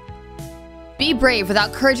 Be brave.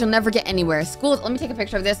 Without courage, you'll never get anywhere. School. Let me take a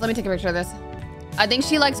picture of this. I think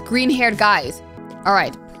she likes green-haired guys. All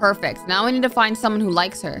right, perfect. Now we need to find someone who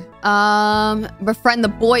likes her. Befriend the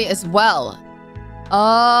boy as well.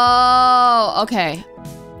 Oh, okay.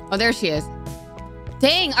 Oh, there she is.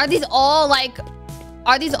 Dang, are these all like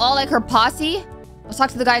her posse? Let's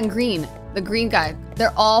talk to the guy in green. The green guy.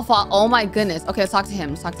 They're all oh my goodness. Okay, let's talk to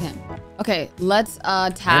him. Okay, let's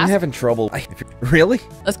task. I'm having trouble. Really?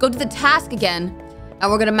 Let's go to the task again,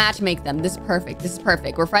 and we're gonna matchmake them. This is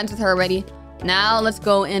perfect. We're friends with her already. Now let's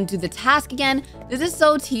go into the task again. This is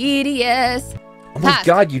so tedious. Oh my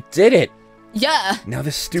god, you did it! Yeah. Now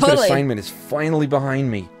this stupid assignment is finally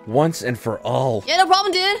behind me, once and for all. Yeah, no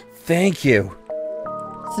problem, dude. Thank you.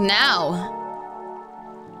 So now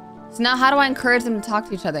how do I encourage them to talk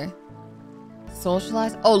to each other?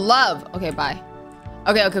 Socialize? Oh, love. Okay, bye.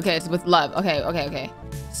 Okay. It's with love. Okay.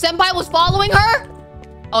 Senpai was following her?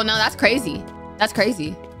 Oh no, that's crazy. That's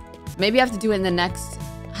crazy. Maybe I have to do it in the next.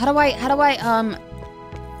 How do I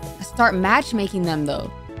start matchmaking them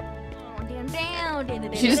though?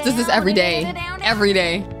 She just does this every day. Every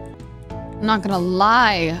day. I'm not gonna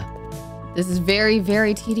lie. This is very,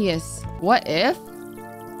 very tedious. What if?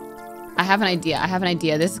 I have an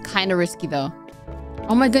idea. This is kind of risky though.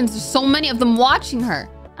 Oh my goodness, there's so many of them watching her.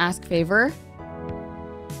 Ask favor.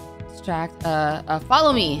 Distract.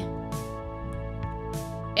 Follow me.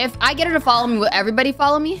 If I get her to follow me, will everybody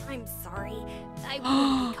follow me? I'm sorry. I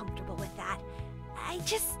wouldn't be comfortable with that. I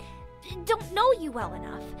just don't know you well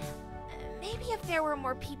enough. Maybe if there were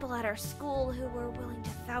more people at our school who were willing to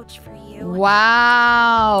vouch for you.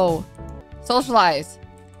 Wow. Socialize.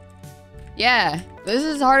 Yeah, this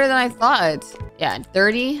is harder than I thought. Yeah,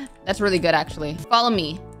 30. That's really good, actually. Follow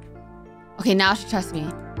me. Okay, now she trusts me.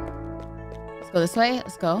 Let's go this way.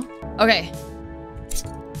 Let's go. Okay.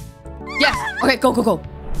 Yes. Okay, go.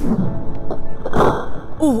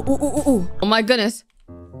 Ooh. Oh my goodness.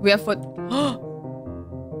 We have foot.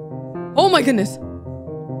 Oh my goodness.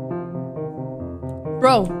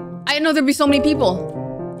 Bro, I didn't know there'd be so many people.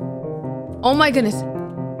 Oh my goodness.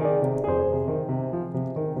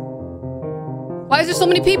 Why is there so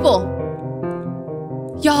many people?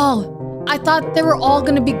 Y'all, I thought they were all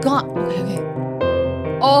gonna be gone. Okay.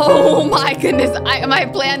 Oh my goodness. My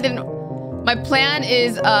plan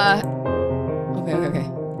is, okay.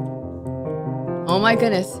 Oh my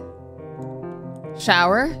goodness.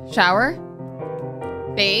 Shower.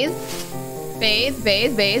 Bathe.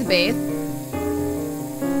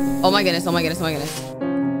 Oh my goodness. Can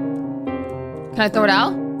I throw it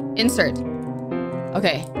out? Insert.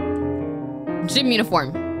 Okay. Gym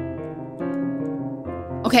uniform.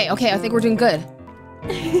 Okay, I think we're doing good.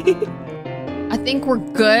 I think we're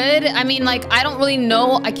good. I mean, like, I don't really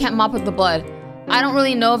know. I can't mop up the blood. I don't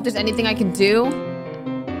really know if there's anything I can do.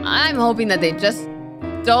 I'm hoping that they just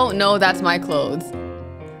don't know that's my clothes.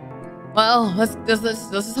 Well, let's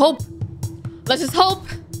just hope. Let's just hope.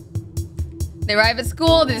 They arrive at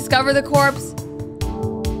school. They discover the corpse.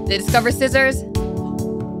 They discover scissors.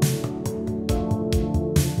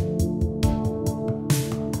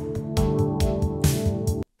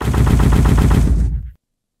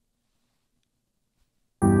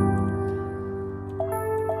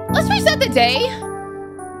 Let's reset the day.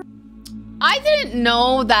 I didn't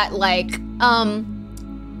know that, like,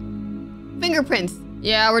 fingerprints.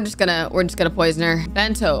 Yeah, we're just gonna poison her.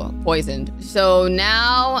 Bento poisoned. So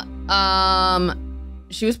now,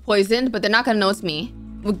 she was poisoned, but they're not gonna know it's me.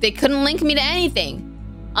 They couldn't link me to anything.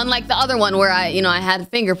 Unlike the other one where I had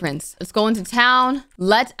fingerprints. Let's go into town.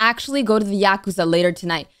 Let's actually go to the Yakuza later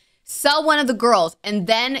tonight. Sell one of the girls and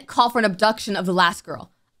then call for an abduction of the last girl.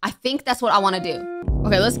 I think that's what I want to do.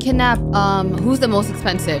 Okay, let's kidnap, who's the most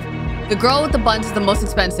expensive? The girl with the buns is the most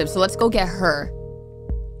expensive, so let's go get her.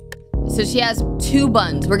 So she has 2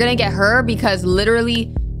 buns. We're gonna get her because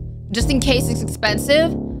literally, just in case it's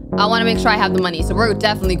expensive, I want to make sure I have the money. So we're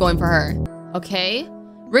definitely going for her. Okay.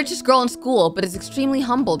 Richest girl in school, but is extremely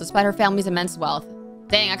humble despite her family's immense wealth.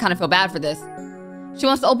 Dang, I kind of feel bad for this. She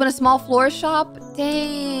wants to open a small florist shop?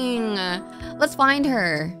 Dang. Let's find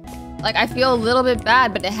her. Like, I feel a little bit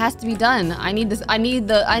bad, but it has to be done. I need this. I need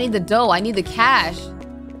the dough. I need the cash.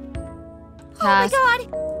 Task. Oh my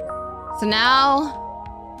god. So now,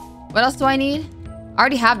 what else do I need? I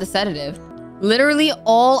already have the sedative. Literally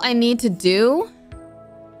all I need to do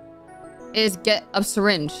is get a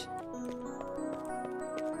syringe.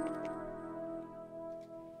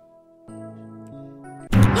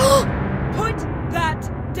 Put that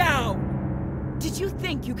down! Did you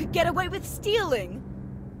think you could get away with stealing?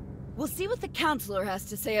 We'll see what the counselor has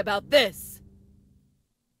to say about this.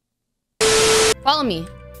 Follow me.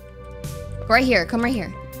 Right here. Come right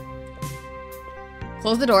here.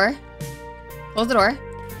 Close the door. Close the door.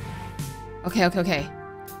 Okay.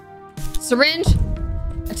 Syringe.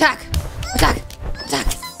 Attack.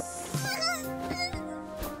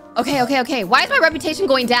 Okay. Why is my reputation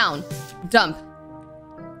going down? Dump.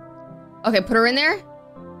 Okay, put her in there.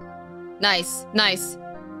 Nice.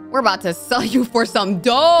 We're about to sell you for some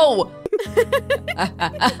dough.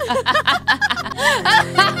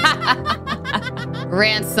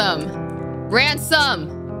 Ransom.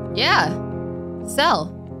 Yeah.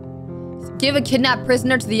 Sell. Give a kidnapped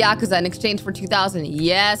prisoner to the Yakuza in exchange for 2,000.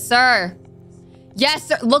 Yes, sir. Yes,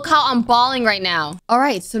 sir. Look how I'm balling right now. All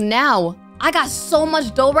right, so now I got so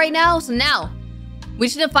much dough right now. So now we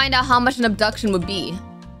should find out how much an abduction would be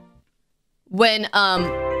when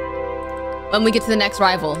we get to the next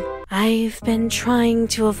rival. I've been trying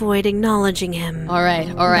to avoid acknowledging him. All right,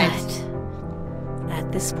 all right. But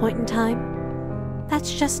at this point in time,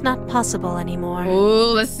 that's just not possible anymore.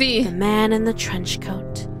 Ooh, let's see. The man in the trench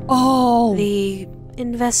coat. Oh. The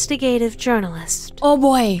investigative journalist. Oh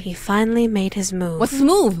boy. He finally made his move. What's his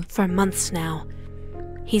move? For months now.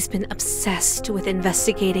 He's been obsessed with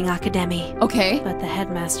investigating Academy. Okay. But the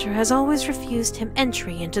headmaster has always refused him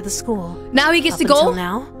entry into the school. Now he gets to Up go? until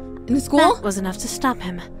now, in the school? That was enough to stop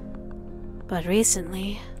him. But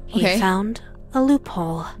recently, he Okay. found a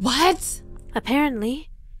loophole. What? Apparently,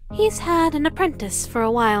 he's had an apprentice for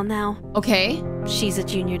a while now. Okay. She's a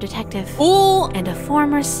junior detective. Ooh. And a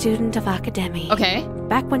former student of Academy. Okay.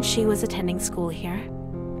 Back when she was attending school here,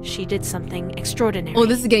 she did something extraordinary. Oh,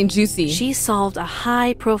 this is getting juicy. She solved a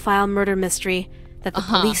high-profile murder mystery that the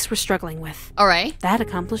police were struggling with. All right. That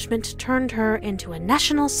accomplishment turned her into a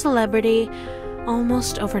national celebrity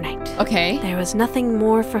almost overnight. Okay. There was nothing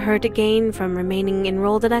more for her to gain from remaining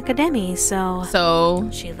enrolled in Academy, so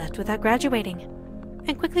she left without graduating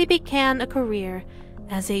and quickly began a career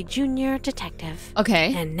as a junior detective.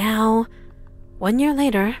 Okay. And now, 1 year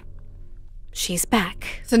later, she's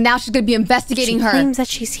back. So now she's gonna be investigating her. She claims that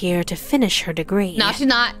she's here to finish her degree. No, she's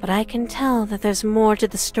not. But I can tell that there's more to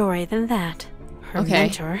the story than that. Her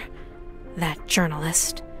mentor, that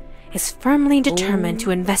journalist, is firmly determined to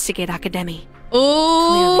investigate Academy.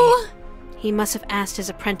 Ooh. Clearly, he must have asked his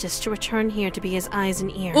apprentice to return here to be his eyes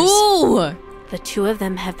and ears. Ooh. The two of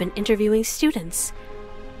them have been interviewing students,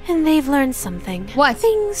 and they've learned something. What?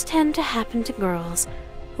 Things tend to happen to girls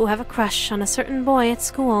who have a crush on a certain boy at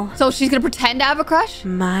school. So she's gonna pretend to have a crush?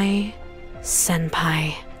 My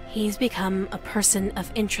senpai. He's become a person of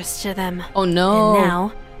interest to them. Oh no. And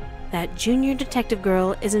now, that junior detective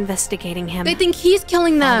girl is investigating him. They think he's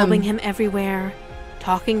killing them. Following him everywhere,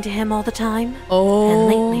 talking to him all the time. Oh. And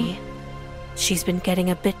lately, she's been getting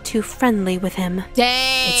a bit too friendly with him.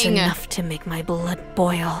 Dang. It's enough to make my blood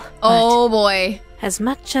boil. Oh boy. As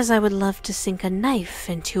much as I would love to sink a knife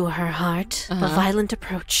into her heart, the violent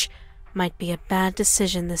approach might be a bad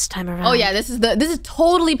decision this time around. Oh yeah, this is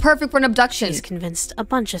totally perfect for an abduction. She's convinced a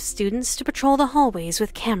bunch of students to patrol the hallways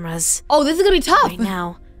with cameras. Oh, this is gonna be tough. Right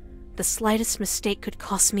now, the slightest mistake could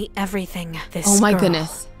cost me everything. This Oh my girl,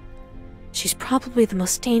 goodness. she's probably the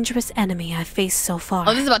most dangerous enemy I've faced so far.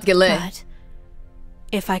 Oh, this is about to get lit. But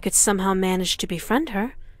if I could somehow manage to befriend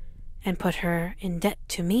her and put her in debt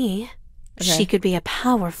to me, she could be a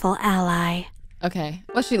powerful ally. Okay,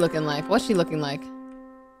 what's she looking like? What's she looking like?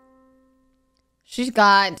 She's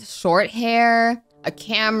got short hair, a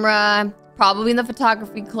camera, probably in the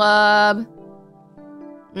photography club.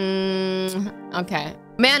 Okay.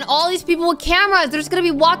 Man, all these people with cameras, they're just gonna be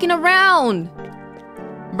walking around.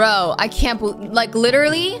 Bro, I can't believe, like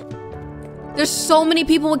literally, there's so many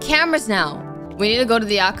people with cameras now. We need to go to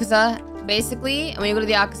the Yakuza, basically. And we need to go to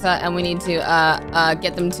the Yakuza and we need to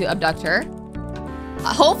get them to abduct her.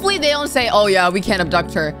 Hopefully they don't say, oh yeah, we can't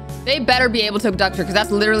abduct her. They better be able to abduct her because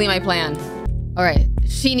that's literally my plan. All right,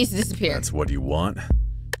 she needs to disappear. That's what you want?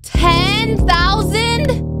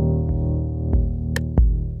 10,000?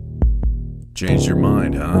 Change your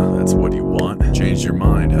mind, huh? That's what you want? Change your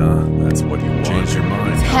mind, huh? That's what you want? Change your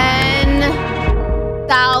mind.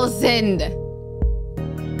 10,000.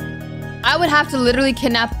 I would have to literally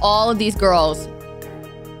kidnap all of these girls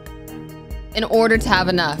in order to have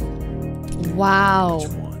enough. Wow.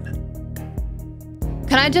 Which one?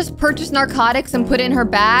 Can I just purchase narcotics and put it in her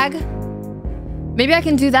bag? Maybe I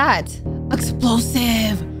can do that.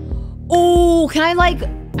 Explosive. Oh, can I like...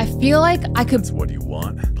 I feel like I could... That's what you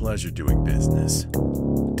want? Pleasure doing business.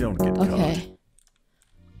 Don't get caught. Okay.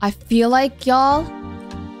 I feel like, y'all,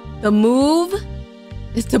 the move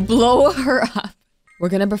is to blow her up. We're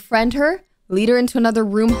gonna befriend her, lead her into another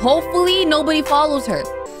room. Hopefully nobody follows her.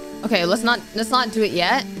 Okay, let's not do it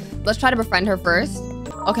yet. Let's try to befriend her first.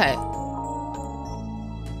 Okay.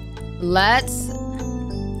 Let's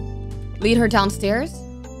lead her downstairs.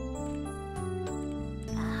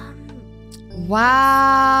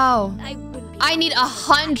 Wow. I need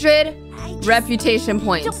 100 reputation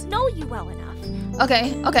points. I don't know you well enough.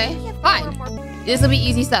 Okay, fine. This will be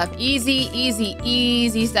easy stuff.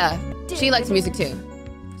 Easy stuff. She likes music too.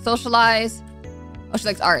 Socialize. Oh, she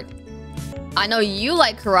likes art. I know you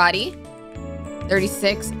like karate.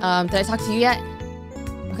 36. Did I talk to you yet?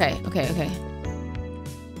 Okay.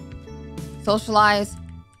 Socialize.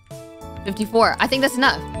 54. I think that's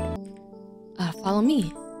enough. Follow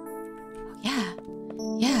me. Yeah.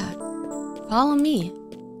 Yeah. Follow me.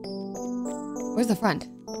 Where's the front?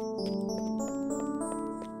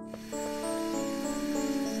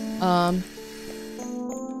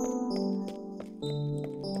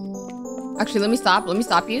 Actually, let me stop. Let me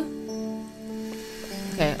stop you.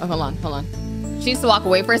 Okay, oh, hold on. She needs to walk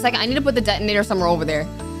away for a second. I need to put the detonator somewhere over there.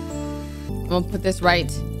 I'm gonna put this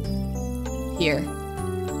right here.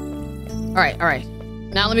 All right.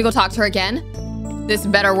 Now let me go talk to her again. This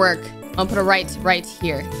better work. I'm gonna put it right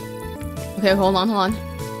here. Okay, hold on.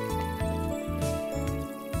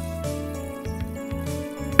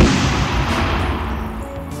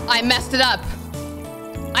 I messed it up.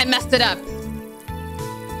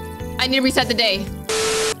 I need to reset the day.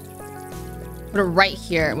 Put it right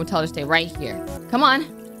here. And we'll tell her to stay right here. Come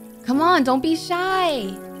on, don't be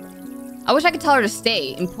shy. I wish I could tell her to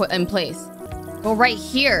stay in place. Go right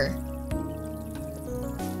here.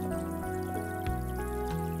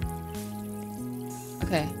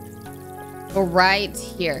 Okay. Go right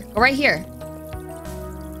here.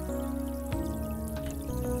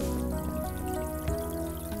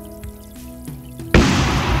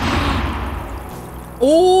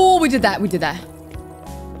 Oh, we did that.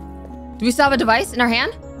 Do we still have a device in our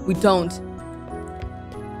hand? We don't.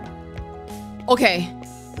 Okay.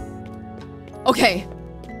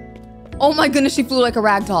 Oh my goodness, she flew like a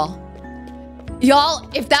rag doll. Y'all,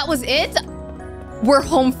 if that was it, we're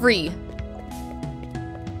home free.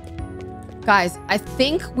 Guys, I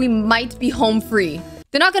think we might be home free.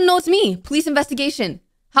 They're not gonna know it's me. Police investigation.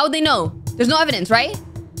 How would they know? There's no evidence, right?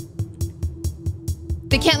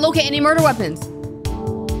 They can't locate any murder weapons.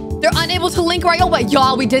 They're unable to link Ryoba.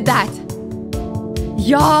 Y'all, we did that.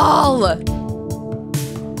 Y'all.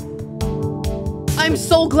 I'm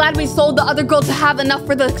so glad we sold the other girl to have enough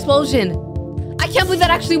for the explosion. I can't believe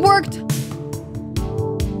that actually worked.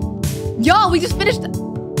 Y'all, we just finished.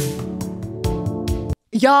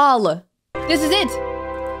 Y'all, this is it.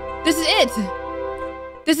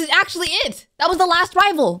 This is actually it. That was the last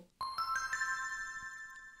rival.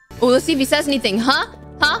 Oh, let's see if he says anything. Huh?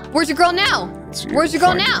 Where's your girl now? Where's your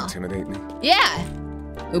girl now? Intimidate me? Yeah.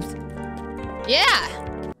 Oops.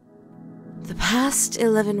 Yeah. The past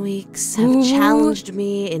 11 weeks have challenged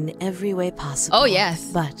me in every way possible. Oh,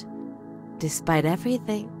 yes. But despite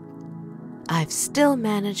everything, I've still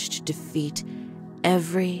managed to defeat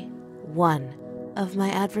every one of my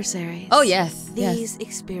adversaries. Oh, yes. These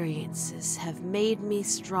experiences have made me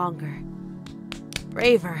stronger,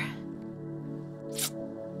 braver.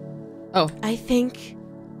 Oh. I think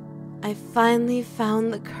I finally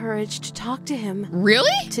found the courage to talk to him. Really?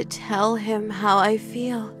 To tell him how I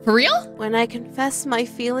feel. For real? When I confess my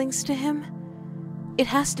feelings to him, it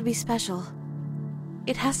has to be special.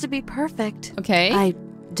 It has to be perfect. Okay. I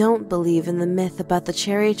don't believe in the myth about the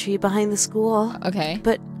cherry tree behind the school. Okay.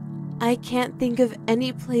 But I can't think of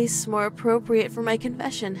any place more appropriate for my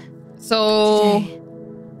confession. So... Today,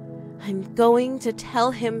 I'm going to tell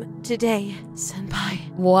him today, Senpai.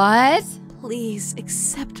 What? Please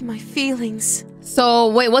accept my feelings. So,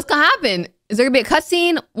 wait, what's gonna happen? Is there gonna be a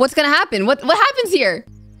cutscene? What's gonna happen? What happens here?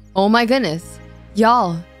 Oh my goodness.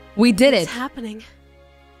 Y'all, we did it. It's happening.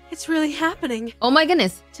 It's really happening. Oh my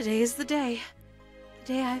goodness. Today is the day.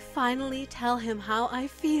 The day I finally tell him how I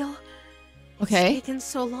feel. Okay. It's taken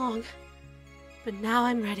so long. But now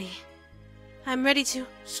I'm ready. I'm ready to...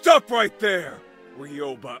 Stop right there,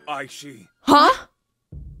 Ryoba Aishi. Huh?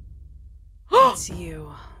 It's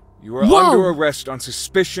you. You are under arrest on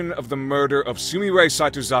suspicion of the murder of Sumire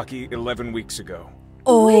Saitozaki 11 weeks ago.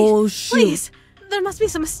 Oh, wait, shoot. Please. There must be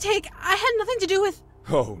some mistake. I had nothing to do with...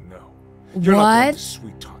 Oh, no. You're not going to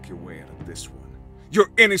sweet-talk your way out of this one.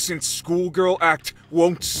 Your innocent schoolgirl act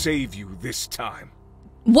won't save you this time.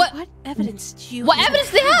 What evidence do you What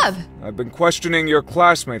evidence do they have? I've been questioning your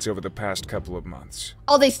classmates over the past couple of months.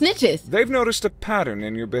 Oh, they snitches. They've noticed a pattern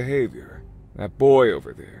in your behavior. That boy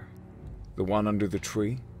over there, the one under the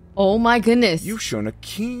tree. Oh my goodness. You've shown a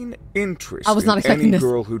keen interest I was not in expecting any this.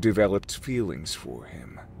 girl who developed feelings for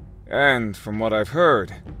him. And from what I've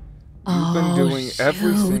heard, you've been doing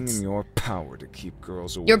everything in your power to keep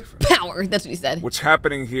girls away from you. Power, that's what he said. What's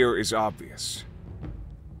happening here is obvious.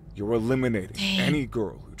 You're eliminating any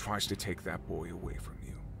girl who tries to take that boy away from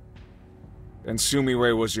you. And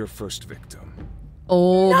Sumire was your first victim.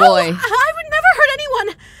 Oh no, boy. I would never hurt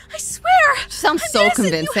anyone. I swear. Sounds I'm so innocent.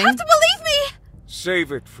 convincing. You have to believe me.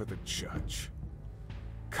 Save it for the judge.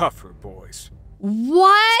 Cuff her, boys.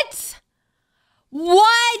 What?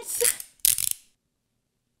 What?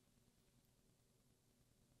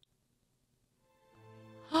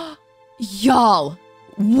 Y'all,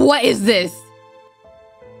 what is this?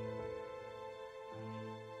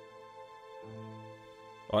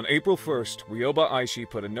 On April 1st, Ryoba Aishi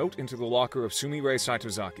put a note into the locker of Sumire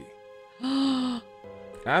Saitozaki.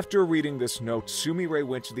 After reading this note, Sumire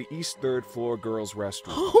went to the East 3rd floor girls'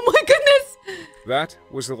 restroom. Oh my goodness! That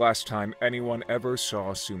was the last time anyone ever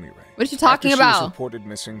saw Sumire. What are you talking After about? she was reported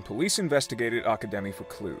missing, police investigated Akademi for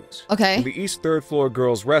clues. Okay. In the East 3rd floor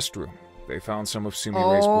girls' restroom, they found some of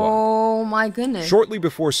Sumire's blood. Oh my goodness. Shortly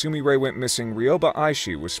before Sumire went missing, Ryoba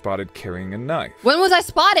Aishi was spotted carrying a knife. When was I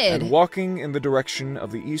spotted? And walking in the direction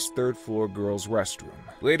of the East 3rd floor girls' restroom.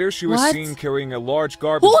 Later, she was seen carrying a large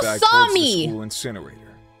garbage bag towards the school incinerator.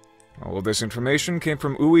 All of this information came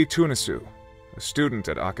from Ui Tunisu, a student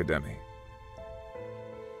at Akademi,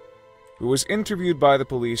 who was interviewed by the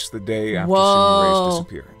police the day after Sumire's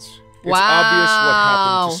disappearance. It's obvious what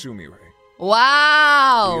happened to Sumire.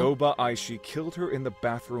 Wow! Ryoba Aishi killed her in the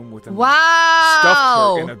bathroom with a knife,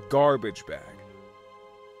 stuffed her in a garbage bag,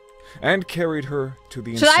 and carried her to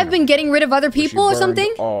the incinerator. Should I have been getting rid of other people or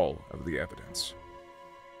something? All of the evidence.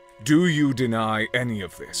 Do you deny any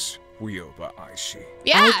of this, Ryoba Aishi?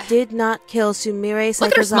 Yeah! I did not kill Sumire Saitozaki.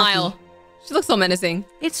 Look at her smile. She looks so menacing.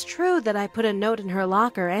 It's true that I put a note in her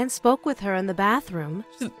locker and spoke with her in the bathroom.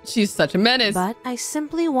 She's such a menace. But I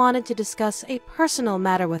simply wanted to discuss a personal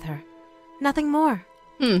matter with her. Nothing more.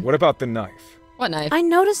 What about the knife? What knife? I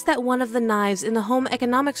noticed that one of the knives in the home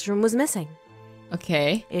economics room was missing.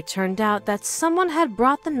 Okay. It turned out that someone had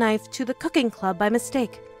brought the knife to the cooking club by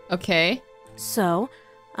mistake. Okay. So,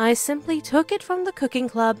 I simply took it from the cooking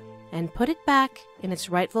club and put it back in its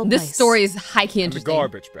rightful place. This story is high-key And the interesting.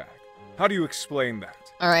 garbage bag. How do you explain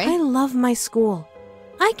that? All right. I love my school.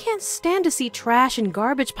 I can't stand to see trash and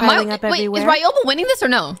garbage piling up everywhere. Wait, is Ryoba winning this or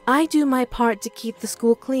no? I do my part to keep the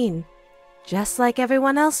school clean, just like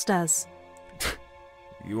everyone else does.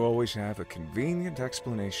 You always have a convenient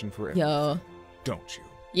explanation for everything, Yo. don't you?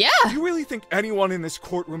 Yeah. Do you really think anyone in this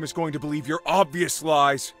courtroom is going to believe your obvious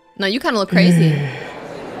lies? No, you kind of look crazy.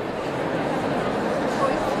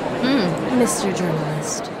 Mr.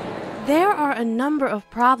 Journalist, there are a number of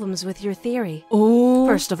problems with your theory. Ooh.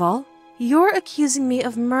 First of all, you're accusing me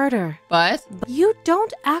of murder. But you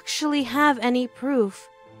don't actually have any proof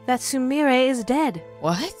that Sumire is dead.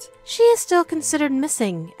 What? She is still considered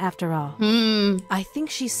missing, after all. I think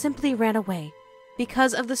she simply ran away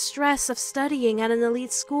because of the stress of studying at an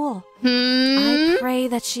elite school. I pray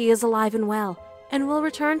that she is alive and well and will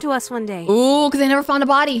return to us one day. Ooh, because they never found a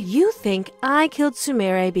body. You think I killed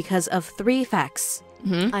Sumire because of 3 facts.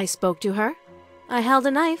 I spoke to her, I held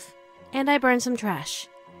a knife, and I burned some trash.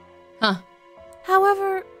 Huh.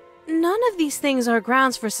 However, none of these things are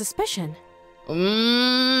grounds for suspicion.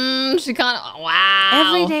 She kind of, wow.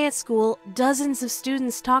 Every day at school, dozens of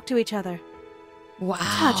students talk to each other. Wow.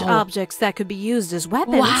 Touch objects that could be used as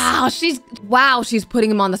weapons. Wow, she's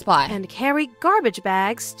putting him on the spot. And carry garbage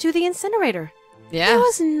bags to the incinerator. Yeah. There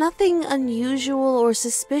was nothing unusual or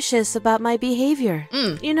suspicious about my behavior.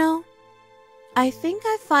 You know, I think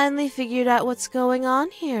I finally figured out what's going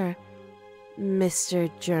on here,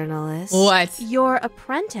 Mr. Journalist. What? Your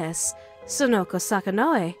apprentice, Sonoko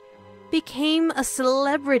Sakanoe, became a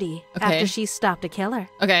celebrity after she stopped a killer.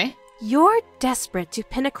 Okay. You're desperate to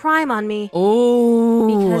pin a crime on me. Oh.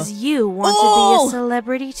 Because you want to be a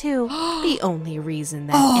celebrity too. The only reason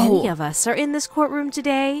that any of us are in this courtroom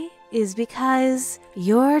today is because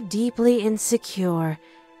you're deeply insecure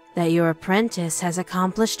that your apprentice has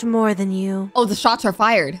accomplished more than you. Oh, the shots are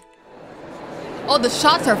fired. Oh, the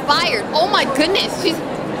shots are fired. Oh my goodness.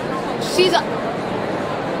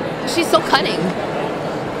 She's so cunning.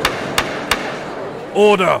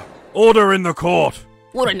 Order! Order in the court!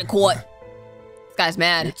 Order in the court. This guy's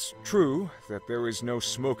mad. It's true that there is no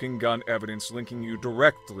smoking gun evidence linking you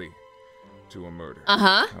directly to a murder.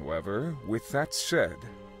 However, with that said,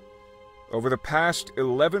 over the past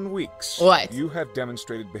 11 weeks, you have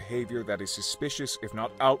demonstrated behavior that is suspicious, if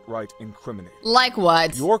not outright incriminating. Like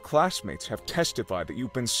what? Your classmates have testified that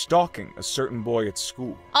you've been stalking a certain boy at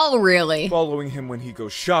school. Oh, really? Following him when he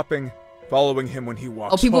goes shopping, following him when he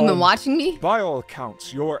walks home. Oh, people have been watching me? By all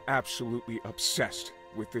accounts, you're absolutely obsessed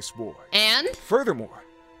with this boy. And? Furthermore,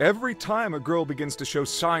 every time a girl begins to show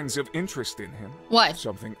signs of interest in him,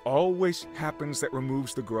 something always happens that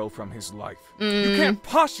removes the girl from his life. You can't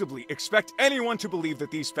possibly expect anyone to believe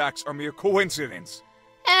that these facts are mere coincidence.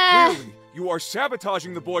 Clearly, you are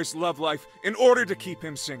sabotaging the boy's love life in order to keep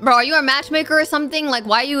him single. Bro, are you a matchmaker or something? Like,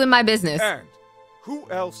 why are you in my business? And who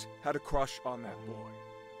else had a crush on that boy?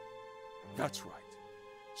 That's right.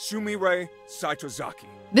 Sumire Saitozaki.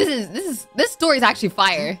 This story's actually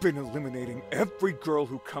fire. You've been eliminating every girl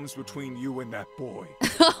who comes between you and that boy.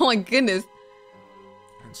 Oh my goodness.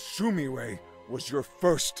 And Sumire was your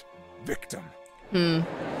first victim.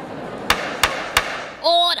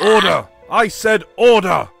 Oh, Order! I said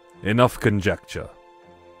order! Enough conjecture.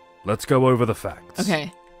 Let's go over the facts.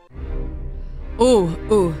 Okay. Ooh.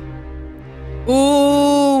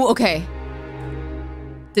 Okay.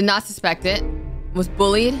 Did not suspect it. Was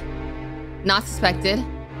bullied. Not suspected.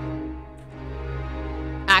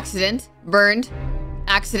 Accident. Burned.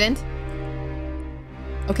 Accident.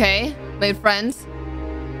 Okay. Made friends.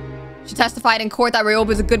 She testified in court that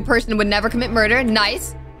Ryoba is a good person and would never commit murder.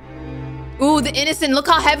 Nice. Ooh, the innocent. Look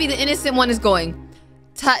how heavy the innocent one is going.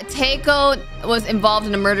 Teiko was involved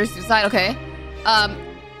in a murder-suicide. Okay.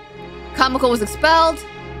 Kamiko was expelled.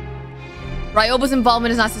 Ryoba's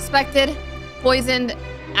involvement is not suspected. Poisoned.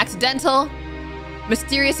 Accidental.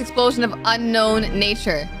 Mysterious explosion of unknown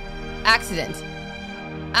nature. Accident.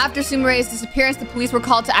 After Sumire's disappearance, the police were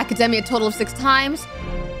called to Academia a total of 6 times.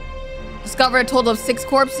 Discovered a total of 6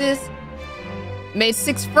 corpses. Made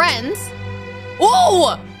 6 friends. Ooh!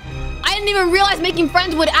 I didn't even realize making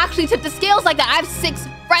friends would actually tip the scales like that. I have 6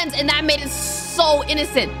 friends and that made it so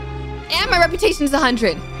innocent. And my reputation is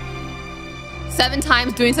 100. 7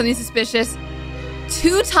 times doing something suspicious.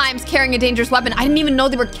 2 times carrying a dangerous weapon. I didn't even know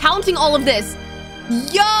they were counting all of this.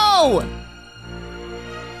 Yo!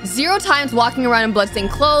 0 times walking around in bloodstained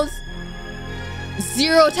clothes.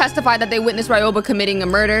 0 testified that they witnessed Ryoba committing a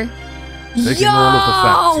murder. Taking all of the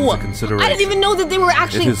facts into consideration, I didn't even know that they were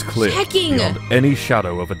actually it is clear checking. Beyond any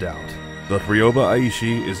shadow of a doubt that Ryoba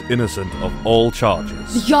Aishi is innocent of all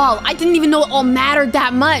charges. Y'all, I didn't even know it all mattered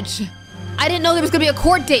that much. I didn't know there was gonna be a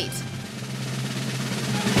court date.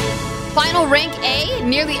 Final rank A,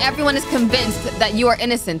 nearly everyone is convinced that you are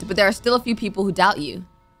innocent, but there are still a few people who doubt you.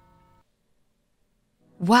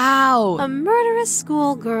 Wow. A murderous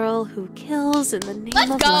schoolgirl who kills in the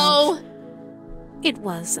name of love. It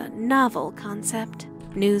was a novel concept.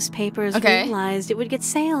 Newspapers realized it would get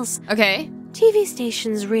sales. Okay. TV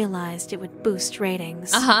stations realized it would boost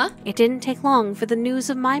ratings. It didn't take long for the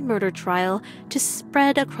news of my murder trial to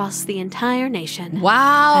spread across the entire nation.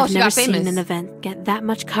 Wow, I've never seen an event get that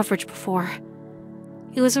much coverage before.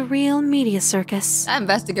 It was a real media circus. That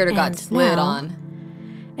investigator got slid on.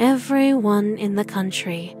 Everyone in the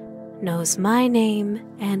country knows my name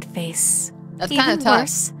and face. That's kind of tough.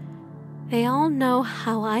 Worse, they all know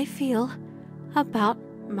how I feel about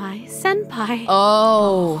my senpai.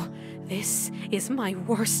 Oh. This is my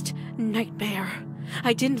worst nightmare.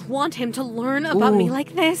 I didn't want him to learn about me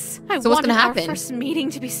like this. I wanted our first meeting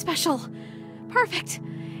to be special. Perfect.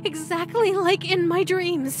 Exactly like in my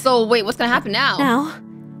dreams. So wait, what's gonna happen now? Now,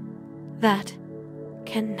 that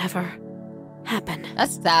can never happen.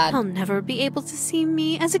 That's sad. I'll never be able to see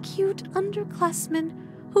me as a cute underclassman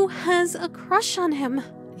who has a crush on him.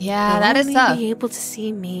 Yeah, that is tough. I'll only be able to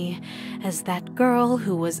see me as that girl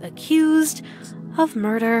who was accused of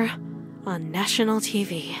murder on national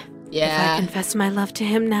TV. Yeah. If I confess my love to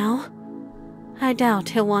him now, I doubt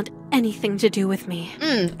he'll want anything to do with me.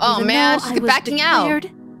 Oh Even man, though she's backing out.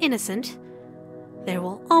 Declared innocent, there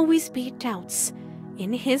will always be doubts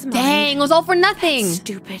in his mind. Dang, it was all for nothing. That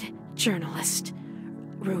stupid journalist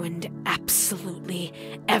ruined absolutely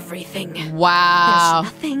everything. Wow.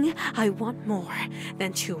 There's nothing I want more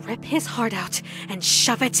than to rip his heart out and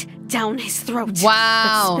shove it down his throat.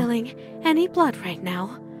 Wow. But spilling any blood right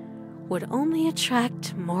now would only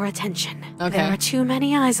attract more attention. Okay. There are too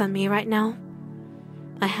many eyes on me right now.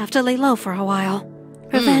 I have to lay low for a while.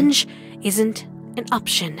 Revenge isn't an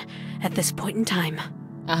option at this point in time.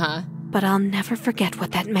 But I'll never forget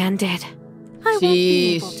what that man did. I won't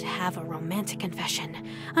be able to have a romantic confession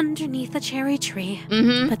underneath a cherry tree.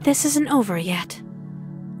 But this isn't over yet.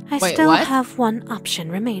 I still have one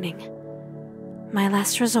option remaining. My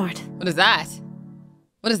last resort. What is that?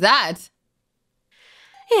 What is that?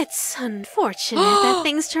 It's unfortunate that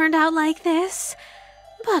things turned out like this,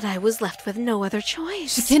 but I was left with no other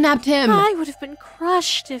choice. She kidnapped him. I would have been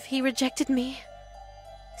crushed if he rejected me.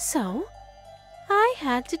 So, I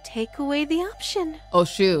had to take away the option. Oh,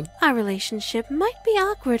 shoot. Our relationship might be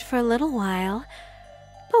awkward for a little while,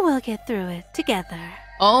 but we'll get through it together.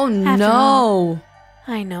 Oh, After no. all,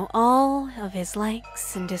 I know all of his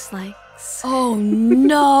likes and dislikes. Oh,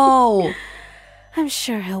 no. I'm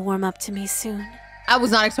sure he'll warm up to me soon. I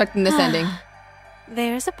was not expecting this ending.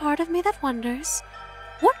 There's a part of me that wonders,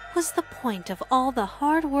 what was the point of all the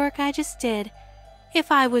hard work I just did if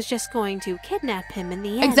I was just going to kidnap him in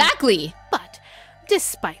the end? Exactly. But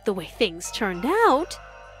despite the way things turned out,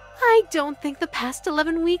 I don't think the past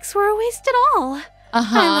 11 weeks were a waste at all.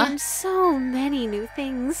 I learned so many new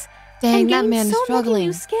things. Dang, and that gained man is so struggling. many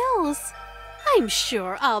new skills. I'm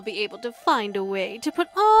sure I'll be able to find a way to put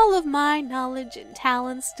all of my knowledge and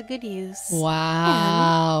talents to good use.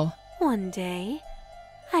 Wow. And one day,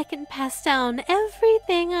 I can pass down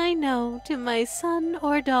everything I know to my son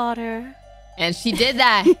or daughter. And she did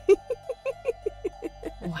that.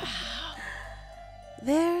 Wow.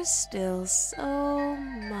 There's still so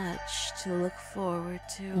much to look forward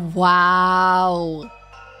to. Wow.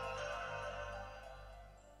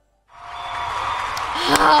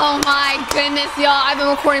 Oh my goodness, y'all. I've been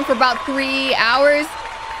recording for about 3 hours,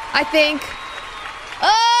 I think.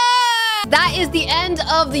 That is the end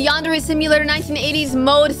of the Yandere Simulator 1980s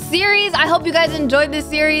mode series. I hope you guys enjoyed this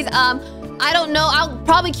series. I don't know. I'll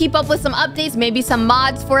probably keep up with some updates, maybe some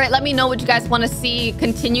mods for it. Let me know what you guys want to see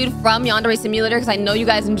continued from Yandere Simulator, because I know you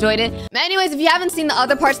guys enjoyed it. Anyways, if you haven't seen the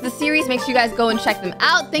other parts of the series, make sure you guys go and check them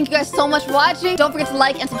out. Thank you guys so much for watching. Don't forget to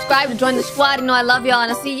like and subscribe to join the squad. You know I love y'all,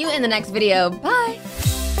 and I'll see you in the next video. Bye.